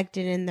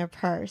disinfectant in their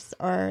purse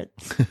or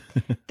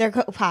their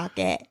coat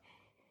pocket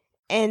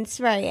and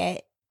spray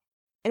it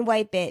and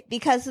wipe it?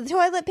 Because the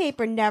toilet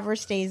paper never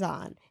stays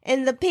on.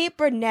 And the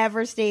paper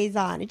never stays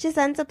on. It just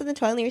ends up in the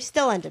toilet and you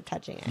still end up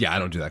touching it. Yeah, I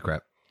don't do that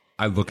crap.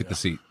 I look at the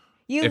seat.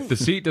 If the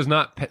seat does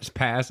not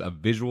pass a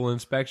visual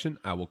inspection,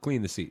 I will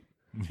clean the seat.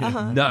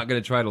 I'm not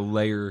going to try to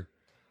layer.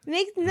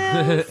 Makes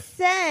no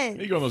sense.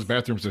 You go in those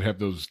bathrooms that have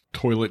those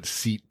toilet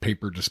seat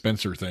paper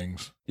dispenser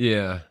things.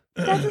 Yeah.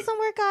 That doesn't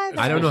work either.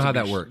 I don't know how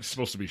that It's works.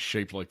 supposed to be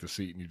shaped like the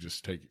seat, and you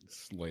just take it,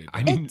 lay it.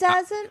 It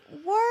doesn't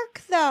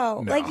work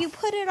though. No. Like you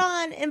put it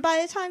on, and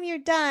by the time you're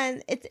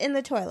done, it's in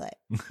the toilet.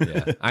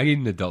 Yeah. I need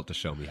an adult to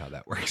show me how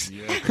that works.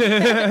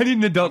 Yeah. I need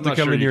an adult I'm to not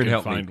come sure in here you and can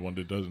help find me. one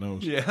that does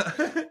knows. Yeah.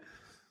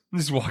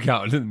 Just walk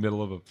out into the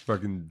middle of a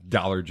fucking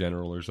Dollar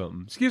General or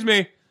something. Excuse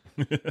me.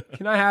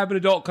 Can I have an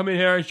adult come in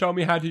here and show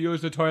me how to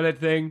use the toilet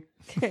thing?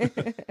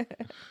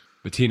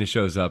 But Tina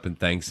shows up and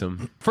thanks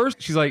him.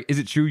 First, she's like, "Is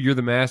it true you're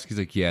the mask?" He's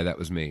like, "Yeah, that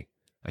was me.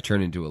 I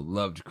turned into a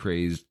loved,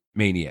 crazed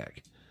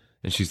maniac."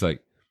 And she's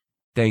like,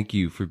 "Thank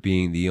you for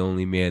being the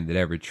only man that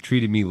ever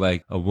treated me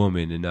like a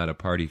woman and not a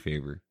party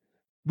favor.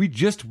 We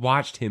just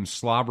watched him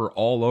slobber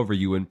all over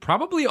you and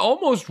probably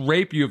almost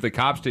rape you if the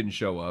cops didn't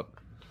show up."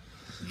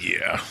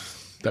 Yeah.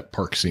 That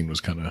park scene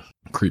was kind of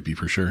creepy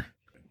for sure.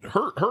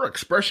 Her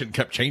expression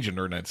kept changing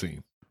during that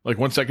scene. Like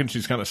 1 second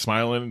she's kind of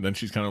smiling, then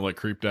she's kind of like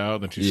creeped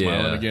out, then she's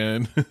smiling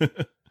again.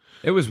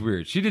 It was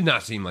weird. She did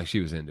not seem like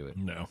she was into it.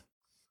 No.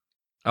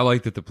 I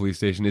liked at the police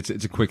station. It's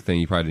a quick thing.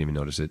 You probably didn't even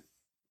notice it.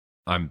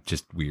 I'm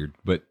just weird.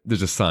 But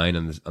there's a sign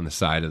on the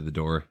side of the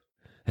door,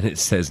 and it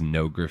says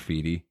 "No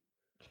graffiti."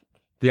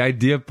 The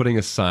idea of putting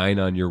a sign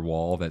on your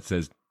wall that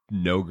says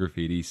 "No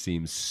graffiti"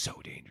 seems so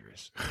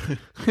dangerous.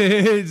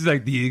 It's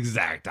like the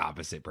exact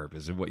opposite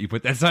purpose of what you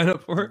put that sign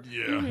up for.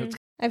 Yeah.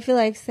 I feel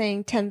like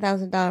saying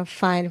 $10,000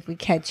 fine if we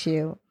catch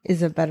you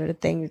is a better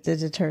thing to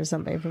deter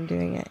somebody from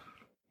doing it.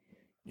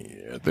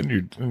 Yeah. Then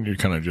you're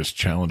kind of just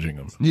challenging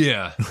them.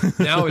 Yeah.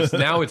 Now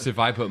it's if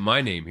I put my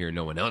name here,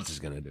 no one else is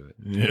going to do it.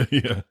 Yeah.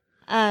 Yeah.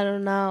 I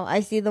don't know. I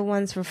see the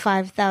ones for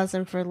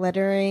 $5,000 for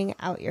littering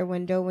out your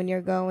window when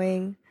you're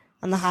going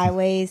on the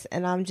highways,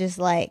 and I'm just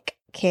like,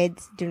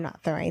 kids, do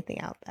not throw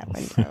anything out that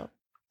window.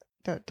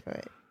 Don't do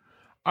it.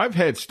 I've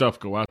had stuff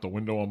go out the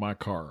window on my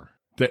car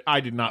that I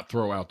did not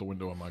throw out the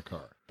window on my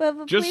car. But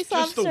if a Just police the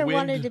officer wind.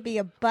 wanted to be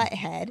a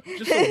butthead,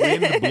 Just the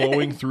wind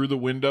blowing through the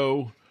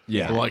window.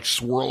 Yeah. Or like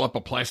swirl up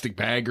a plastic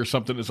bag or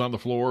something that's on the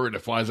floor and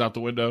it flies out the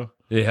window.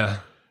 Yeah.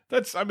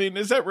 Is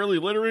that really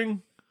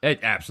littering?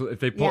 Absolutely. If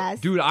they pull, Yes.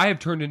 Dude, I have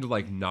turned into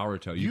like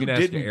Naruto. You You can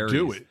ask didn't Aries.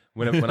 do it.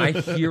 When I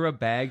hear a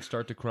bag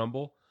start to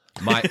crumble,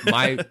 my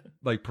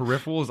like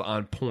peripheral is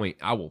on point.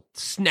 I will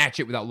snatch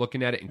it without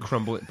looking at it and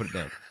crumble it and put it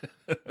down.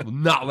 I will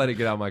not let it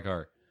get out of my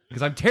car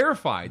because I'm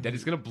terrified that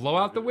it's going to blow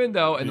out the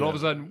window and then all of a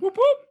sudden, whoop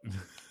whoop,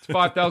 it's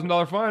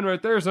 $5,000 fine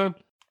right there, son.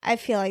 I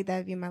feel like that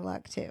would be my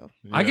luck too.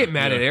 I get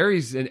mad at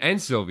Aries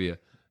and Sylvia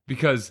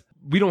because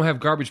we don't have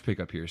garbage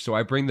pickup here. So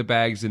I bring the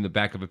bags in the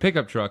back of a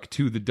pickup truck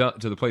to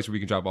the place where we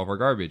can drop off our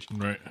garbage.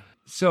 Right.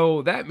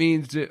 So that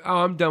means that,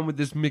 I'm done with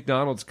this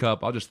McDonald's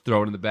cup. I'll just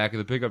throw it in the back of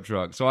the pickup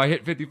truck. So I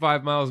hit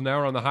 55 miles an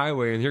hour on the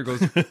highway, and here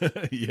goes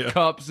Yeah.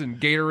 cups and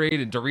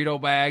Gatorade and Dorito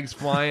bags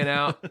flying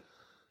out.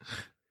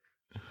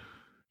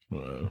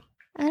 Wow.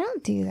 I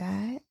don't do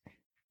that.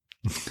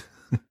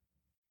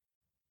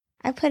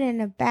 I put it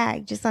in a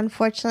bag. Just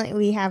unfortunately,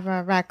 we have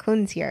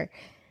raccoons here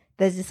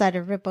that decide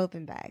to rip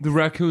open bags. The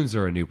raccoons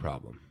are a new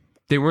problem.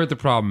 They weren't the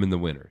problem in the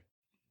winter.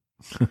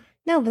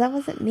 No, but that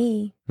wasn't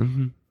me.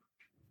 Mm-hmm.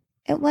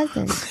 It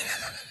wasn't.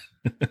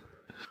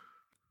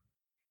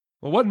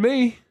 Well, wasn't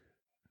me.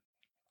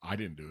 I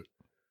didn't do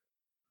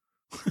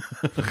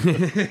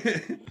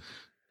it.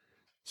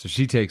 So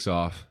she takes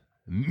off,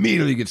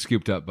 immediately gets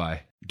scooped up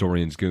by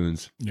Dorian's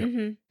goons. Yep.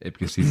 Mm-hmm.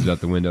 Ipkiss sees it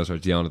out the window,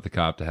 starts yelling at the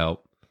cop to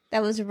help.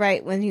 That was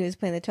right when he was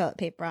putting the toilet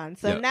paper on.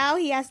 So Yep. now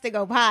he has to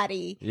go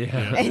potty.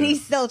 Yeah. And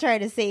he's still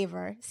trying to save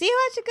her. See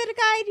how much a good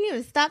guy he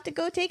was? Stop to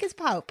go take his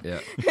poop. Yeah.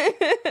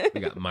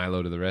 We got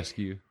Milo to the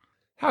rescue.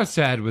 How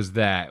sad was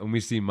that when we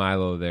see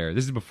Milo there?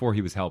 This is before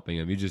he was helping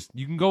him.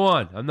 You can go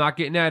on. I'm not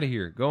getting out of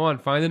here. Go on,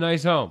 find a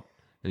nice home.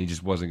 And he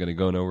just wasn't going to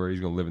go nowhere. He's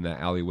going to live in that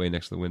alleyway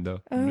next to the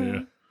window. Yeah.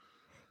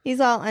 He's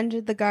all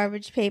under the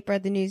garbage paper,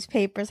 the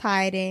newspaper's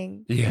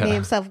hiding. Yeah. Made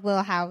himself a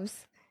little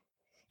house.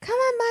 Come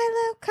on,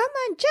 Milo. Come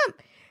on,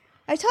 jump.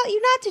 I taught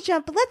you not to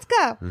jump, but let's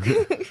go.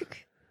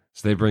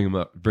 So they bring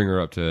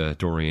her up to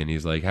Dorian.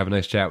 He's like, have a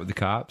nice chat with the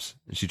cops.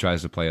 And she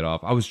tries to play it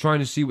off. I was trying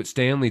to see what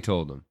Stanley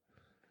told him.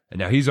 And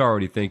now he's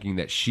already thinking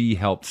that she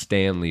helped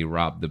Stanley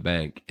rob the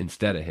bank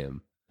instead of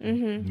him.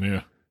 Mm-hmm.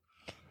 Yeah.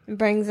 And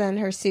brings in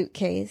her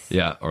suitcase.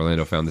 Yeah,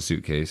 Orlando found the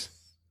suitcase.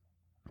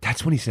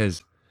 That's when he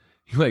says,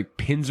 he like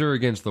pins her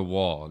against the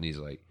wall. And he's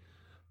like,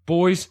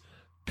 boys,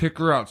 pick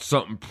her out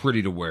something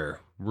pretty to wear.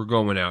 We're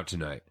going out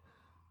tonight.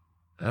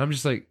 And I'm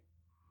just like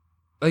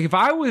if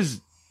I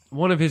was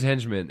one of his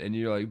henchmen and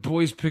you're like,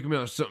 boys, pick me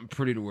out something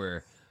pretty to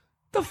wear.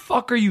 The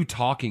fuck are you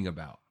talking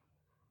about?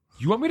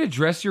 You want me to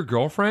dress your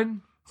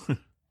girlfriend?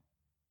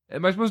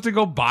 Am I supposed to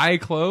go buy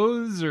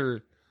clothes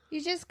or?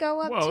 You just go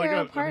up to her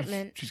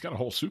apartment. She's got a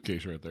whole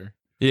suitcase right there.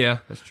 Yeah,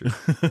 that's true.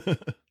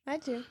 I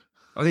do.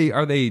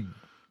 Are they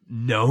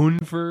known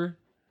for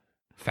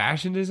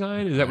fashion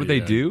design? Is that what they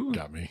Yeah, do?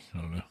 Got me. I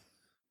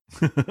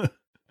don't know.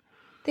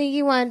 Think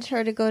you wanted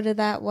her to go to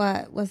that,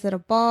 what? Was it a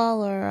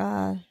ball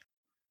or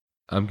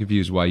I'm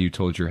confused why you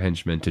told your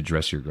henchmen to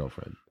dress your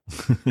girlfriend.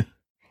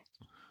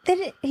 He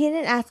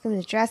didn't ask him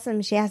to dress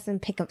him. She asked him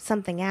to pick up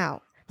something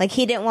out. Like,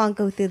 he didn't want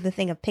to go through the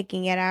thing of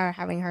picking it out or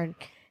having her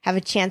have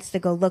a chance to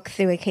go look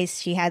through in case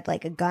she had,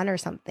 like, a gun or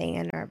something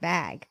in her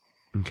bag.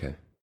 Okay.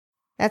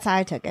 That's how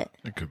I took it.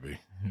 It could be.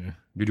 Yeah.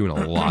 You're doing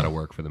a lot of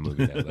work for the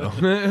movie now, though.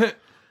 A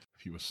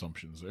few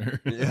assumptions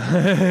there.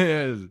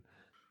 Yes.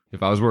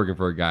 If I was working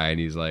for a guy and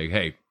he's like,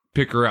 hey,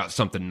 pick her out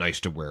something nice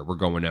to wear. We're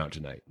going out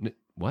tonight.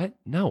 What?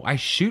 No, I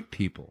shoot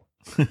people.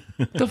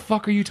 What the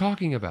fuck are you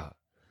talking about?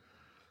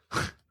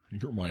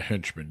 You're my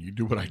henchman. You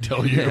do what I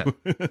tell you.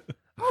 Yeah.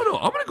 Oh, no,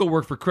 I'm going to go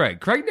work for Craig.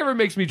 Craig never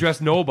makes me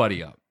dress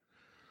nobody up.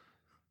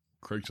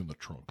 Craig's in the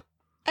trunk.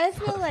 I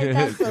feel like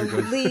that's the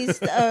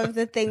least of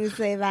the things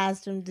they've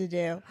asked him to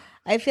do.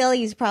 I feel like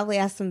he's probably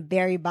asked them to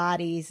bury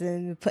bodies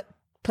and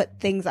put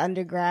things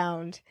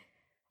underground.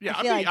 Yeah,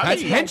 I feel like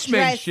That's Yeah, henchman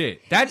dress-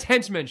 shit. That's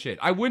henchman shit.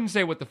 I wouldn't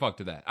say what the fuck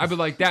to that. I'd be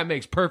like, that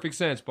makes perfect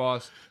sense,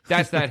 boss.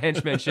 That's that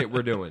henchman shit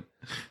we're doing.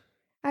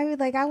 I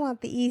would like, I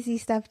want the easy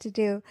stuff to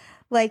do.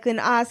 Like when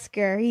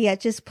Oscar, he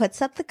just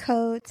puts up the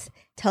coats,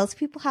 tells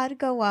people how to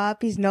go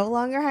up. He's no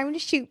longer having to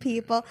shoot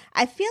people.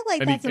 I feel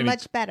like that's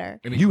much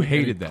better. And You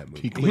hated that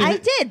movie. He cleaned I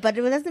it. did, but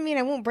it doesn't mean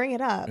I won't bring it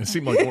up. It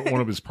seemed like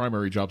one of his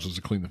primary jobs was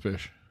to clean the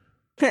fish.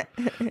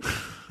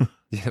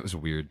 Yeah, that was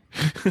weird.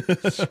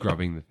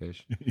 Scrubbing the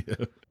fish.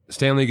 Yeah.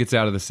 Stanley gets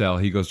out of the cell.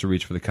 He goes to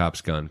reach for the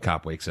cop's gun.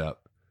 Cop wakes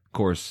up. Of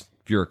course,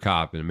 if you're a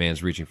cop and a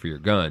man's reaching for your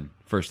gun,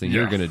 first thing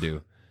you're going to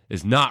do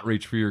is not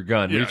reach for your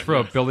gun. Yeah, reach for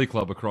a yeah. billy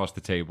club across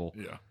the table.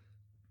 Yeah.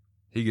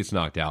 He gets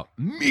knocked out.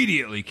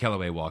 Immediately,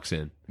 Kellaway walks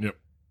in. Yep.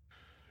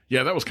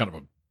 Yeah, that was kind of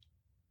a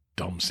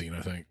dumb scene,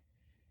 I think.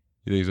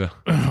 You think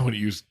so? When he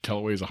used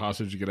Kellaway as a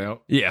hostage to get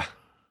out. Yeah.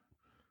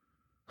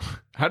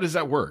 How does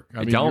that work? I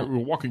mean, don't.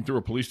 you're walking through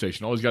a police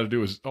station. All he's got to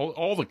do is,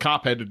 all the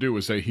cop had to do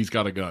was say he's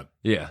got a gun.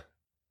 Yeah.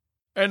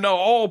 And now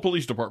all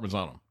police departments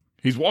on him.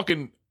 He's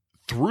walking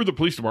through the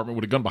police department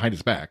with a gun behind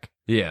his back.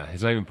 Yeah.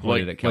 It's not even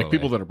pointed at Kellaway. Like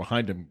people that are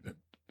behind him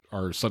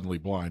are suddenly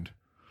blind.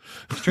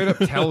 Straight up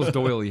tells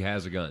Doyle he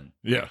has a gun.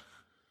 Yeah.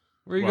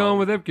 Where are you Well,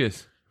 going with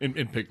Ipkiss? In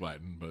Pig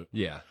Latin, but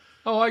Yeah.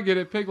 Oh, I get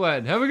it. Pig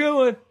Latin. Have a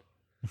good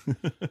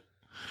one.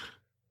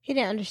 He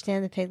didn't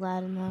understand the Pig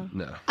Latin, though.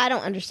 No. I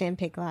don't understand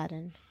Pig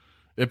Latin.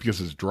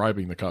 Ipkiss is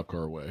driving the cop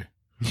car away.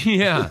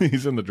 Yeah.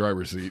 He's in the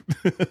driver's seat.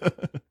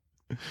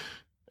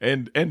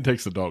 and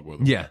takes the dog with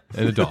him. Yeah.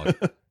 And a dog.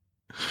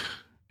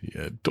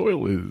 Yeah,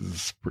 Doyle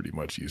is pretty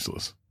much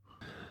useless.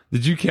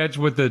 Did you catch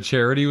what the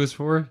charity was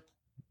for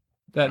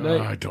that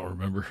night? I don't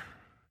remember.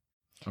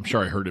 I'm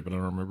sure I heard it, but I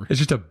don't remember. It's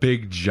just a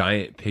big,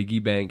 giant piggy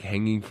bank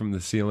hanging from the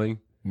ceiling,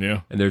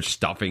 Yeah. and they're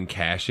stuffing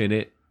cash in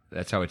it.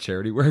 That's how a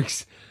charity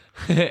works.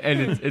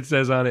 And it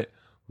says on it,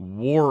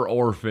 War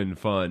Orphan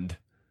Fund.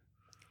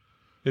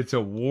 It's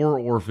a war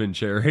orphan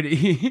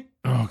charity.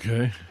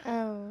 Okay.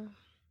 Oh.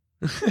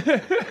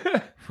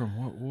 From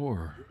what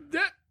war?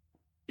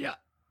 Yeah.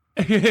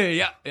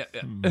 yeah.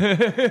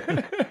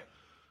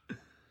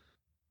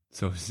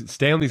 So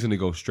Stanley's going to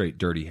go straight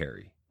Dirty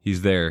Harry.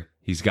 He's there.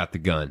 He's got the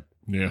gun.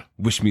 Yeah.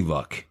 Wish me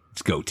luck.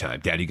 It's go time.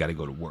 Daddy got to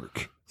go to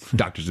work.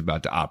 Doctor's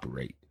about to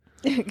operate.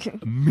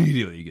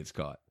 Immediately he gets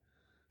caught.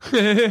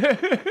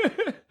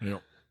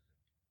 Yep.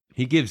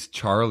 He gives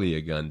Charlie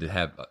a gun to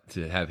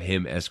have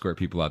him escort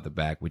people out the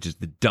back, which is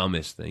the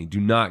dumbest thing. Do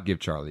not give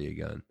Charlie a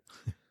gun.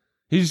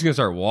 He's just going to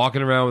start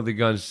walking around with the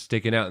gun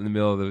sticking out in the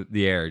middle of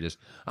the air. Just,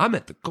 I'm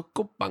at the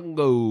Coco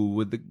Bongo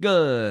with the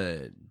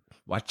gun.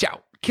 Watch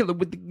out. Killer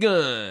with the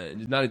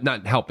gun. Just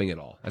not helping at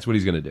all. That's what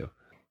he's going to do.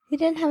 He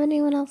didn't have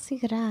anyone else he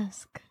could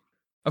ask.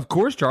 Of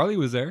course, Charlie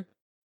was there.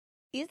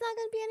 He's not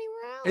going to be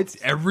anywhere else. It's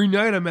every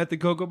night I'm at the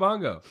Coco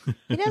Bongo.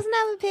 He doesn't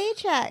have a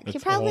paycheck. He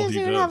That's probably all doesn't he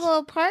even does. have an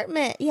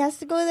apartment. He has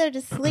to go there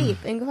to sleep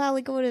and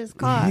probably go to his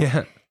car.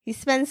 Yeah. He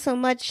spends so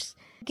much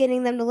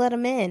getting them to let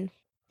him in.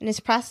 And his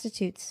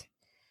prostitutes.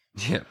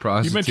 Yeah, You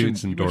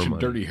prostitutes and door mentioned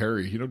money. Dirty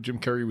Harry. You know, Jim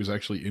Carrey was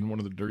actually in one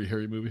of the Dirty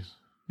Harry movies.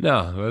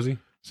 No, was he?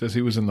 Says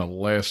he was in the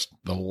last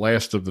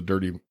of the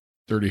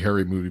Dirty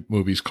Harry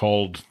movies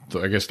called,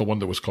 I guess the one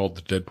that was called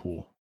the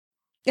Deadpool.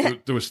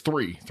 There was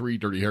three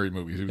Dirty Harry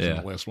movies. He was in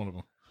the last one of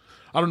them.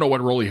 I don't know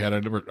what role he had.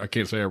 I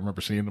can't say I remember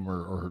seeing them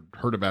or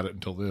heard about it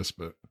until this,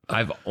 but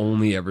I've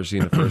only ever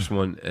seen the first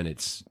one, and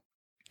it's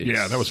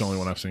yeah, that was the only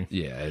one I've seen.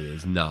 Yeah, it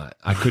is not.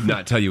 I could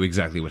not tell you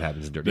exactly what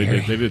happens in Dirty They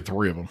Harry. did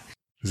three of them.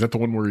 Is that the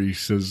one where he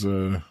says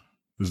this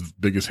is the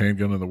biggest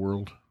handgun in the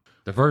world?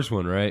 The first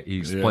one, right? He Yeah,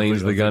 explains I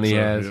the think gun he so,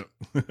 has.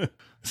 yeah.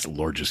 It's the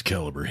largest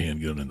caliber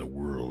handgun in the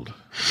world.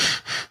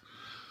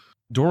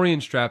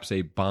 Dorian straps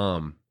a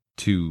bomb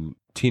to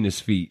Tina's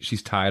feet.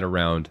 She's tied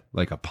around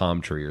like a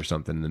palm tree or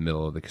something in the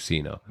middle of the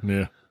casino.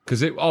 Yeah. Because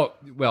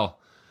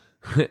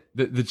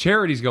the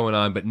charity's going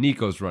on, but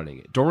Nico's running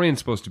it. Dorian's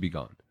supposed to be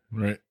gone.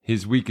 Right.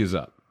 His week is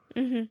up.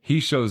 Mm-hmm. He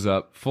shows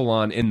up full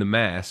on in the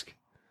mask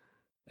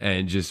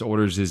and just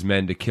orders his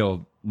men to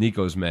kill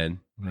Nico's men.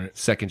 Right.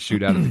 Second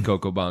shootout at the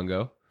Coco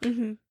Bongo.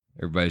 Mm-hmm.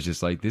 Everybody's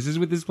just like, this is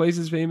what this place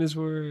is famous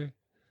for.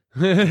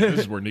 This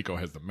is where Nico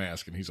has the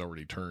mask and he's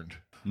already turned.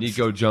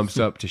 Nico jumps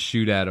up to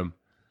shoot at him.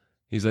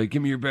 He's like,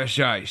 give me your best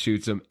shot. He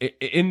shoots him.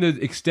 In the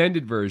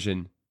extended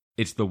version,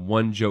 it's the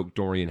one joke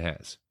Dorian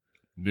has.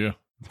 Yeah.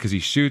 Because he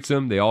shoots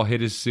him. They all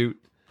hit his suit.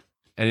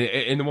 And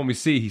in the one we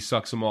see, he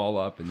sucks them all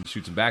up and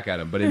shoots them back at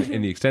him. But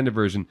in the extended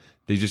version,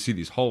 they just see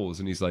these holes.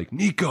 And he's like,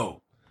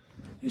 Nico,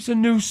 it's a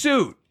new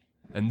suit.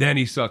 And then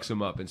he sucks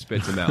him up and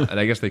spits him out. And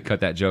I guess they cut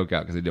that joke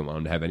out because they didn't want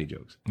him to have any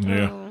jokes.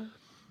 Yeah. Oh.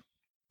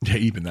 Yeah,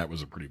 even that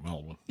was a pretty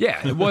mild one.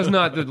 Yeah, it was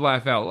not the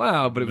laugh out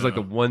loud, but it was like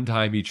No. the one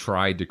time he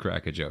tried to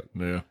crack a joke.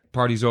 Yeah.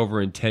 Party's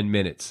over in 10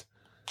 minutes.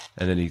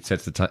 And then he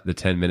sets the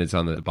 10 minutes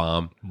on the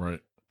bomb.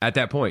 Right. At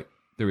that point,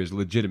 there is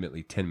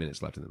legitimately 10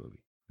 minutes left in the movie.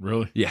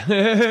 Really?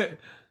 Yeah.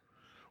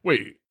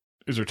 Wait,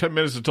 is there 10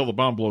 minutes until the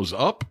bomb blows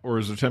up, or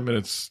is there 10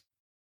 minutes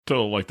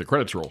till like the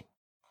credits roll?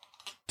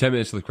 10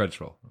 minutes to the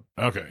credits roll.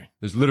 Okay.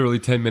 There's literally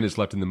 10 minutes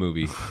left in the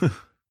movie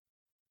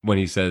when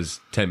he says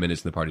 10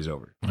 minutes and the party's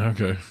over.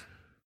 Okay.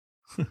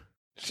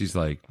 She's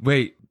like,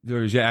 wait,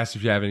 she asked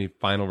if you have any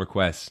final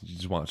requests. She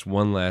just wants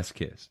one last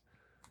kiss.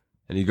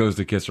 And he goes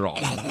to kiss her all.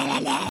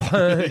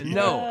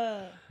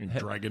 No.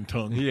 Dragon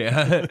tongue.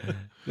 Yeah.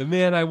 The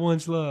man I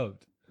once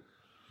loved.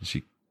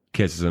 She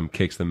kisses him,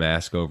 kicks the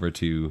mask over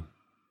to...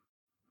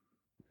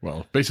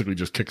 Well, basically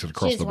just kicks it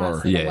across She the just bar.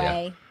 wants it Yeah,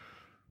 away.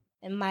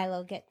 And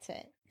Milo gets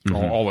it.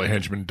 All the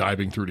henchmen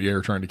diving through the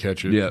air trying to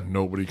catch it. Yeah.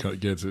 Nobody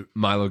gets it.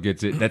 Milo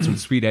gets it. That's when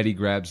Sweet Eddie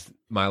grabs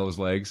Milo's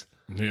legs,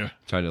 Yeah.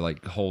 trying to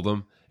like hold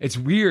him. It's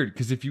weird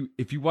because if you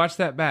watch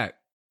that back,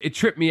 it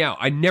tripped me out.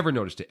 I never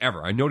noticed it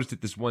ever. I noticed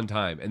it this one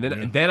time, and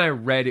then I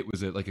read it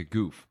was like a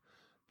goof.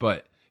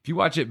 But if you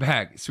watch it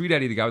back, Sweet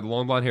Eddie, the guy with the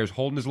long blonde hair, is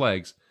holding his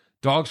legs.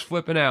 Dog's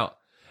flipping out,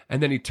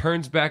 and then he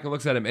turns back and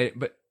looks at him.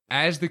 But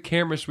as the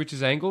camera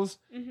switches angles,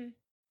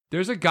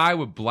 there's a guy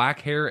with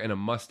black hair and a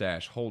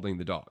mustache holding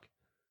the dog.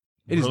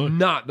 It is Really?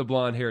 not the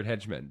blonde-haired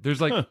henchman.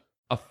 There's like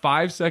a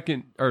 5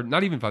 second, or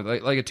not even 5,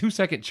 like a 2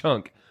 second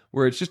chunk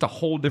where it's just a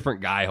whole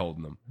different guy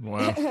holding them.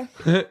 Wow.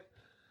 Of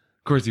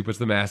course, he puts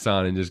the mask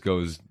on and just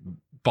goes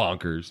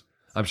bonkers.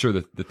 I'm sure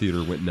the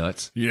theater went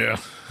nuts. Yeah.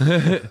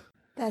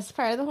 That's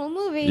part of the whole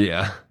movie.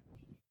 Yeah.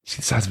 See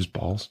the size of his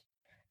balls?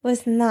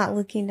 Was not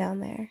looking down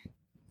there.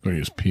 When he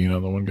was peeing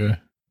on the one guy.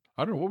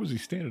 I don't know. What was he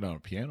standing on? A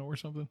piano or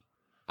something?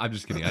 I'm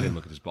just kidding. I didn't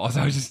look at his balls.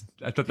 I thought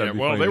that'd Yeah, be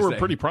well, funny they to were say.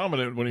 pretty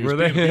prominent when he was Were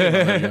they? peeing on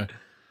that guy.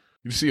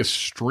 You see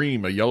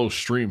a yellow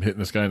stream hitting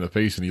this guy in the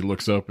face, and he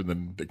looks up, and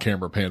then the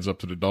camera pans up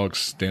to the dog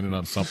standing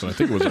on something. I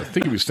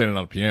think he was standing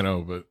on a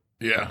piano, but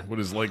yeah, with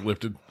his leg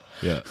lifted.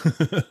 Yeah.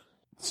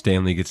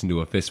 Stanley gets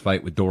into a fist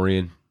fight with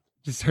Dorian.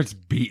 Just starts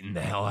beating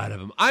the hell out of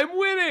him. I'm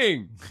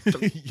winning.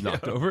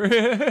 Knocked over.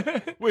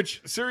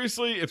 Which,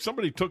 seriously, if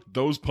somebody took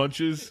those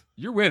punches,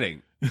 You're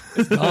winning.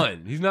 It's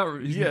done. He's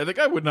yeah, the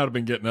guy would not have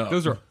been getting up.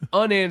 Those are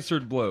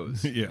unanswered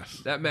blows. yes.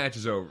 That match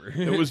is over.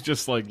 It was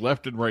just like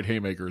left and right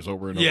haymakers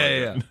over and over.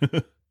 Yeah, again.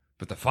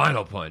 But the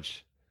final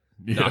punch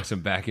Yeah. knocks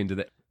him back into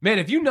the... Man,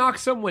 if you knock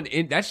someone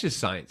in... That's just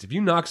science. If you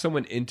knock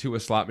someone into a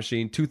slot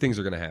machine, two things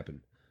are going to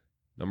happen.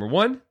 Number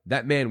one,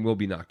 that man will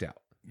be knocked out.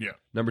 Yeah.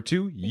 Number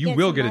two, you gets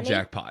will get money? a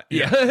jackpot.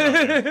 Yeah.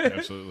 Yeah.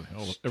 Absolutely.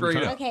 Every Straight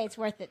time. up. Okay, it's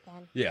worth it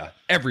then. Yeah.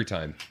 Every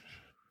time.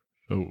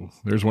 Oh,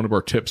 there's one of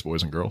our tips,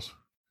 boys and girls.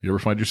 You ever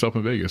find yourself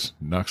in Vegas,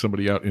 knock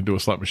somebody out into a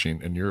slot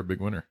machine, and you're a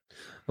big winner.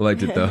 I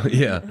liked it though.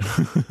 Yeah.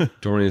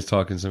 Dorian's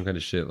talking some kind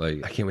of shit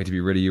like, I can't wait to be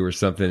rid of you or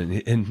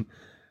something. And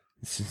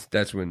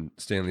that's when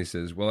Stanley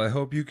says, well, I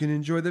hope you can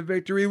enjoy the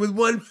victory with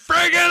one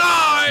friggin'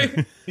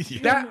 eye.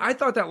 That I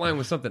thought that line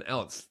was something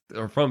else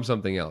or from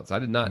something else. I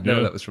did not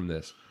know that was from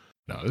this.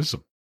 No, this is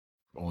the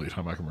only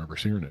time I can remember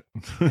hearing it.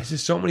 There's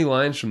just so many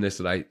lines from this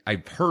that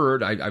I've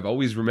heard, I've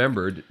always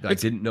remembered that I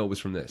didn't know was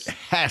from this. It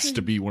has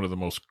to be one of the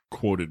most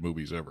quoted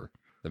movies ever.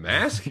 The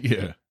Mask?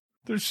 Yeah.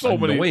 There's so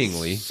many.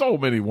 Annoyingly. So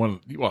many one.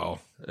 Well,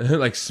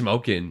 Like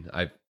smoking.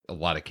 A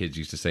lot of kids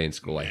used to say in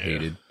school I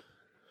hated.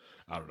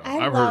 I don't know.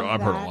 I I've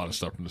love heard a that. lot of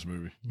stuff from this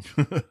movie.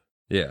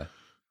 Yeah.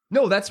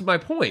 No, that's my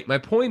point. My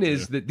point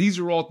is that these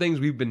are all things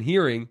we've been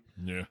hearing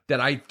Yeah.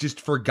 that I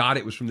just forgot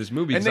it was from this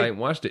movie And because I hadn't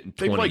watched it in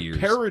They've 20 like years.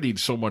 parodied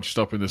so much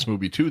stuff in this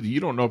movie too that you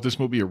don't know if this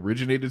movie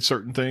originated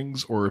certain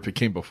things or if it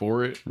came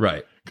before it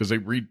Right. because they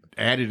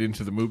added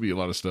into the movie a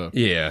lot of stuff.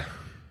 Yeah.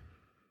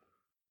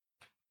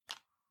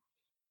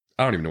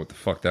 I don't even know what the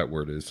fuck that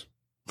word is.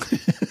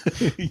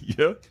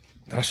 Yeah.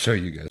 I'll show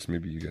you guys.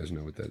 Maybe you guys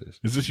know what that is.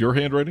 Is this your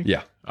handwriting?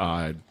 Yeah.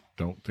 I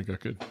don't think I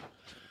could.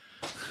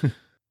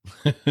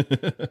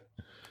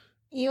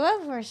 You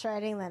have worse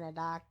writing than a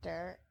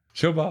doctor.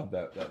 Show Bob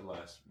that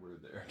last word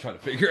there. I'm trying to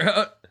figure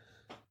out.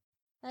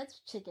 That's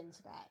chicken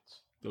scratch.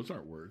 Those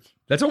aren't words.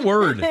 That's a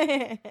word.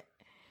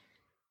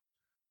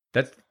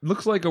 That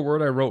looks like a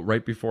word I wrote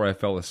right before I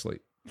fell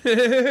asleep.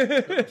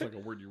 It's like a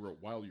word you wrote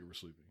while you were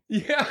sleeping.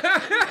 Yeah.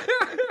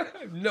 I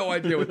have no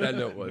idea what that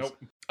note was. Nope.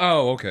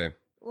 Oh, okay.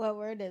 What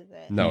word is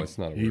it? No, it's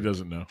not a word. He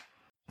doesn't know.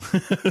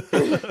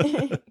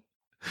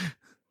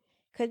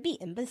 Could be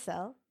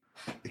imbecile.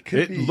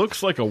 It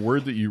looks like a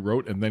word that you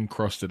wrote and then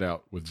crossed it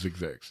out with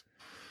zigzags.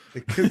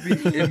 It could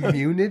be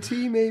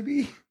immunity,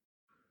 maybe.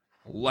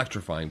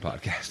 Electrifying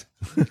podcast.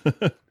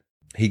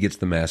 He gets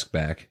the mask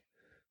back,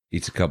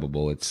 eats a couple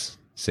bullets,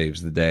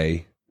 saves the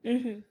day,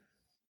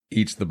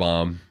 eats the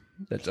bomb.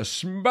 That's a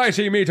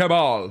spicy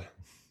meatball.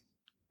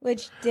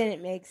 Which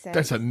didn't make sense.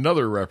 That's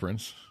another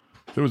reference.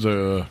 There was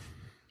a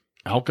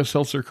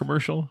Alka-Seltzer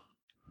commercial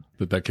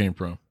that came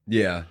from.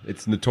 Yeah,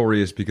 it's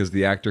notorious because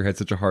the actor had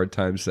such a hard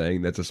time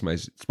saying that's a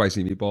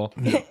spicy meatball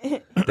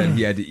that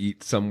he had to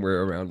eat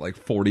somewhere around like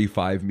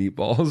 45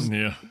 meatballs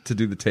Yeah. to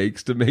do the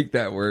takes to make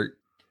that work.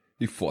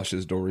 He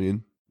flushes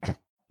Dorian.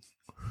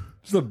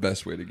 It's the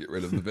best way to get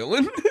rid of the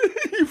villain.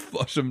 You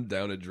flush him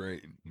down a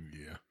drain.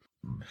 Yeah.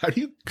 How do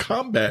you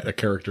combat a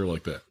character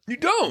like that? You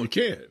don't. You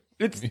can't.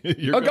 It's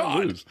You're a gonna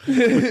god.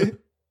 lose.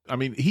 I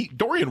mean,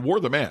 Dorian wore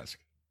the mask.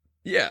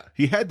 Yeah.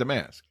 He had the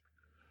mask.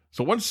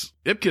 So once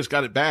Ipkiss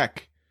got it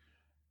back,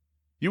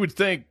 you would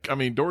think, I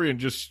mean, Dorian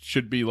just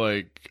should be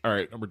like, all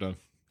right, we're done.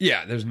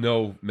 Yeah, there's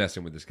no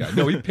messing with this guy.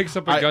 No, he picks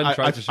up a gun and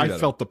tries to shoot I at him.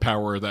 felt the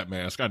power of that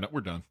mask. I know,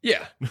 we're done.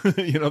 Yeah,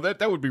 You know,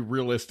 that would be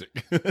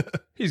realistic.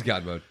 he's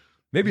God mode.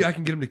 Maybe I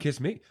can get him to kiss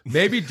me.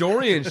 Maybe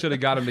Dorian should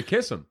have got him to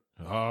kiss him.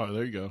 Oh,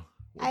 there you go.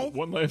 I-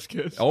 One last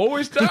kiss.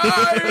 Always time.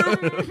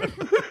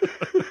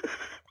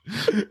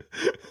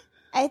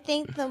 I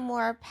think the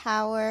more That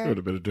power would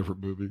have been a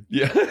different movie.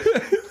 Yeah.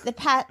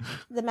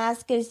 the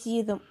mask gives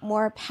you, the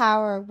more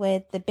power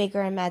with the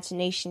bigger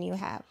imagination you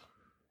have.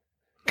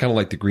 Kind of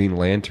like the Green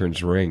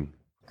Lantern's ring.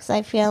 Because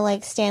I feel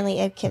like Stanley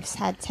Ipkiss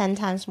had 10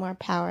 times more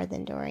power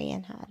than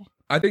Dorian had.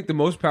 I think the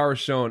most power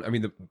shown. I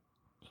mean,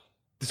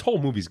 this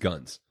whole movie's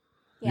guns.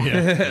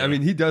 Yeah. I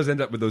mean, he does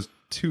end up with those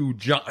two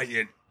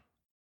giant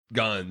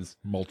guns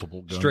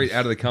Multiple guns. straight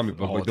out of the comic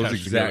book. All Like those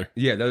attached exact,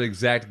 yeah, that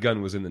exact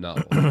gun was in the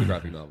novel, the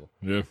graphic novel.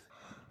 Yeah.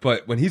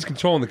 But when he's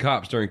controlling the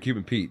cops during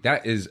Cuban Pete,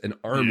 that is an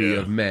army Yeah.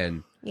 of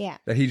men Yeah.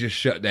 that he just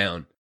shut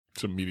down.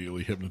 It's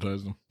immediately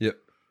hypnotized them. Yep.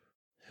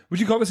 Would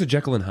you call this a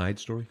Jekyll and Hyde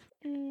story?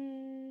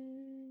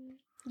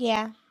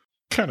 Yeah.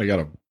 Kind of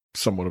got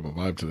somewhat of a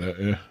vibe to that,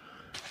 yeah.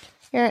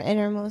 Your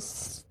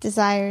innermost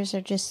desires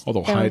are just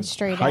Although thrown Hyde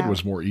straight out.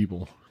 was more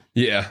evil.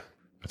 Yeah.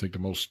 I think the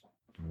most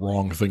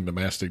wrong thing the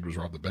mask did was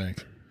rob the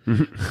bank.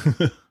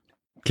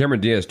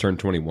 Cameron Diaz turned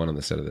 21 on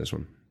the set of this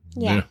one.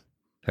 Yeah.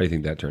 How do you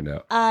think that turned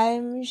out?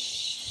 I'm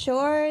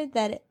sure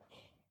that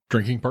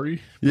Drinking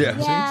party?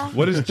 Yeah.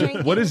 What does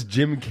Drinking. what does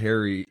Jim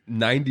Carrey,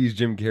 90s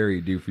Jim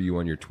Carrey, do for you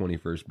on your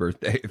 21st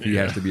birthday if he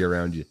has to be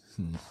around you?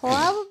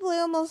 probably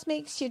almost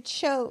makes you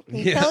choke and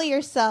Yeah. kill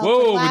yourself.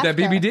 Whoa, with with that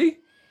laughter. BBD?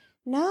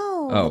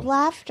 No, Oh. with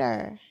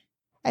laughter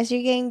as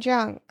you're getting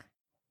drunk.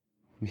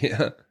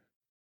 Yeah.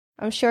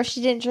 I'm sure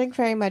she didn't drink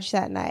very much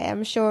that night.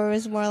 I'm sure it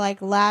was more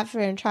like laughter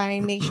and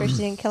trying to make sure she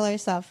didn't kill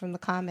herself from the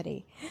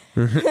comedy.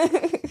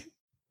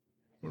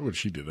 What would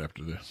she did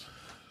after this?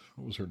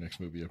 What was her next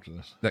movie after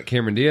this? That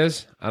Cameron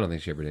Diaz? I don't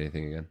think she ever did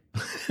anything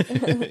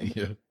again.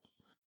 Yeah.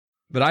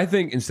 But I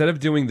think instead of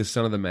doing The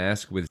Son of the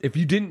Mask with, if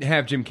you didn't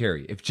have Jim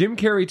Carrey, if Jim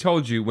Carrey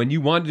told you when you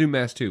wanted to do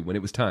Mask 2, when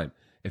it was time,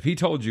 if he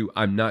told you,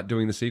 I'm not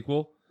doing the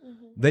sequel,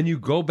 then you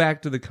go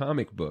back to the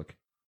comic book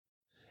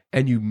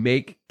and you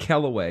make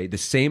Kellaway, the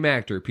same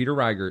actor, Peter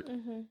Riegert,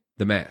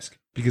 the Mask.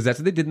 Because that's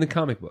what they did in the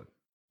comic book.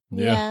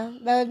 Yeah,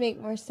 that would make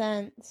more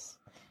sense.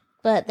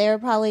 But they were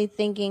probably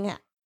thinking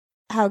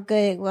how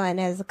good it went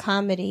as a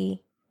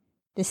comedy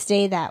to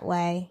stay that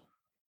way.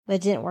 But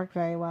it didn't work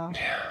very well.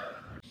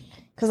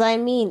 Because, I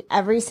mean,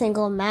 every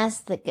single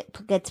mask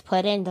that gets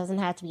put in doesn't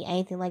have to be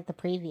anything like the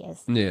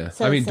previous. Yeah.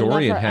 So I mean, it's a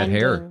Dorian had never-ending-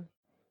 hair.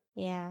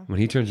 Yeah. When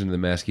he turns into the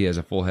Mask, he has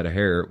a full head of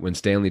hair. When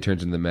Stanley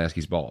turns into the Mask,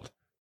 he's bald.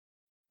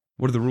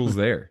 What are the rules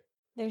there?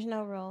 There's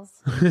no rules.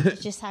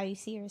 It's just how you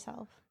see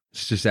yourself.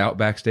 It's just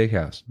Outback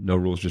Steakhouse. No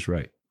rules, just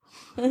right.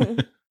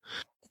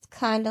 It's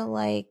kind of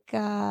like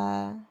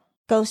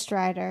Ghost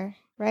Rider,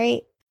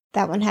 right?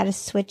 That one had a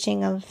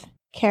switching of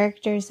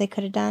characters they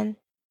could have done.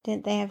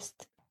 Didn't they have...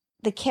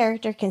 The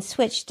character can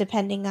switch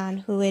depending on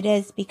who it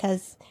is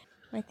because...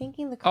 Am I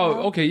thinking the Crow?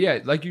 Oh, okay, yeah.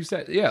 Like you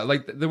said, yeah,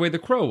 like the way the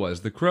Crow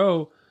was. The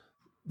Crow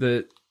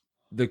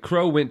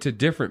went to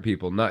different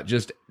people, not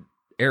just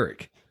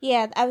Eric.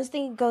 Yeah, I was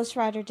thinking Ghost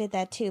Rider did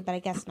that too, but I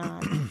guess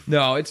not.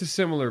 No, it's a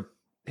similar...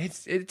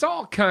 It's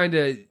all kind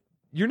of...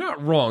 You're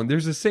not wrong.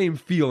 There's the same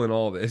feel in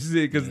all this.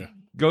 Because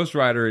Ghost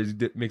Rider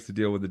makes the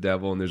deal with the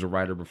devil, and there's a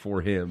rider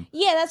before him.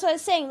 Yeah, that's what I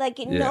was saying. Like,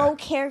 no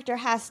character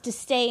has to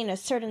stay in a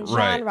certain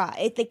genre.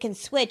 They can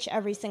switch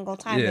every single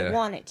time they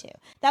want it to.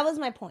 That was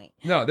my point.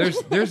 No, there's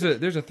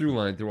a through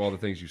line through all the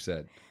things you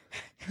said.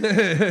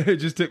 It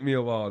just took me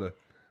a while to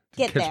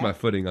Get catch there. my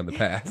footing on the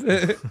path.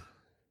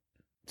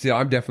 See,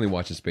 I'm definitely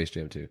watching Space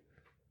Jam 2.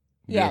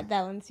 Yeah,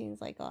 that one seems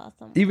like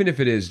awesome. Even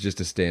if it is just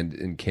a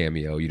stand-in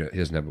cameo, he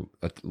doesn't have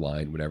a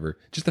line, whatever.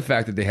 Just the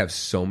fact that they have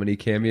so many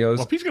cameos.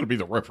 Well, if he's going to be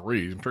the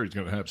referee, I'm sure he's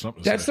going to have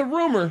something to That's say. the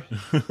rumor.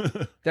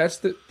 That's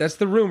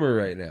the rumor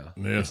right now.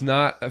 Yeah. It's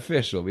not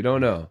official. We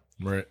don't know.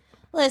 Right.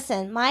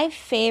 Listen, my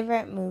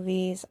favorite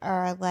movies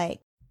are like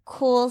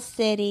Cool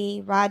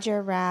City,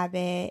 Roger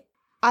Rabbit.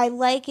 I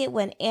like it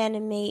when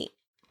anime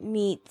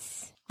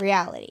meets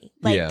reality.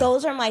 Like, Yeah.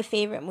 those are my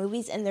favorite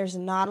movies, and there's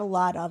not a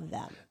lot of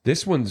them.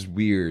 This one's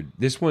weird.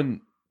 This one,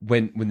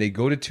 when they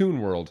go to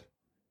Toon World,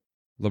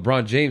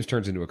 LeBron James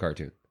turns into a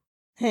cartoon.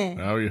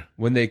 Oh, yeah.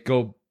 When they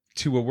go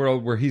to a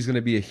world where he's going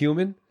to be a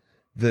human,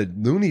 the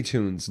Looney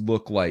Tunes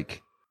look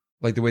like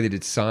the way they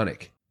did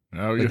Sonic.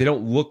 Oh, yeah. Like, they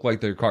don't look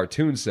like their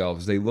cartoon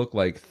selves. They look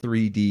like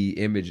 3D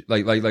image,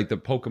 like the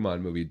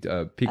Pokemon movie,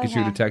 Pikachu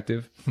Okay.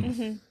 Detective.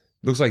 Mhm.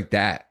 Looks like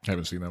that.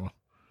 Haven't seen that one.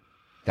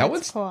 That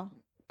That's cool.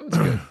 one's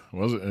good.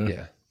 Was it?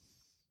 Yeah.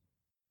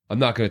 I'm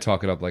not going to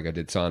talk it up like I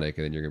did Sonic,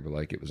 and then you're going to be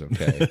like, it was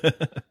okay.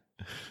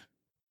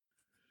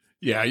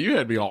 Yeah, you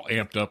had me all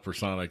amped up for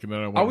Sonic, and then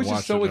I went I was and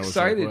just watched it, so and I was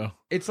like, excited. well,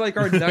 It's like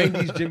our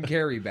 90s Jim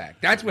Carrey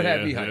back. That's what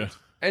had me hyped. Yeah.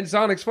 And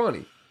Sonic's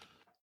funny.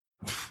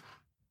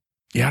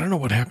 yeah, I don't know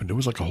what happened. It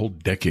was like a whole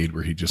decade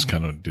where he just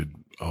kind of did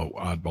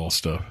oddball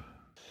stuff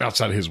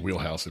outside of his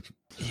wheelhouse.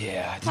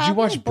 Yeah. Did you Probably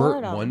watch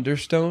Burt boredom.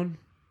 Wonderstone?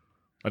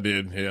 I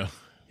did, yeah.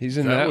 He's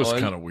in That that, was one.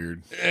 kind of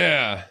weird.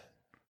 Yeah.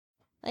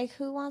 Like,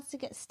 who wants to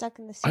get stuck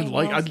in the I same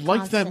liked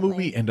roles that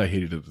movie, constantly? and I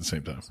hated it at the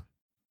same time.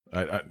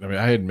 I mean,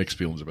 I had mixed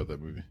feelings about that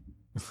movie.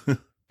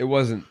 It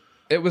wasn't.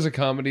 It was a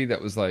comedy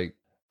that was like,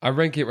 I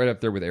rank it right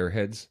up there with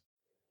Airheads.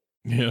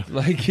 Yeah,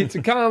 Like, it's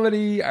a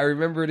comedy. I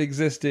remember it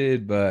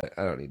existed, but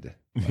I don't need to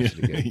watch it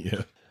again.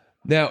 yeah.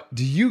 Now,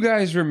 do you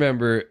guys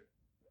remember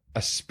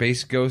a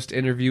Space Ghost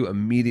interview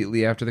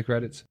immediately after the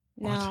credits?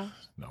 No.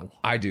 No,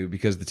 I do,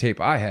 because the tape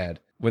I had,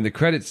 when the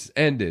credits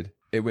ended,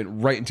 it went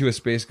right into a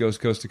Space Ghost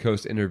Coast to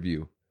Coast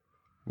interview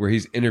where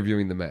he's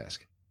interviewing the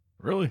Mask.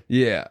 really,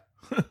 Yeah.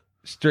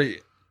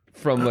 Straight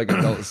from like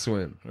Adult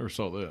Swim. never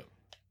saw that.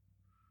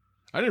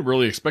 I didn't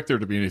really expect there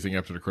to be anything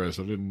after the credits.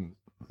 I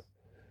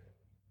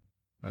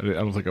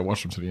don't think I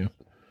watched them to the end.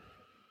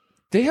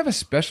 They have a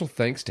special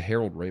thanks to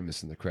Harold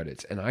Ramis in the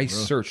credits, and I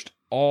searched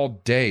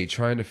all day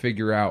trying to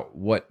figure out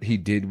what he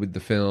did with the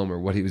film, or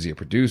was he a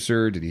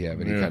producer? Did he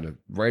have any kind of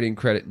writing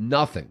credit?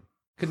 Nothing.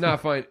 Could not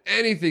find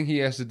anything he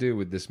has to do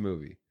with this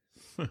movie,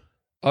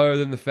 other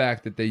than the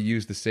fact that they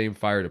used the same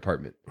fire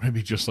department.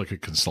 Maybe just like a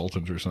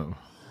consultant or something.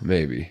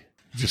 Maybe.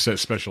 Just said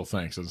special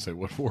thanks. Doesn't say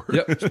what for.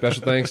 Yep.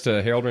 Special thanks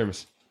to Harold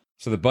Ramis.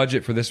 So the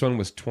budget for this one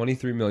was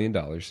 $23 million.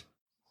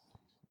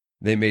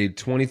 They made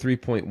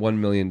 $23.1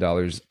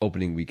 million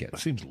opening weekend. That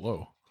seems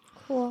low.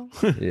 Cool.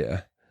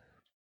 Yeah.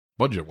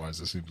 Budget wise,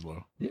 it seems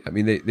low. Yeah. I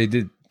mean, they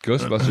did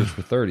Ghostbusters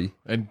for 30.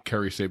 And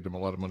Kerry saved them a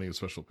lot of money with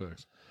special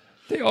effects.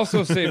 They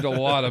also saved a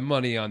lot of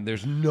money on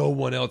there's no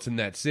one else in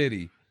that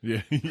city.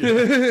 Yeah,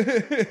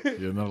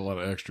 yeah, not a lot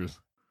of extras.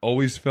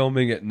 Always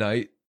filming at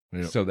night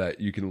Yeah. so that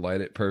you can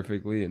light it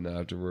perfectly and not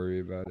have to worry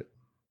about it.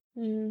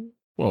 Mm.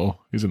 Well,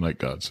 he's a night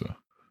god, so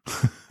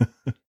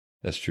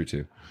That's true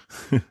too.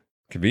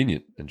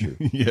 Convenient and true.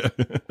 yeah,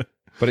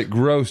 But it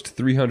grossed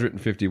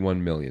 $351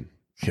 million.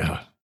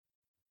 yeah.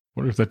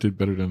 Wonder if that did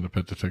better than the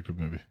Pet Detective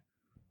movie.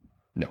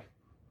 No.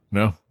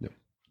 No,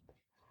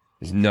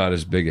 It's not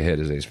as big a hit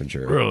as Ace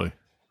Ventura. really.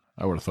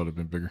 I would have thought it'd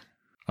been bigger.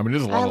 I mean,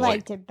 there's a lot I of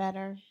liked it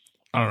better.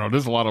 I don't know.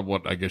 There's a lot of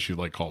what I guess you'd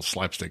like call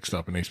slapstick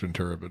stuff in Ace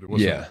Ventura, but it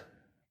wasn't.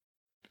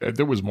 Yeah.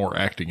 There was more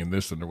acting in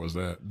this than there was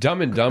that.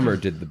 Dumb and Dumber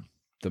did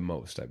the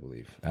most, I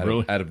believe.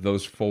 Really? Out of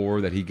those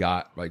 4 that he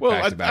got, like, Well,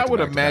 back to back I to would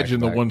back to imagine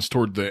back to the back. ones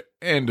toward the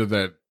end of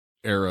that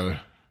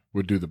era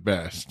would do the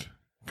best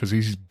because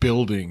he's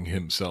building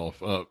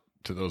himself up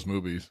to those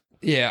movies.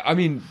 Yeah, I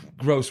mean,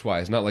 gross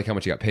wise, not like how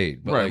much he got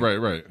paid. But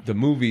Right. The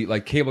movie,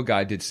 like Cable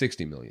Guy, did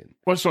 $60 million.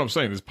 Well, that's what I'm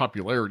saying. His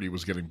popularity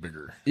was getting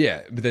bigger,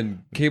 Yeah, but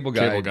then Cable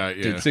Guy yeah.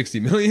 did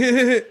 $60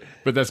 million.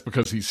 but that's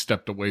because he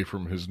stepped away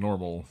from his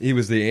normal. He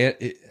was and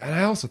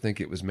I also think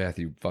it was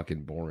Matthew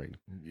fucking boring.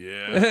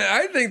 Yeah,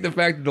 I think the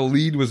fact that the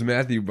lead was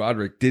Matthew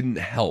Broderick didn't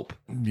help.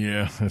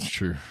 yeah, that's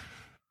true.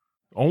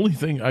 Only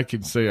thing I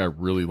can say I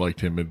really liked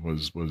him in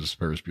was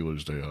Ferris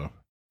Bueller's Day Off.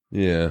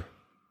 Yeah.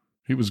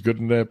 He was good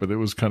in that, but that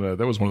was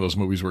one of those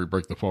movies where he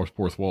broke the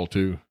fourth wall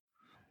too.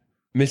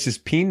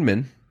 Mrs.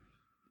 Peenman,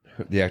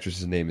 the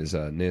actress's name is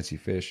Nancy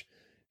Fish.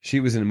 She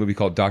was in a movie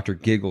called Dr.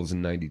 Giggles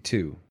in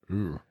 92.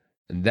 Ooh.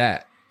 And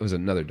that was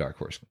another Dark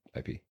Horse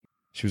IP.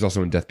 She was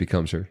also in Death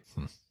Becomes Her.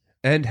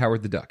 And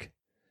Howard the Duck.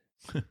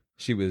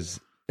 She was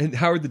in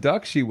Howard the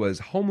Duck. She was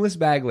homeless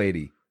bag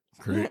lady.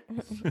 Great.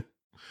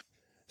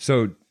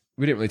 So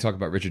we didn't really talk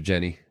about Richard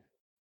Jeni.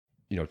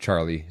 You know,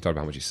 Charlie, talked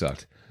about how much he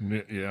sucked.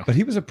 Yeah. But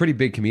he was a pretty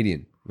big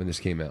comedian when this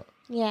came out.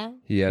 Yeah.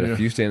 He had Yeah. a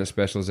few stand-up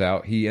specials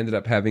out. He ended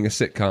up having a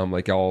sitcom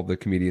like all the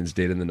comedians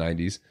did in the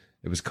 90s.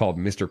 It was called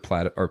Mr.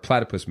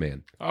 Platypus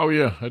Man. Oh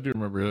yeah, I do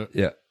remember that.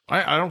 Yeah.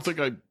 I don't think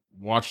I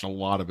watched a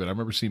lot of it. I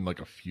remember seeing like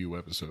a few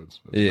episodes.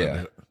 That's Yeah.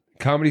 about it.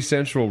 Comedy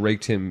Central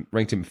ranked him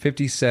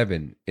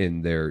 57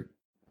 in their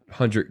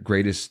 100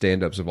 greatest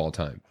stand-ups of all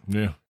time.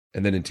 Yeah.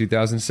 And then in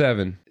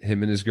 2007,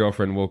 him and his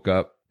girlfriend woke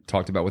up,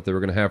 talked about what they were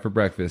going to have for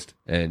breakfast,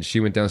 and she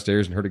went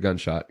downstairs and heard a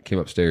gunshot, came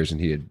upstairs, and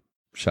he had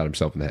shot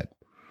himself in the head.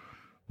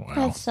 Wow.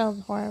 That's so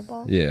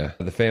horrible. Yeah.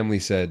 The family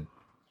said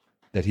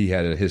that he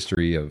had a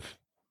history of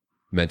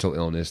mental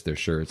illness. They're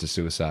sure it's a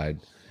suicide.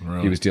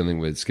 Really? He was dealing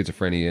with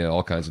schizophrenia,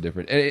 all kinds of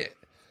different. And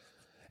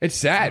it's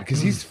sad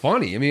because he's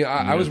funny. I mean,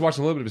 I was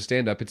watching a little bit of his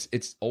stand-up.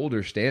 It's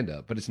older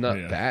stand-up, but it's not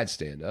Yeah. bad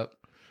stand-up.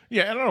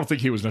 Yeah, and I don't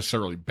think he was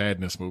necessarily bad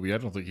in this movie. I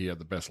don't think he had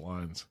the best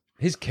lines.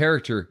 His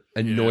character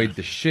annoyed Yeah.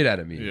 the shit out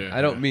of me. Yeah,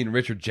 I don't yeah. mean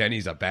Richard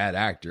Jeni's a bad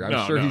actor. I'm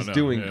No, sure no, he's no,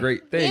 doing yeah.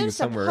 great He things was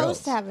somewhere supposed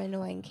else. to have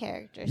annoying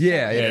characters.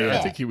 Yeah, so- yeah,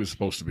 I think he was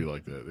supposed to be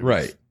like that. It was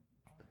Right.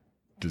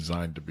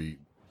 designed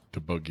to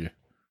bug you.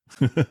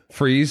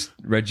 Freeze,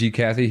 Reggie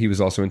Cathy, he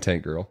was also in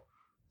Tank Girl,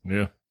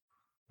 Yeah.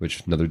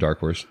 which another Dark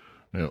Horse.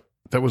 Yeah.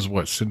 That was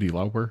what, Cindy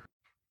Lauper?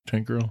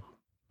 Tank Girl?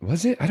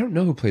 Was it? I don't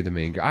know who played the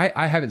main girl.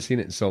 I haven't seen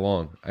it in so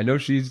long. I know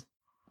she's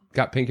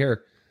got pink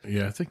hair,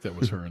 Yeah, I think that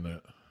was her in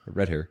that.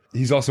 red hair.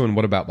 He's also in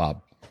What About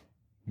Bob?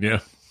 Yeah.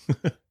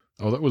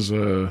 Oh, that was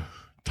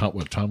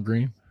Tom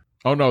Green?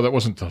 Oh no, that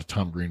wasn't the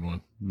Tom Green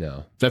one.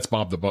 No, That's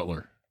Bob the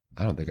Butler.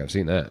 I don't think I've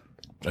seen that.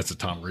 That's a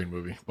Tom Green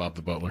movie, Bob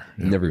the Butler.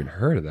 Yeah. Never even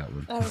heard of that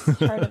one. I haven't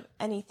heard of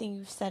anything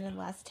you've said in the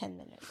last 10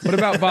 minutes. What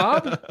About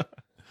Bob?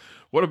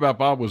 What About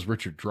Bob was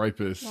Richard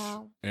Dreyfuss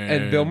Wow.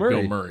 And Bill Murray.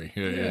 Bill Murray.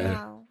 Yeah.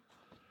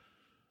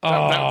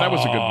 Wow. That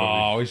was a good movie.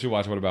 Oh, we should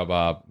watch What About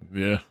Bob?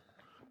 Yeah.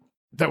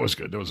 That was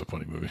good. That was a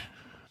funny movie.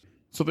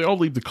 So they all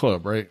leave the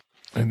club, right?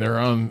 And they're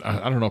on,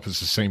 I don't know if it's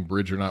the same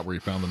bridge or not where he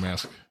found the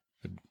mask.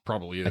 It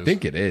probably is. I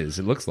think it is.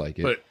 It looks like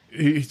it. But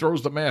he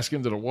throws the mask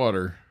into the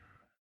water.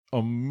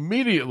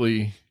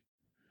 Immediately,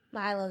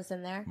 Milo's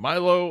in there.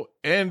 Milo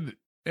and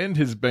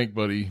his bank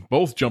buddy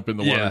both jump in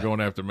the water Yeah.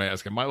 going after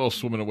mask. And Milo's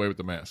swimming away with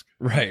the mask.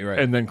 right.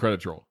 And then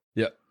credits roll.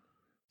 Yep.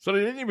 So they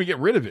didn't even get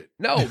rid of it.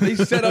 No, they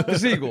set up the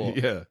sequel.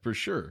 Yeah, for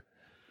sure.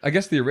 I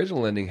guess the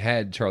original ending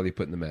had Charlie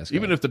putting the mask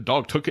Even on. if the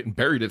dog took it and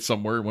buried it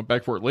somewhere and went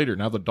back for it later,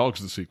 now the dog's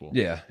the sequel.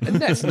 Yeah, and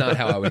that's not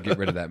how I would get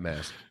rid of that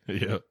mask.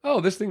 Yeah.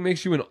 Oh, this thing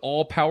makes you an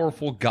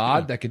all-powerful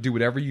god that can do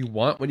whatever you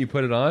want when you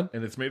put it on?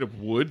 And it's made of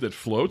wood that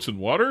floats in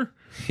water?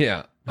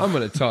 Yeah, I'm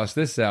going to toss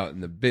this out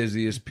in the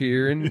busiest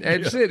pier in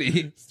Edge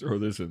City. Let's throw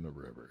this in the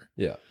river.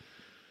 Yeah.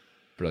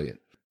 Brilliant.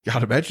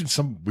 God, imagine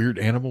some weird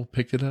animal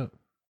picked it up.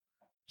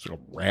 It's like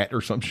a rat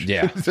or some shit.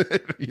 Yeah.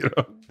 You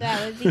know,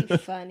 That would be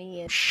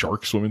funny.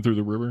 shark swimming through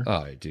the river.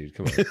 All right, dude,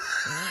 come on.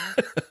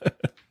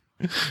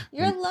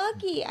 You're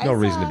lucky. No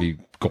reason to be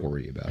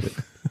gory about it.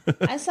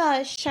 I saw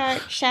a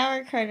shark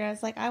shower curtain. I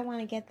was like, I want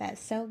to get that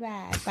so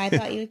bad, but I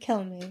thought you would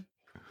kill me.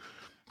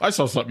 I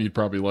saw something you'd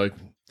probably like.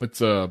 It's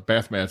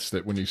bath mats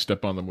that when you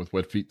step on them with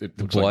wet feet, it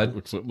looks blood?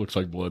 like looks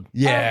like blood.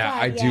 Yeah, Oh,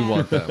 God, I do yeah.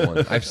 want that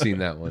one. I've seen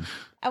that one.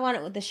 I want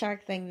it with the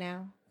shark thing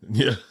now.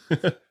 Yeah.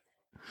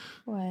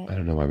 What? I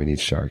don't know why we need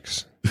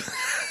sharks.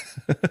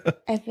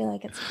 I feel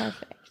like it's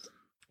perfect.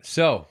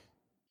 So,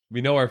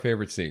 we know our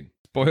favorite scene.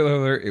 Spoiler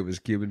alert, it was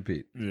Cuban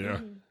Pete. Yeah.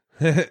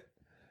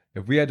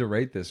 If we had to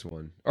rate this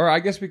one, or I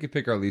guess we could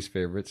pick our least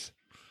favorites.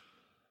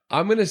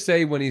 I'm going to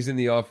say when he's in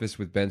the office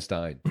with Ben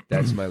Stein.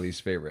 That's my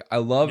least favorite. I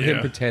love him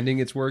Yeah. pretending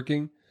it's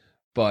working,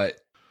 but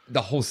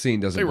the whole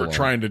scene doesn't They were belong.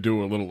 trying to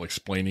do a little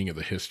explaining of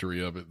the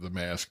history of it, the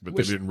mask, but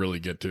Which- they didn't really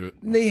get to it.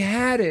 They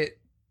had it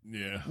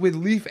Yeah. with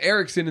Leif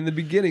Erikson in the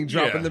beginning,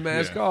 dropping Yeah, the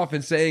mask yeah. off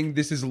and saying,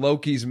 "This is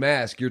Loki's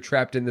mask. You're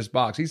trapped in this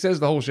box." He says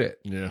the whole shit.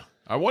 Yeah.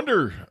 I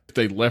wonder if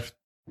they left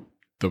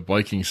the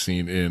Viking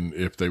scene in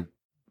if they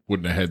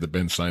wouldn't have had the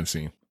Ben Stein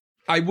scene.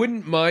 I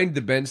wouldn't mind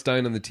the Ben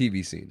Stein on the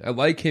TV scene. I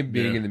like him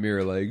being Yeah. in the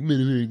mirror like,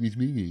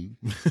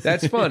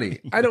 that's funny.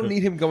 I don't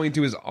need him going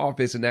to his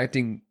office and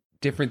acting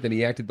different than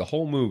he acted the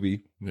whole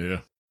movie Yeah.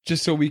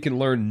 just so we can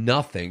learn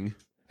nothing.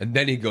 And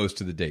then he goes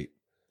to the date.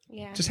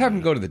 Yeah. Just have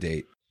him go to the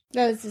date.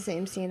 That was the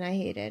same scene I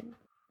hated.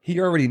 He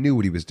already knew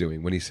what he was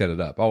doing when he set it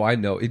up. Oh, I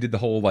know. He did the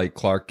whole like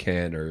Clark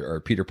Kent or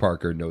Peter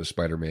Parker knows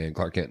Spider-Man.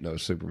 Clark Kent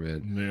knows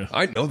Superman. Yeah.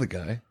 I know the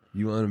guy.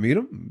 You want to meet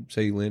him?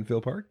 Say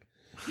Landfill Park.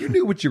 You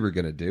knew what you were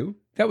going to do.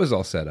 That was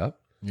all set up.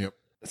 Yep.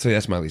 So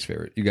that's my least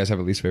favorite. You guys have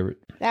a least favorite?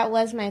 That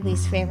was my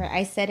least favorite.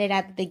 I said it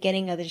at the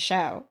beginning of the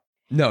show.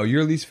 No,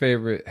 your least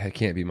favorite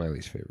can't be my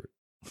least favorite.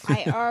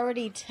 I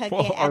already took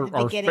Well, it at the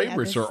our beginning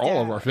favorites of are the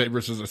all of show. our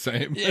favorites is the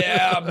same.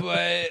 Yeah,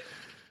 but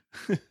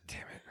damn it.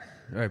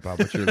 All right, Bob,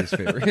 what's your least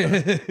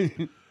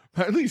favorite?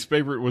 My least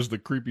favorite was the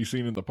creepy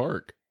scene in the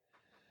park.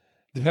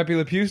 The Pepe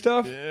Le Pew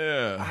stuff?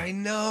 Yeah. I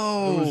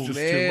know. It was just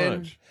man. too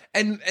much.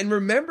 And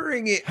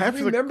remembering it, Half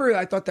of the-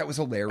 I thought that was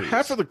hilarious.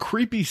 Half of the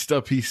creepy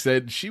stuff he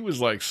said, she was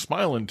like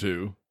smiling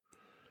to,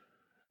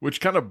 which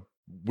kind of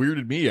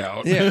weirded me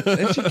out. Yeah,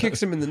 then she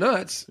kicks him in the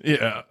nuts.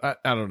 Yeah,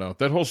 I don't know.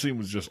 That whole scene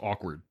was just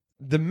awkward.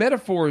 The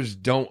metaphors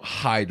don't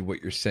hide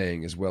what you're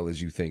saying as well as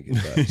you think it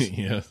does.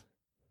 Yeah.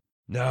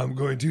 Now I'm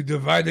going to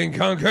divide and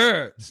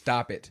conquer.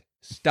 Stop it.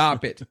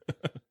 Stop it.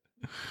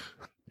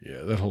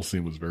 Yeah, that whole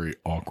scene was very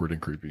awkward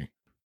and creepy.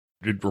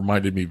 It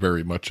reminded me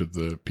very much of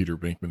the Peter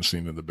Venkman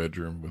scene in the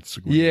bedroom with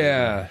Sigourney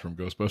Yeah. Weaver from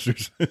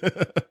Ghostbusters.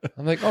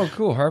 I'm like, oh,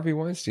 cool. Harvey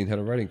Weinstein had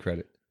a writing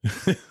credit.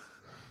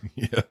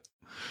 Yeah.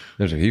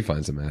 There's he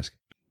finds a mask.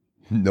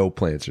 No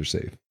plants are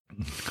safe.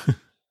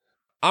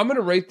 I'm going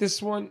to rate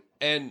this one,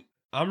 and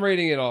I'm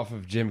rating it off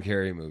of Jim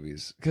Carrey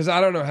movies because I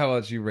don't know how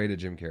else you rate a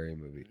Jim Carrey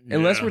movie.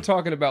 Unless Yeah. we're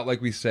talking about,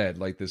 like we said,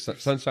 like the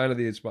Sunshine of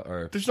the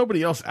Spotless. There's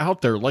nobody else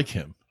out there like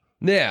him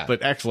Yeah.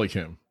 that acts like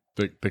him,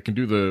 that can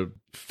do the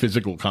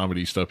physical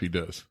comedy stuff he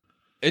does.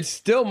 It's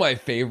still my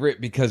favorite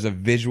because of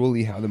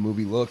visually how the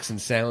movie looks and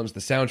sounds.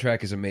 The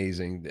soundtrack is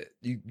amazing.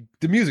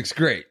 The music's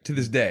great to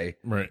this day.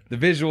 Right. The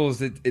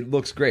visuals, it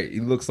looks great.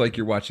 It looks like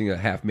you're watching a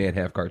half man,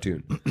 half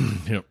cartoon.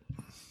 Yep.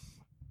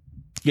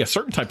 Yeah,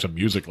 certain types of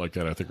music like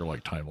that I think are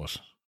like timeless.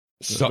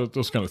 So,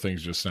 Those kind of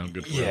things just sound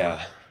good forever.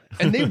 yeah.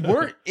 And they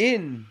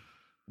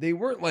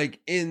weren't like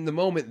in the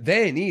moment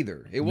then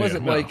either. It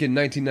wasn't no. like in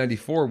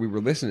 1994 we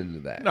were listening to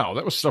that. No,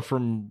 that was stuff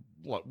from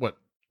what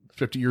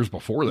 50 years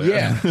before that.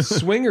 Yeah.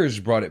 Swingers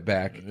brought it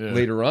back Yeah.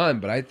 later on,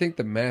 but I think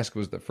The Mask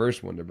was the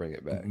first one to bring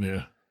it back.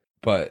 Yeah.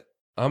 But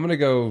I'm going to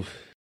go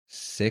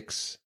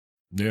 6.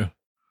 Yeah.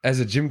 As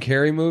a Jim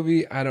Carrey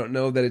movie, I don't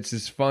know that it's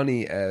as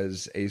funny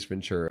as Ace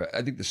Ventura.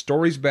 I think the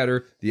story's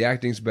better, the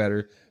acting's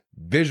better,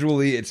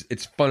 visually it's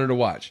funner to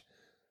watch.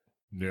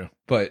 Yeah.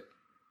 But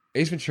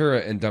Ace Ventura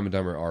and Dumb and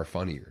Dumber are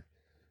funnier.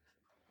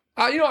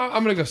 I'm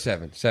gonna go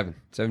 7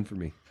 for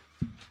me.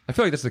 I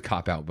feel like that's the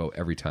cop out vote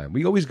every time.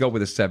 We always go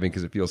with a 7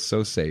 because it feels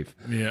so safe.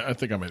 Yeah, I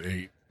think I'm at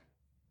 8.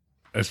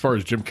 As far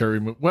as Jim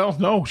Carrey, well,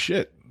 no,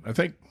 shit. I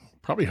think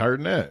probably higher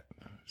than that.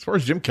 As far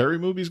as Jim Carrey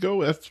movies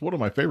go, that's one of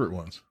my favorite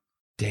ones.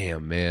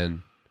 Damn,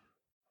 man.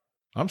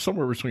 I'm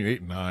somewhere between 8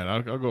 and 9.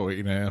 I'll go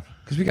 8.5.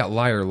 Because we got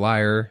Liar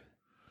Liar.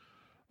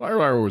 Liar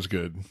Liar was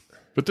good,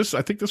 but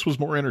I think this was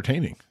more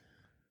entertaining.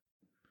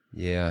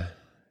 Yeah.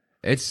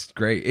 It's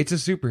great. It's a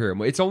superhero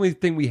movie. It's the only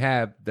thing we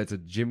have that's a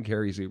Jim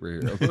Carrey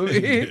superhero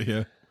movie.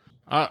 Yeah,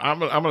 I'm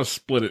gonna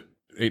split it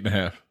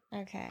 8.5.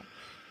 Okay.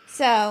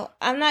 So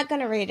I'm not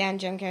going to rate down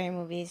Jim Carrey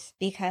movies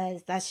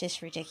because that's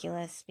just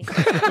ridiculous. Because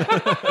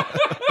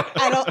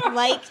I don't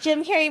like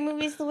Jim Carrey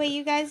movies the way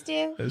you guys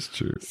do. That's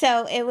true.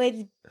 So it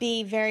would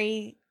be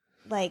very,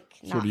 not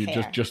So do you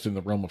fair. just in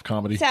the realm of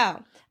comedy?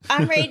 So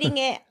I'm rating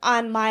it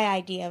on my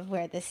idea of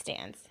where this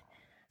stands.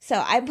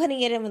 So I'm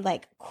putting it in with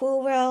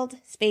Cool World,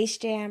 Space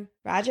Jam,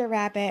 Roger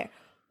Rabbit,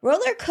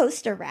 Roller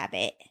Coaster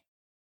Rabbit,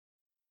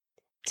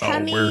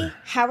 Tummy, where-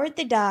 Howard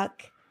the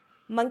Duck,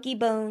 Monkey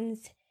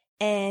Bones,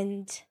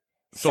 and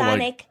So,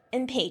 Sonic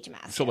and Page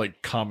Master. So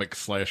comic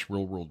 /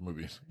 real world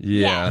movies.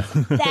 Yeah.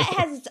 That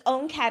has its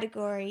own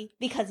category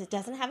because it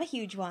doesn't have a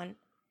huge one.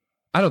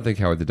 I don't think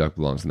Howard the Duck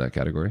belongs in that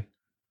category.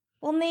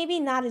 Well, maybe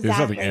not There's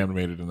exactly. nothing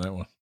animated in that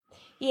one.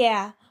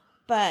 Yeah,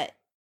 but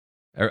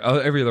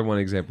Every other one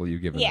example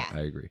you've given, Yeah.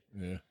 I agree.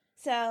 Yeah.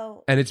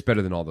 so And it's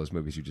better than all those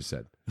movies you just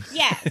said.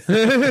 yes. So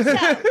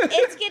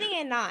it's getting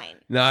a 9.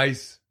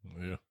 Nice.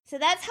 Yeah. So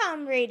that's how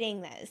I'm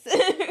rating this.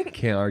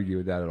 Can't argue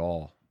with that at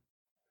all.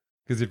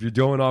 Because if you're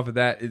going off of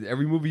that,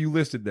 every movie you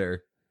listed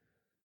there,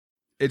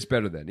 it's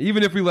better than.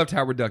 Even if we left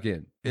Howard Duck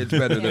in, it's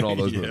better than all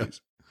those Yeah.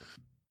 movies.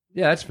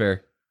 Yeah, that's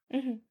fair.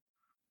 Mhm.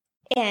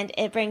 And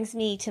it brings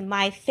me to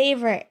my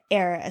favorite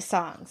era of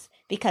songs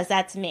because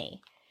that's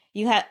me.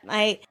 You have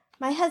my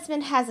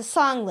husband has a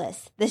song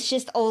list that's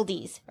just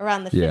oldies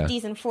around the Yeah.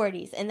 50s and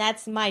 40s, and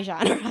that's my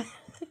genre.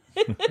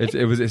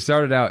 It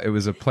started out, it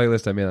was a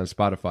playlist I made on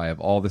Spotify of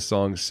all the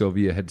songs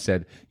Sylvia had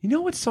said, you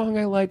know what song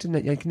I liked and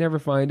I can never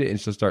find it? And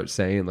she'll start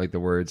saying the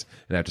words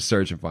and I have to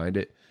search and find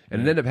it.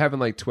 And it ended up having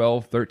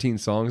 12, 13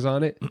 songs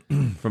on it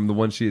from the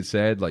ones she had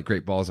said, like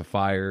Great Balls of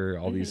Fire,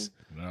 all these.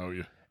 No,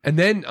 yeah. And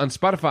then on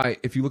Spotify,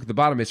 if you look at the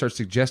bottom, it starts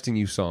suggesting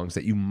you songs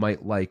that you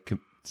might like,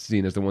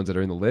 seen as the ones that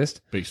are in the list.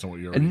 Based on what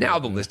you're. And now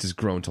the list has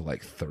grown to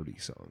like 30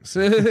 songs.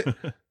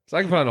 So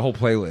I can put on a whole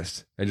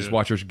playlist and just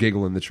watch her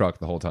giggle in the truck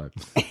the whole time.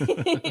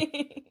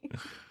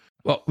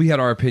 Well, we had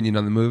our opinion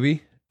on the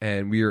movie,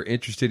 and we are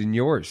interested in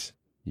yours.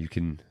 You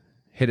can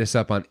hit us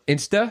up on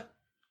Insta,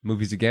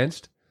 Movies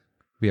Against.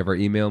 We have our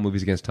email,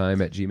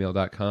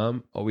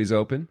 moviesagainsttime@gmail.com, always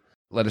open.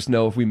 Let us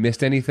know if we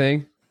missed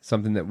anything,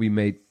 something that we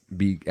may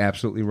be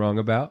absolutely wrong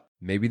about.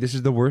 Maybe this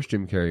is the worst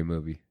Jim Carrey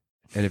movie.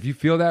 And if you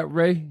feel that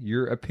way,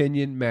 your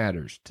opinion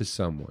matters to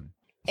someone.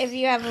 If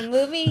you have a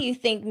movie you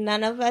think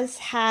none of us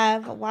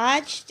have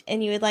watched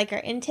and you would like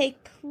our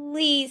intake,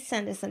 please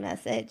send us a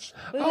message.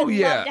 We would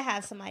love to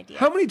have some ideas.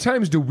 How many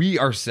times do we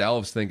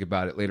ourselves think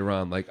about it later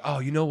on? Like, oh,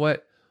 you know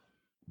what?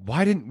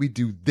 Why didn't we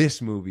do this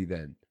movie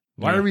then?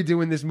 Why are we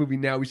doing this movie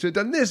now? We should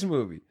have done this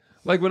movie.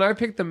 Like when I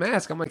picked The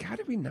Mask, I'm like, how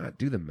did we not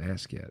do The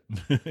Mask yet?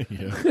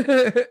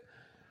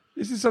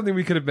 This is something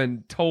we could have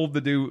been told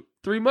to do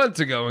 3 months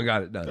ago and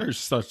got it done. There's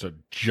such a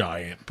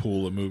giant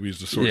pool of movies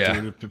to sort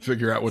through to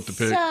figure out what to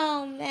pick.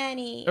 So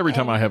many. Every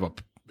time I have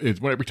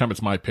every time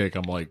it's my pick,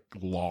 I'm like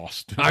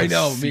lost. I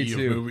know, me Sea of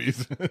too.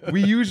 Movies.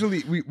 We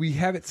usually we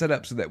have it set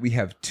up so that we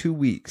have 2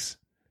 weeks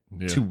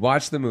to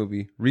watch the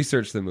movie,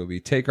 research the movie,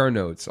 take our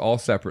notes all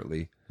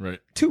separately. Right.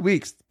 2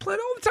 weeks, plan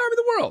all the time in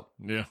the world.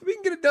 Yeah. We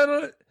can get it done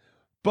on it.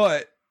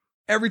 But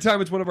every time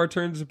it's one of our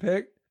turns to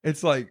pick,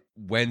 it's like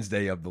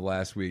Wednesday of the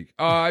last week.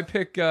 Oh, I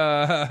pick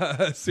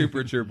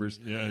Super Troopers.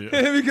 Yeah.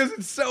 Because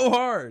it's so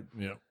hard.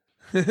 Yeah.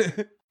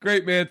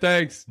 Great, man.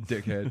 Thanks,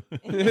 dickhead.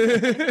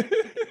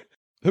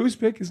 Whose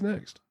pick is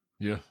next?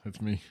 Yeah,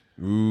 that's me.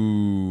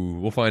 Ooh,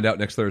 we'll find out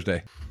next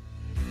Thursday.